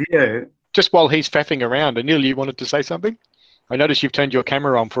posted a review. Just while he's faffing around, Anil, you wanted to say something? I noticed you've turned your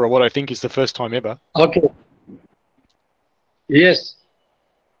camera on for what I think is the first time ever. Okay. Yes.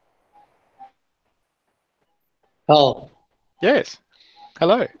 Oh. Yes.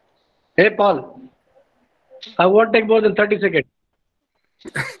 Hello. Hey, Paul. I won't take more than 30 seconds.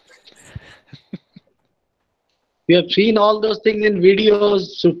 You have seen all those things in videos,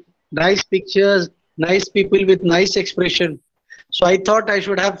 so nice pictures, nice people with nice expression. So I thought I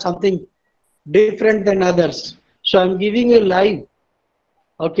should have something different than others. So I'm giving you live.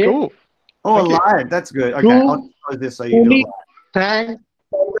 Okay. Cool. Oh, Thank you. live. That's good. Okay, I'll To close this so you do it truly live. thank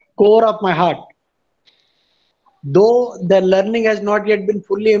from the core of my heart. Though the learning has not yet been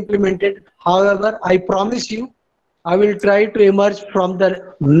fully implemented, however, I promise you, I will try to emerge from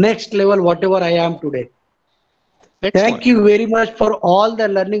the next level, whatever I am today. Excellent. Thank you very much for all the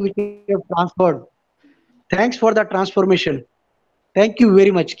learning which you have transferred. Thanks for the transformation. Thank you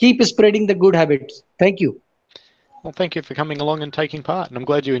very much. Keep spreading the good habits. Thank you. Well, thank you for coming along and taking part, and I'm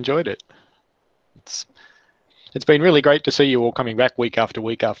glad you enjoyed it. It's been really great to see you all coming back week after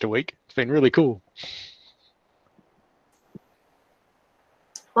week after week. It's been really cool.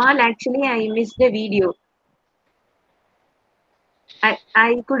 Paul, actually, I missed the video.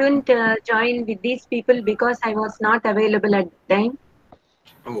 I couldn't join with these people because I was not available at the time.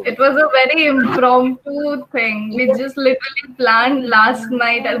 It was a very impromptu thing. We just literally planned last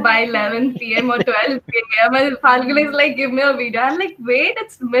night by 11 p.m. or 12 p.m. And Falguni is like, give me a video. I'm like, wait,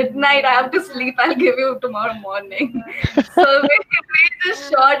 it's midnight. I have to sleep. I'll give you tomorrow morning. So we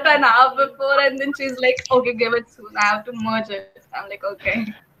just shot an hour before, and then she's like, okay, give it soon. I have to merge it. I'm like, okay.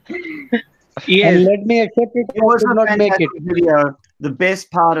 Yes. And let me accept it. It was I could a not make fantastic it. video. The best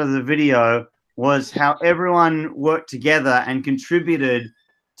part of the video was how everyone worked together and contributed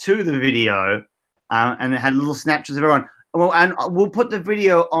to the video, and it had little snapshots of everyone. Well, and we'll put the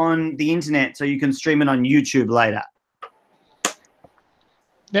video on the internet so you can stream it on YouTube later.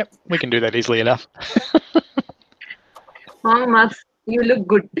 Yep, we can do that easily enough. Oh, Max, you look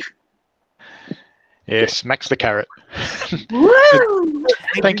good. Yes, Max the carrot. Woo!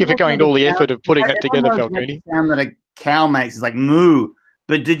 Thank you for going to all the effort of putting that together, Falguni. The sound that a cow makes is like moo.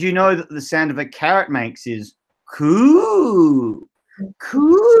 But did you know that the sound of a carrot makes is coo,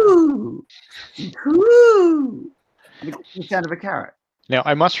 coo, coo? The sound of a carrot. Now,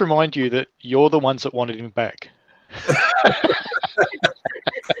 I must remind you that you're the ones that wanted him back.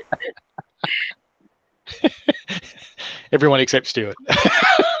 Everyone except Stuart.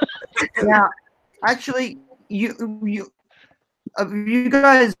 Now, actually, you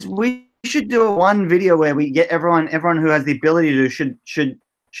guys, we should do one video where we get everyone who has the ability to should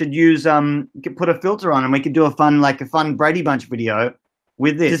use put a filter on, and we could do a fun Brady Bunch video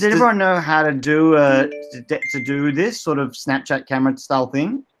with this. Does everyone know how to do this sort of Snapchat camera style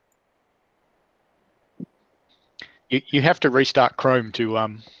thing? You have to restart Chrome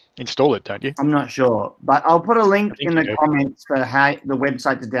to install it, don't you? I'm not sure, but I'll put a link in the comments for how the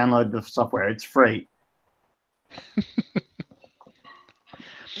website to download the software. It's free.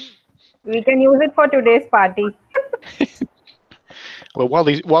 We can use it for today's party. Well,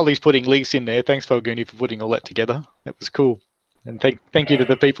 while he's putting links in there, thanks Falguni for putting all that together. That was cool, and thank you to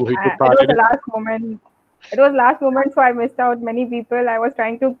the people who took part in it. Last moment. It was last moment, so I missed out many people. I was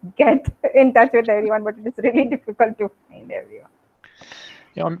trying to get in touch with everyone, but it's really difficult to find everyone.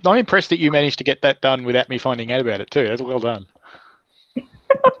 Yeah, I'm impressed that you managed to get that done without me finding out about it too. That's well done.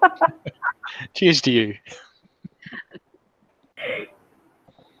 Cheers to you.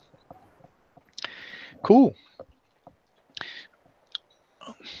 Cool.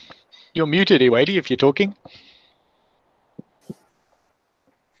 You're muted, Iwadi, if you're talking.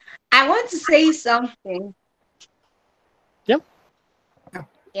 I want to say something. Yep.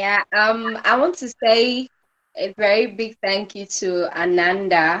 Yeah. I want to say a very big thank you to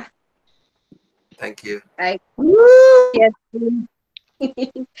Ananda. Thank you. Like,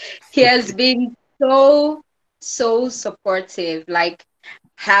 he has been so supportive. Like,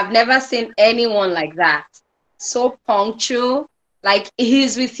 have never seen anyone like that. So punctual. Like,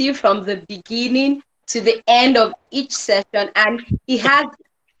 he's with you from the beginning to the end of each session, and he has,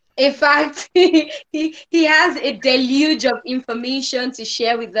 in fact, he has a deluge of information to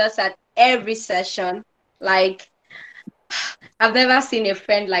share with us at every session. Like, I've never seen a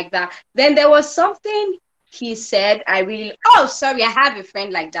friend like that. Then there was something he said. Oh, sorry, I have a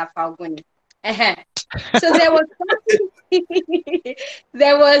friend like that, Falguni. So there was something.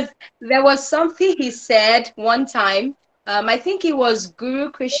 there was something he said one time. I think it was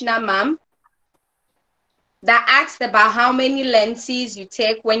Guru Krishna Ma'am that asked about how many lenses you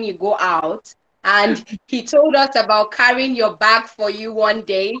take when you go out. And he told us about carrying your bag for you one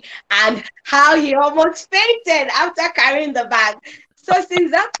day and how he almost fainted after carrying the bag. So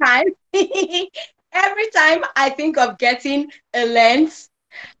since that time, every time I think of getting a lens,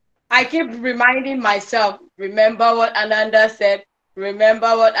 I keep reminding myself, remember what Ananda said.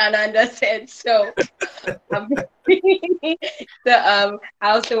 Remember what Ananda said. So, I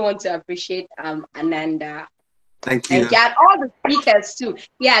also want to appreciate Ananda. Thank you. And all the speakers too.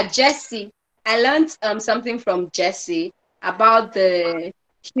 Yeah, Jesse. I learned something from Jesse about the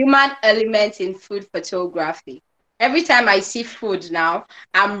human element in food photography. Every time I see food now,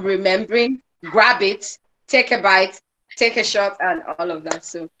 I'm remembering, grab it, take a bite, take a shot, and all of that.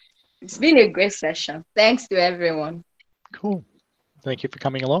 So it's been a great session. Thanks to everyone. Cool. Thank you for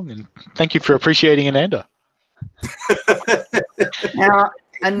coming along, and thank you for appreciating Ananda. Now,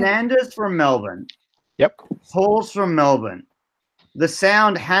 Ananda's from Melbourne. Yep. Paul's from Melbourne. The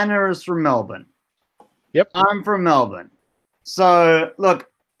sound Hannah is from Melbourne. Yep. I'm from Melbourne. So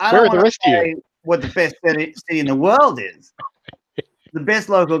look, I Where don't are the want rest to of say you? what the best city in the world is. The best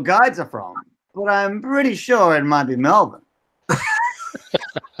local guides are from, but I'm pretty sure it might be Melbourne.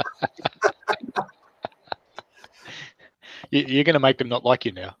 You're going to make them not like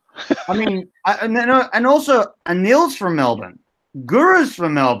you now. I mean, and also Anil's from Melbourne, Guru's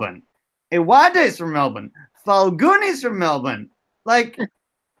from Melbourne, Iwade's from Melbourne, Falguni's from Melbourne. Like,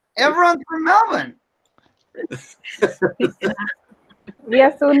 everyone's from Melbourne. We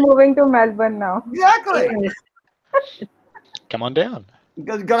are soon moving to Melbourne now. Exactly. Come on down. You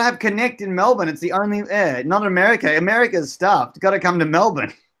got to have Connect in Melbourne. It's the only, not America. America's stuffed. Got to come to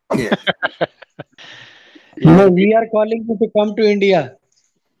Melbourne. Yeah. No, we are calling you to come to India.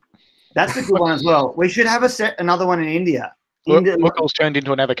 That's a good one as well. We should have another one in India. Mukul's turned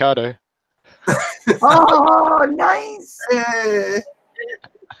into an avocado. Oh, nice.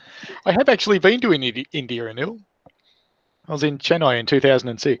 I have actually been to India, Anil. I was in Chennai in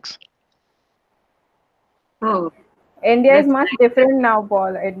 2006. Oh. India is much different now,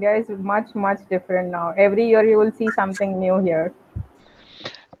 Paul. India is much, much different now. Every year you will see something new here.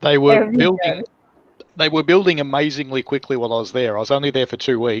 They were Every building. year. They were building amazingly quickly while I was there. I was only there for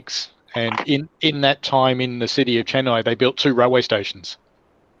 2 weeks, and in that time in the city of Chennai, they built 2 railway stations.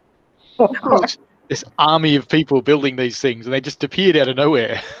 This army of people building these things, and they just appeared out of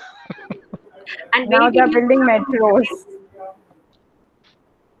nowhere. And now they're building metros.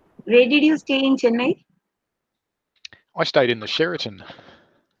 Where did you stay in Chennai? I stayed in the Sheraton.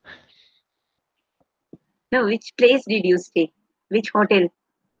 No, which place did you stay? Which hotel?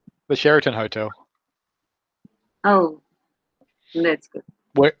 The Sheraton Hotel. Oh, that's good.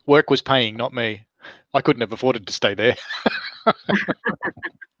 Work was paying, not me. I couldn't have afforded to stay there.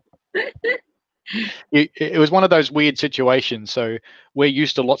 It was one of those weird situations. So we're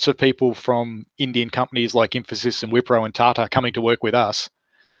used to lots of people from Indian companies like Infosys and Wipro and Tata coming to work with us.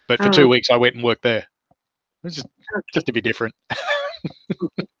 But for 2 weeks, I went and worked there. It was just a bit different.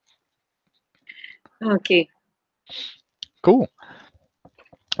 Okay. Cool.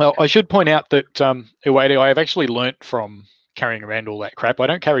 Well, I should point out that Uwade, I have actually learnt from carrying around all that crap. I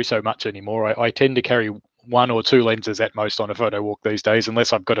don't carry so much anymore. I tend to carry 1 or 2 lenses at most on a photo walk these days,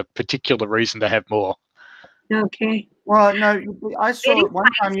 unless I've got a particular reason to have more. Okay. Well, no, I saw it one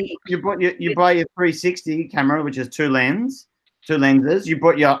time. You buy your 360 camera, which is 2 lenses. You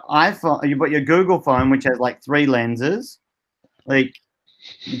bought your iPhone. You bought your Google phone, which has like 3 lenses. Like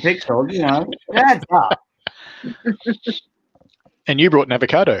the pixels, it adds up. And you brought an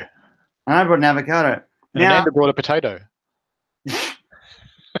avocado. And I brought an avocado. And Ananda brought a potato.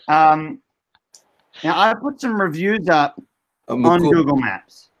 Now I put some reviews up on Google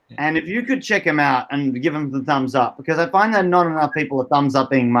Maps, and if you could check them out and give them the thumbs up, because I find that not enough people are thumbs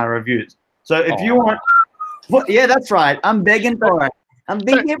upping my reviews. So if you want, yeah, that's right. I'm begging for it. I'm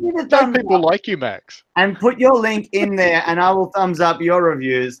begging for the thumbs people up. like you, Max. And put your link in there, and I will thumbs up your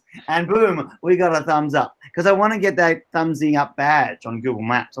reviews. And boom, we got a thumbs up. Because I want to get that thumbsing up badge on Google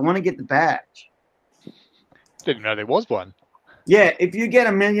Maps. I want to get the badge. Didn't know there was one. Yeah, if you get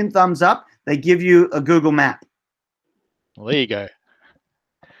 1 million thumbs up, they give you a Google map. Well, there you go.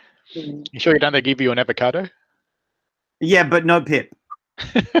 You sure you don't they give you an avocado? Yeah, but no pip.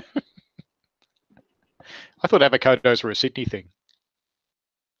 I thought avocados were a Sydney thing.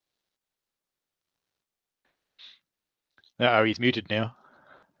 Oh, he's muted now.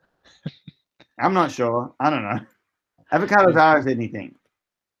 I'm not sure. I don't know. Avocados are a Sydney thing.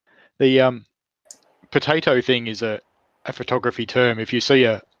 The potato thing is a photography term. If you see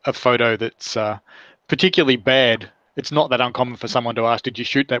a photo that's particularly bad, it's not that uncommon for someone to ask, did you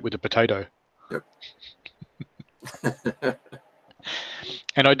shoot that with a potato? Yep.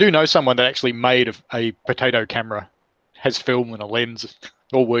 And I do know someone that actually made a potato camera, has film and a lens,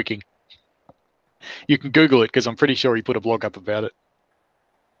 all working. You can Google it because I'm pretty sure he put a blog up about it.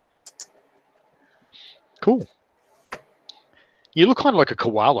 Cool. You look kind of like a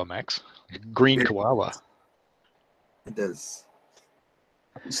koala, Max. Green koala. It does.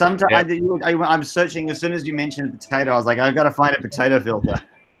 Sometimes I'm searching. As soon as you mentioned potato, I was like, I've got to find a potato filter.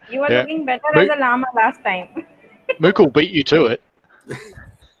 You were looking better as a llama last time. Mukul beat you to it.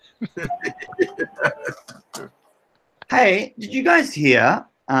 Hey, did you guys hear?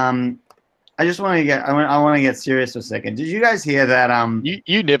 I just want to get. I want to get serious for a second. Did you guys hear that?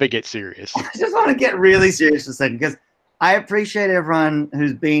 You never get serious. I just want to get really serious for a second because I appreciate everyone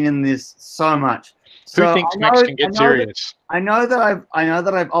who's been in this so much. Who So thinks Max can get serious? I know that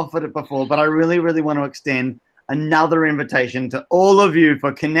I've offered it before, but I really, really want to extend another invitation to all of you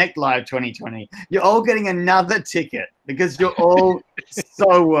for Connect Live 2020. You're all getting another ticket because you're all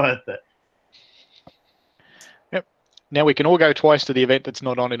so worth it. Yep. Now we can all go twice to the event that's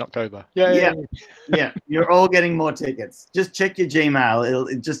not on in October. Yeah, yeah. You're all getting more tickets. Just check your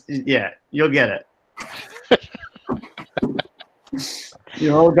Gmail. You'll get it.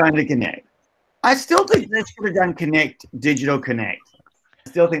 You're all going to Connect. I still think they should have done Digital Connect. I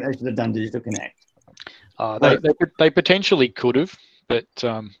still think they should have done Digital Connect. They potentially could have, but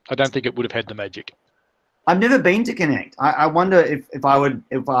I don't think it would have had the magic. I've never been to Connect. I wonder if I would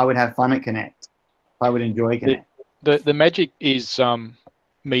have fun at Connect. If I would enjoy Connect. The magic is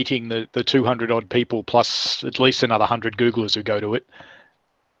meeting the 200 odd people plus at least another 100 Googlers who go to it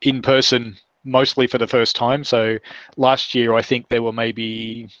in person, mostly for the first time. So last year I think there were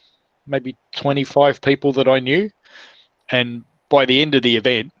maybe 25 people that I knew, and by the end of the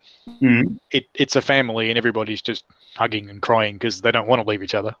event, it's a family and everybody's just hugging and crying because they don't want to leave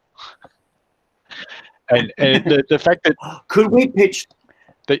each other. and the fact that could we pitch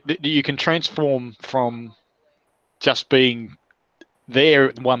that you can transform from just being there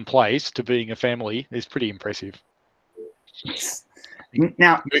at one place to being a family is pretty impressive.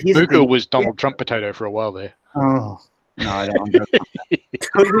 Now, Moogle was Donald Trump potato for a while there. Oh no, I don't want to.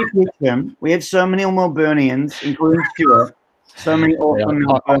 Could we pitch them? We have so many Melburnians, including Stuart. So many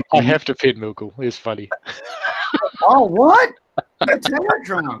awesome. I have to pin Moogle. It's funny. Oh, what? Potato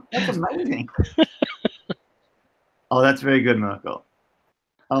Trump. That's amazing. Oh, that's very good, Merkel.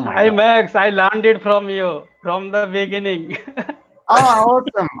 Oh my Hi, God. Max. I learned it from you from the beginning. Oh,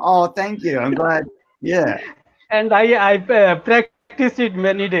 awesome. Oh, thank you. I'm glad. Yeah. And I practiced it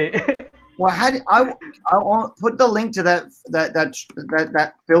many days. Well, I want put the link to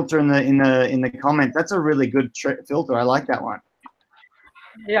that filter in the comments. That's a really good filter. I like that one.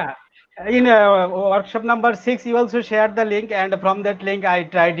 Yeah. In workshop number 6, you also shared the link, and from that link, I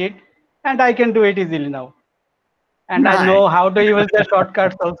tried it, and I can do it easily now. And I know how to use the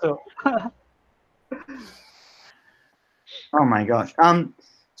shortcuts also. Oh my gosh.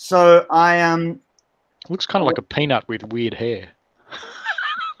 So I looks kind of like a peanut with weird hair.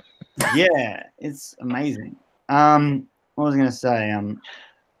 Yeah, it's amazing. What was I going to say?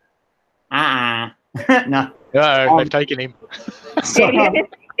 No. They've taken him.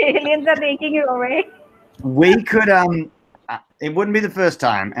 Aliens are taking you away. We could it wouldn't be the first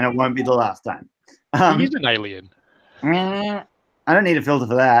time, and it won't be the last time. He's an alien. I don't need a filter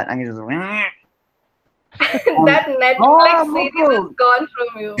for that. I can just. That Netflix series is gone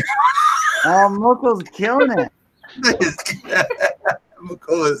from you. Oh, Moko's killing it.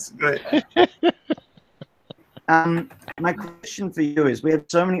 Moko is great. My question for you is: we have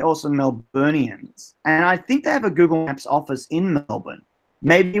so many awesome Melburnians, and I think they have a Google Maps office in Melbourne.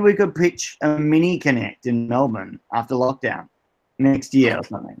 Maybe we could pitch a mini Connect in Melbourne after lockdown next year or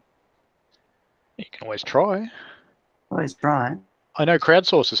something. You can always try. Always try. I know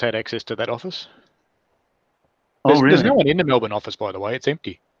Crowdsource has had access to that office. Really? There's no one in the Melbourne office, by the way. It's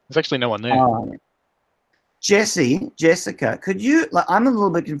empty. There's actually no one there. Jessica, could you? I'm a little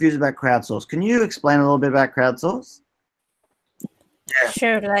bit confused about Crowdsource. Can you explain a little bit about Crowdsource? Yeah.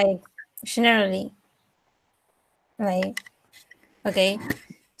 Sure, like generally. Okay.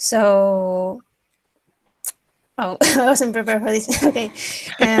 So I wasn't prepared for this. Okay.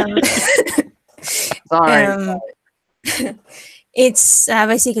 Sorry. It's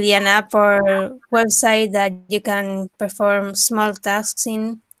basically an app or website that you can perform small tasks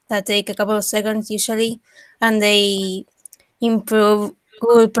in that take a couple of seconds usually, and they improve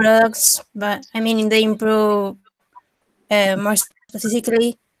Google products. But I mean, they improve more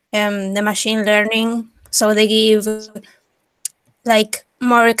specifically the machine learning. So they give like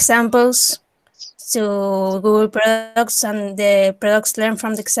more examples to Google products, and the products learn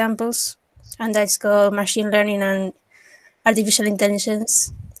from the examples, and that's called machine learning and artificial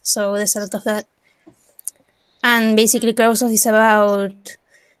intelligence. So there's a lot of that. And basically Crowdsource is about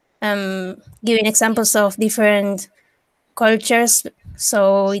giving examples of different cultures,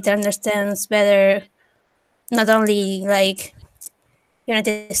 so it understands better not only like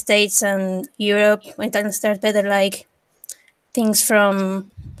United States and Europe, it understands better like things from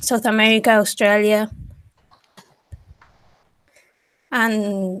South America, Australia,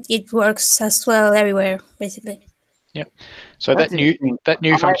 and it works as well everywhere basically. Yeah. So That's that new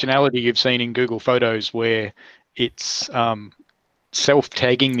interesting. functionality you've seen in Google Photos, where it's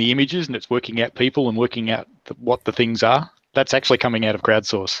self-tagging the images and it's working out people and working out what the things are, that's actually coming out of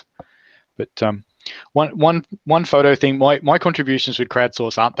crowdsource. But one photo thing, my contributions with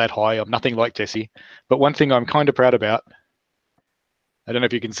crowdsource aren't that high. I'm nothing like Jesse. But one thing I'm kind of proud about, I don't know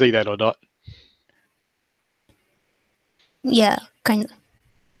if you can see that or not. Yeah, kind of.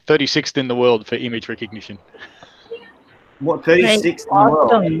 36th in the world for image recognition. What, 36th in the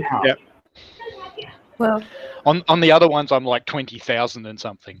world? Awesome. Wow. Yeah. Well, on the other ones, I'm like 20,000 and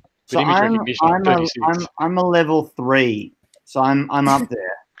something. With So image recognition, I'm 36. I'm a level 3, so I'm up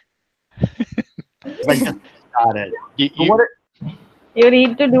there. I just started. You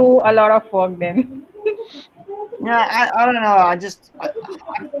need to do a lot of work then. Yeah, I don't know.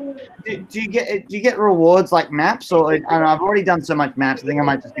 Do you get rewards like maps, or I've already done so much maps. I think I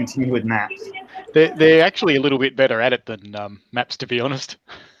might just continue with maps. They're actually a little bit better at it than maps, to be honest.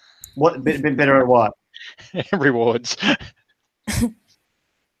 What bit better at what? Rewards.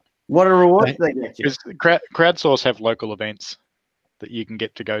 What are rewards they get you? Because crowdsource have local events that you can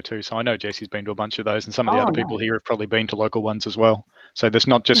get to go to. So I know Jesse's been to a bunch of those, and some of the other people here have probably been to local ones as well. So there's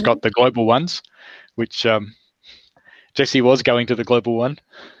not just got the global ones, which Jesse was going to the global one,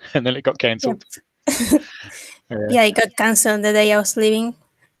 and then it got cancelled. yeah, it got cancelled the day I was leaving,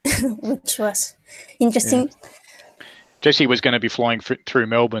 which was interesting. Yeah. Jesse was going to be flying through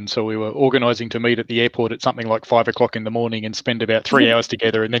Melbourne, so we were organising to meet at the airport at something like 5 o'clock in the morning and spend about 3 hours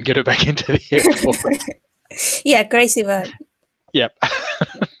together and then get her back into the airport. Yeah, crazy, but... Yep.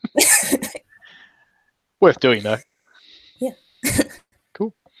 Worth doing, though. Yeah.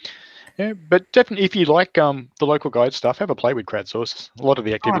 Cool. Yeah, but definitely if you like the local guide stuff, have a play with crowdsource. A lot of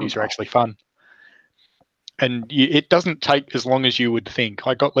the activities are actually fun. And it doesn't take as long as you would think.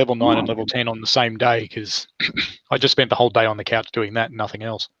 I got level 9 and level 10 on the same day because I just spent the whole day on the couch doing that and nothing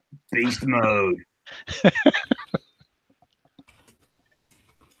else. Beast mode.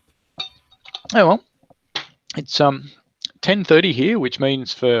 Oh, well. It's 10:30 here, which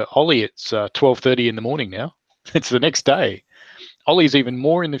means for Ollie it's 12:30 in the morning now. It's the next day. Ollie's even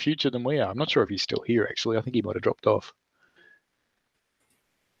more in the future than we are. I'm not sure if he's still here, actually. I think he might have dropped off.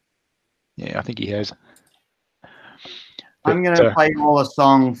 Yeah, I think he has. I'm going to play you all a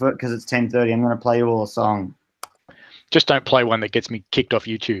song because it's 10:30. I'm going to play you all a song. Just don't play one that gets me kicked off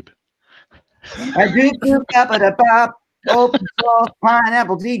YouTube. Open source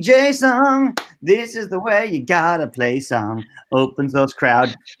pineapple DJ song. This is the way you gotta play song. Open source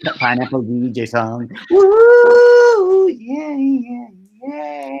crowd pineapple DJ song. Woo! Yeah, yeah,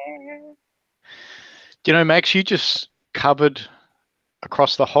 yeah. Do you know, Max, you just covered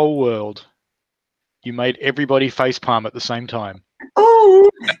across the whole world. You made everybody facepalm at the same time. Ooh!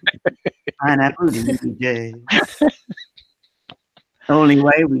 Pineapple DJ. Only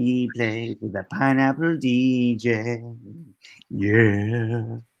way we play with the pineapple DJ.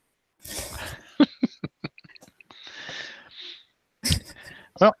 Yeah.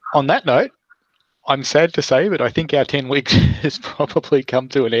 Well, on that note, I'm sad to say, but I think our 10 weeks has probably come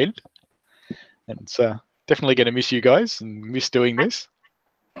to an end. And it's definitely going to miss you guys and miss doing this.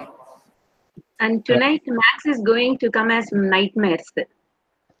 And tonight, Max is going to come as nightmares.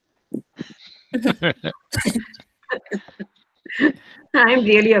 I'm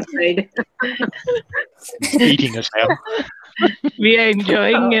really afraid. Eating us now. We are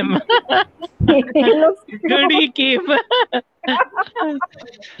enjoying him. Good, he came.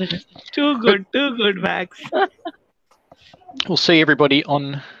 Too good, Max. We'll see everybody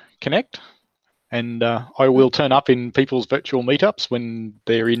on Connect. And I will turn up in people's virtual meetups when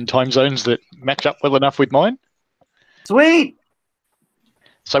they're in time zones that match up well enough with mine. Sweet.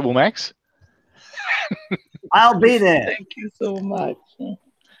 So will Max. I'll be there. Thank you so much.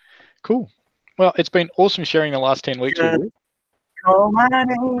 Cool. Well, it's been awesome sharing the last 10 weeks with you. Call my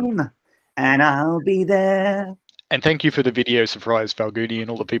name and I'll be there. And thank you for the video surprise, Falguni, and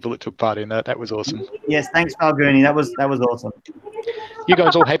all the people that took part in that. That was awesome. Yes, thanks, Falguni. That was awesome. You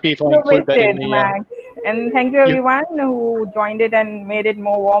guys all happy if I include that in the... Max. And thank you everyone who joined it and made it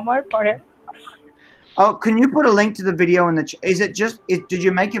more warmer for it. Oh, can you put a link to the video in the chat? Is it just, did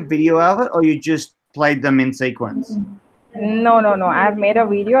you make a video of it or you just played them in sequence? No. I've made a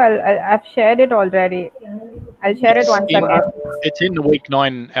video. I've shared it already. I'll share it once again. It's in the Week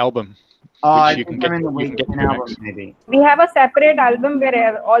 9 album. You can get in the Week 9 album, maybe. We have a separate album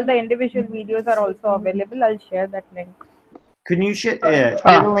where all the individual videos are also available. I'll share that link. Can you share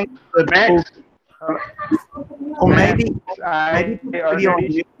the link to the or maybe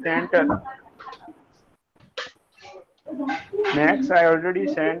already sent Max, I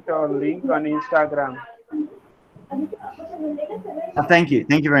already sent a link on Instagram. Thank you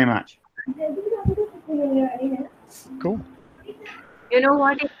very much. Cool. You know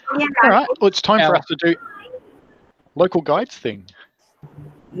what? All right. Well, it's time for us to do local guides thing.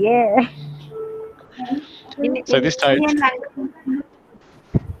 Yeah. So this time,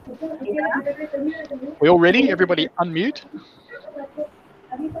 we all ready? Everybody unmute.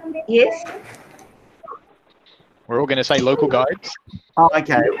 Yes. We're all going to say local guides. Oh,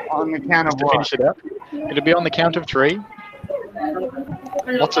 okay. On the count of Just to what? finish it up. It'll be on the count of 3.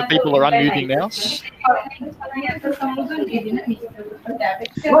 Lots of people are unmuting now.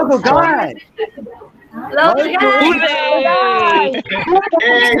 Local guide. Local Hooray!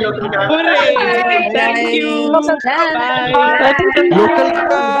 Hooray! Thank you. Bye.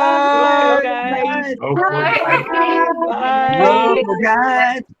 Local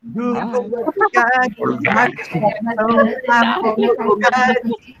guys. Local guide. Local guide.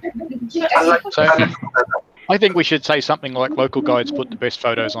 So I think we should say something like local guides put the best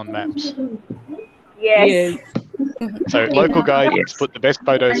photos on maps. Yes. So local guides put the best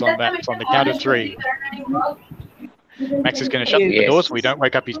photos on maps on the count of 3. Max is going to shut the door so we don't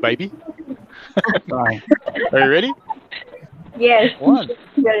wake up his baby. Are you ready? Yes. 1,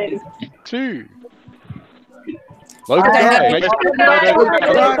 2. Local guide. Best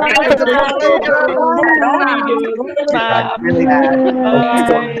Bye.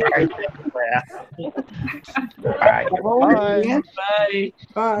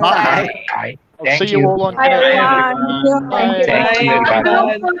 Bye. Bye. Bye. I'll see you all on everyone. Bye.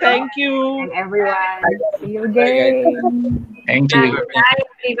 Thank you. And everyone. See you again. Thank you. Bye,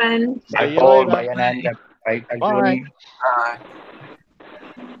 everyone. See Bye, you Paul. later. Bye, Ananda. Bye, Bye. Julie.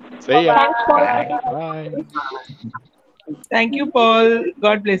 See ya. Bye. Bye. Thank you, Paul.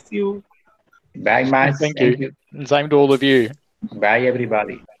 God bless you. Bye, Max. Thank you. And same to all of you. Bye,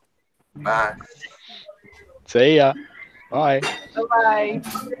 everybody. Bye. See ya. Bye. Bye.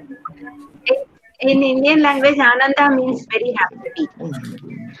 In Indian language, Ananda means very happy.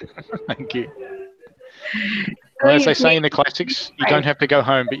 Thank you. Well, as they say in the classics, you don't have to go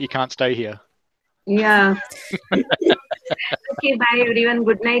home, but you can't stay here. Yeah. Okay, bye everyone.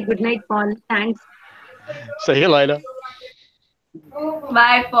 Good night. Good night, Paul. Thanks. See you later.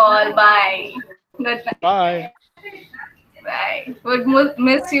 Bye, Paul. Bye. Good night. Bye. Bye. Would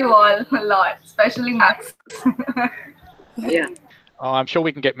miss you all a lot, especially Max. Yeah. Oh, I'm sure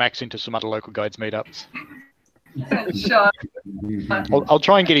we can get Max into some other local guides meetups. Sure. I'll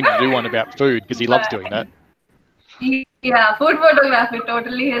try and get him to do one about food because he loves doing that. Yeah, food photography,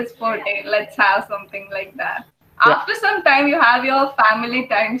 totally his forte. Let's have something like that. Yeah. After some time, you have your family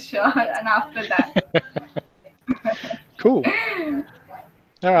time, sure, and after that. Cool.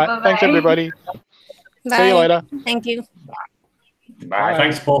 All right. Bye-bye. Thanks, everybody. Bye. See you later. Thank you. Bye.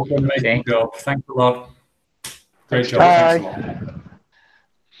 Thanks, Paul, for an amazing job. Thanks a lot. Great job. Bye. Thanks a lot.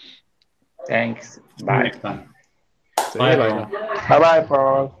 Thanks. See you Bye. next time. See Bye, you later. everyone. Bye-bye,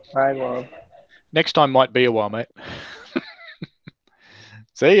 Paul. Bye, Paul. Next time might be a while, mate.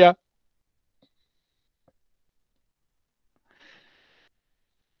 See ya.